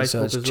they have a Facebook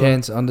so it's as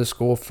Chance well.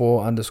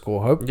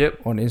 _for_hope. Yep.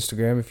 On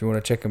Instagram if you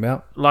want to check them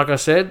out. Like I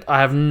said,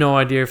 I have no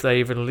idea if they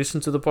even listen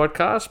to the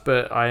podcast,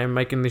 but I am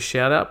making this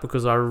shout out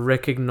because I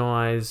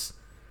recognize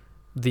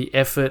the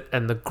effort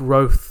and the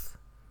growth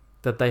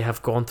that they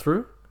have gone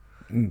through.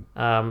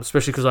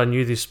 Especially because I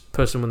knew this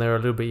person when they were a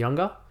little bit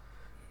younger.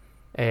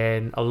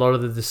 and a lot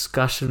of the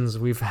discussions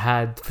we've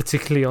had,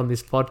 particularly on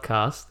this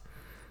podcast,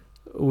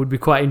 would be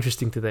quite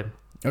interesting to them.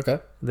 Okay.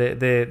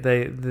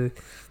 They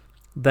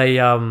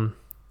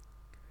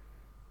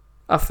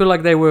I feel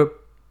like they were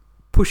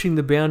pushing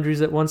the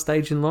boundaries at one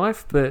stage in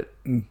life, but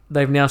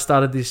they've now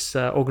started this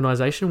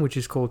organisation which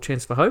is called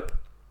Chance for Hope.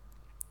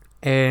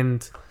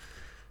 And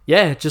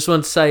yeah, just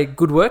want to say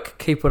good work,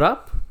 keep it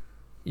up.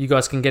 You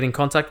guys can get in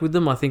contact with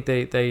them. I think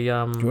they Do you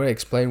want to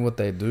explain what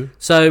they do?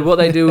 So what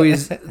they do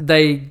is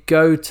they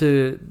go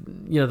to,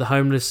 the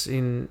homeless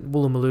in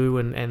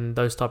Woolloomooloo and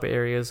those type of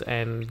areas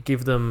and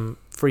give them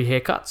free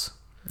haircuts.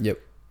 Yep.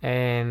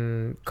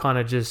 And kind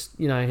of just,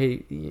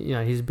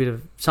 here's a bit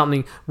of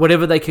something,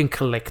 whatever they can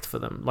collect for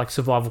them, like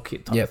survival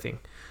kit type of thing.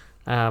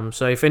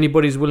 So if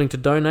anybody's willing to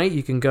donate,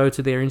 you can go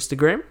to their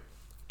Instagram,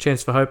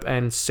 Chance for Hope,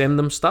 and send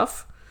them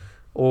stuff,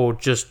 or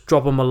just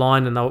drop them a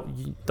line and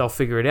they'll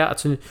figure it out.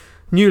 It's a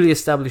newly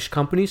established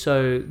company,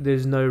 so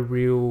there's no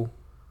real,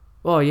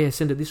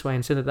 send it this way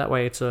and send it that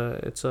way. It's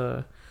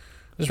a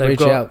just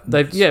reach out.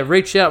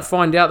 Reach out,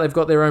 find out. They've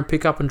got their own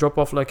pick up and drop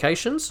off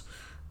locations.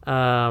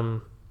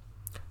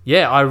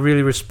 I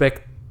really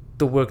respect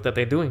the work that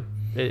they're doing.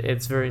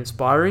 It's very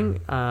inspiring,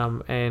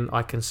 and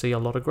I can see a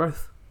lot of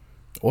growth.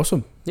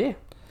 Awesome. Yeah.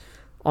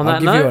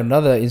 I'll give you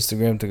another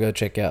Instagram to go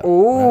check out.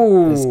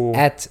 Oh,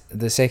 at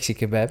the Sexy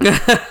Kebbab.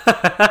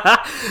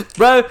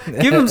 Bro,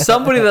 give them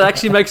somebody that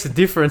actually makes a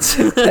difference.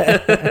 I'm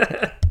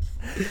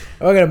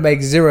going to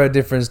make zero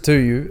difference to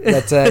you,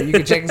 but you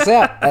can check us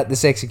out at the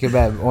Sexy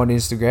Kebbab on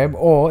Instagram,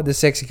 or the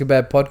Sexy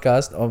Kebbab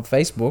podcast on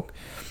Facebook.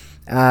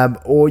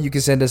 Or you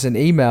can send us an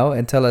email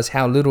and tell us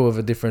how little of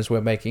a difference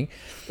we're making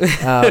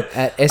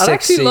at SXC. I'd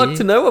actually like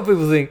to know what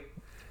people think.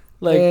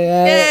 Like,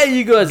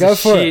 you guys are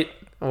shit.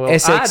 Well,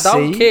 SXC, I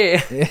don't care.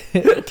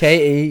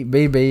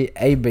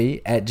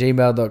 KEBBAB at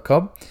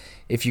gmail.com.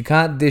 If you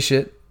can't dish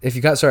it, if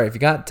you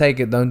can't take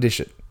it, don't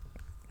dish it.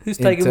 Who's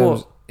taking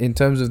what? In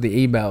terms of the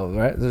email,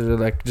 right?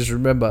 Like, just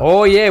remember.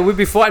 Oh yeah, we'd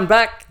be fighting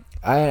back.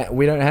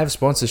 We don't have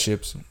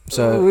sponsorships,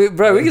 so we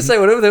can say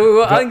whatever we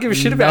want. I don't give a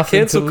shit about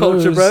cancel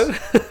culture, bro.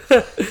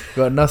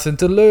 Got nothing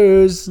to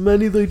lose.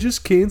 Manny, they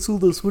just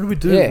cancelled us. What do we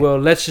do? Yeah. Well,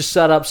 let's just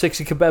start up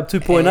Sexy Kebbab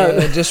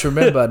 2.0. And just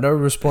remember, no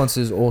response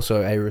is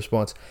also a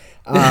response.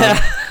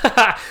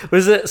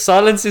 Was it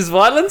silence is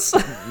violence?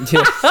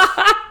 Yeah.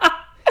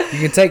 You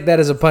can take that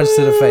as a punch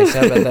to the face.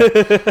 How about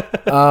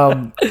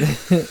that?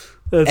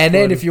 And funny.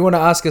 Then if you want to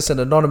ask us an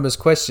anonymous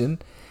question,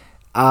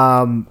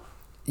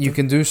 you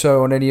can do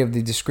so on any of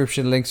the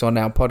description links on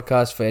our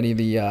podcast for any of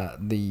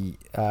the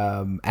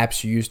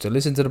apps you use to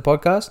listen to the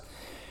podcast.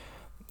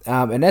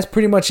 And that's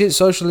pretty much it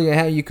socially and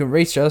how you can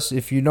reach us.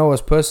 If you know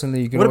us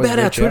personally, you can. What about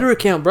our Twitter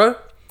account, bro?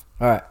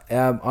 All right,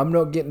 I'm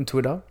not getting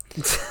Twitter.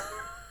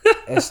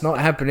 It's not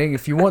happening.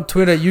 If you want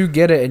Twitter, you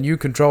get it and you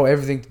control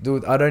everything to do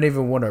with. I don't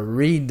even want to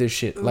read the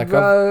shit. Like,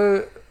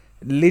 bro,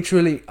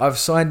 I've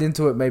signed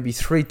into it maybe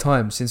 3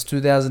 times since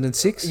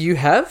 2006. You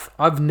have?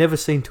 I've never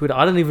seen Twitter.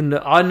 I don't even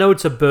know. I know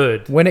it's a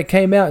bird. When it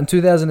came out in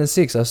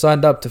 2006, I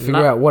signed up to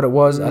figure out what it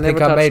was. I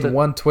think I made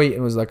one tweet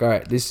and was like, all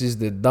right, this is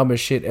the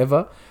dumbest shit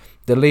ever.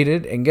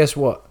 Deleted. And guess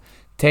what?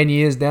 10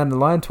 years down the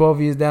line, 12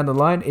 years down the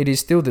line, it is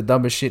still the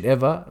dumbest shit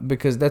ever,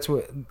 because that's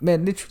what,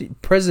 man, literally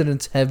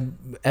presidents have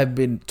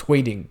been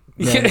tweeting.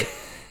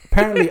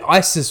 Apparently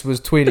ISIS was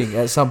tweeting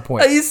at some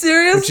point. Are you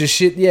serious? Which is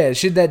shit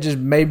that just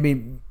made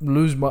me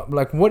lose my,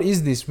 like, what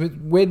is this?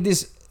 Where'd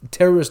this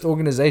terrorist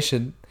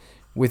organization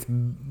with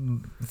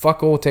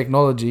fuck all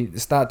technology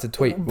start to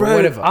tweet? Bro,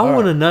 whatever. I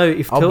want to know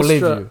if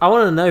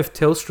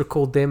Telstra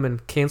called them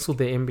and cancelled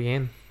their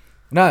NBN.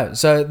 No,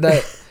 so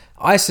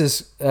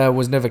ISIS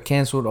was never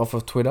cancelled off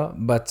of Twitter,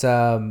 but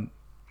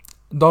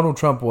Donald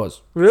Trump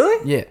was.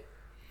 Really? Yeah.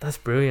 That's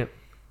brilliant.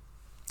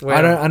 Wow.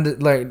 I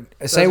don't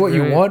say what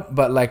you want,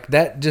 but like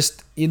that,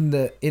 just in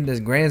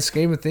the grand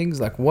scheme of things,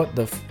 like what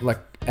like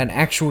an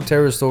actual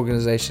terrorist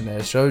organization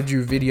that showed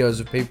you videos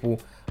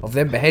of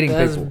them beheading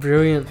people. That's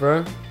brilliant,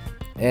 bro.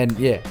 And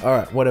yeah, all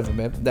right, whatever,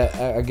 man. That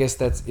I guess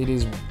it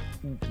is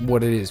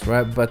what it is,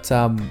 right? But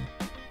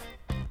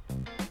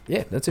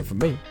yeah, that's it for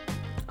me.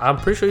 I'm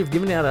pretty sure you've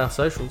given out our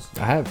socials.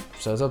 I have,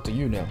 so it's up to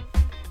you now.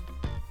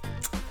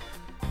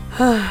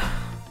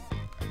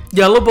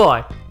 Yalla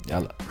bye.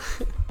 Yalla.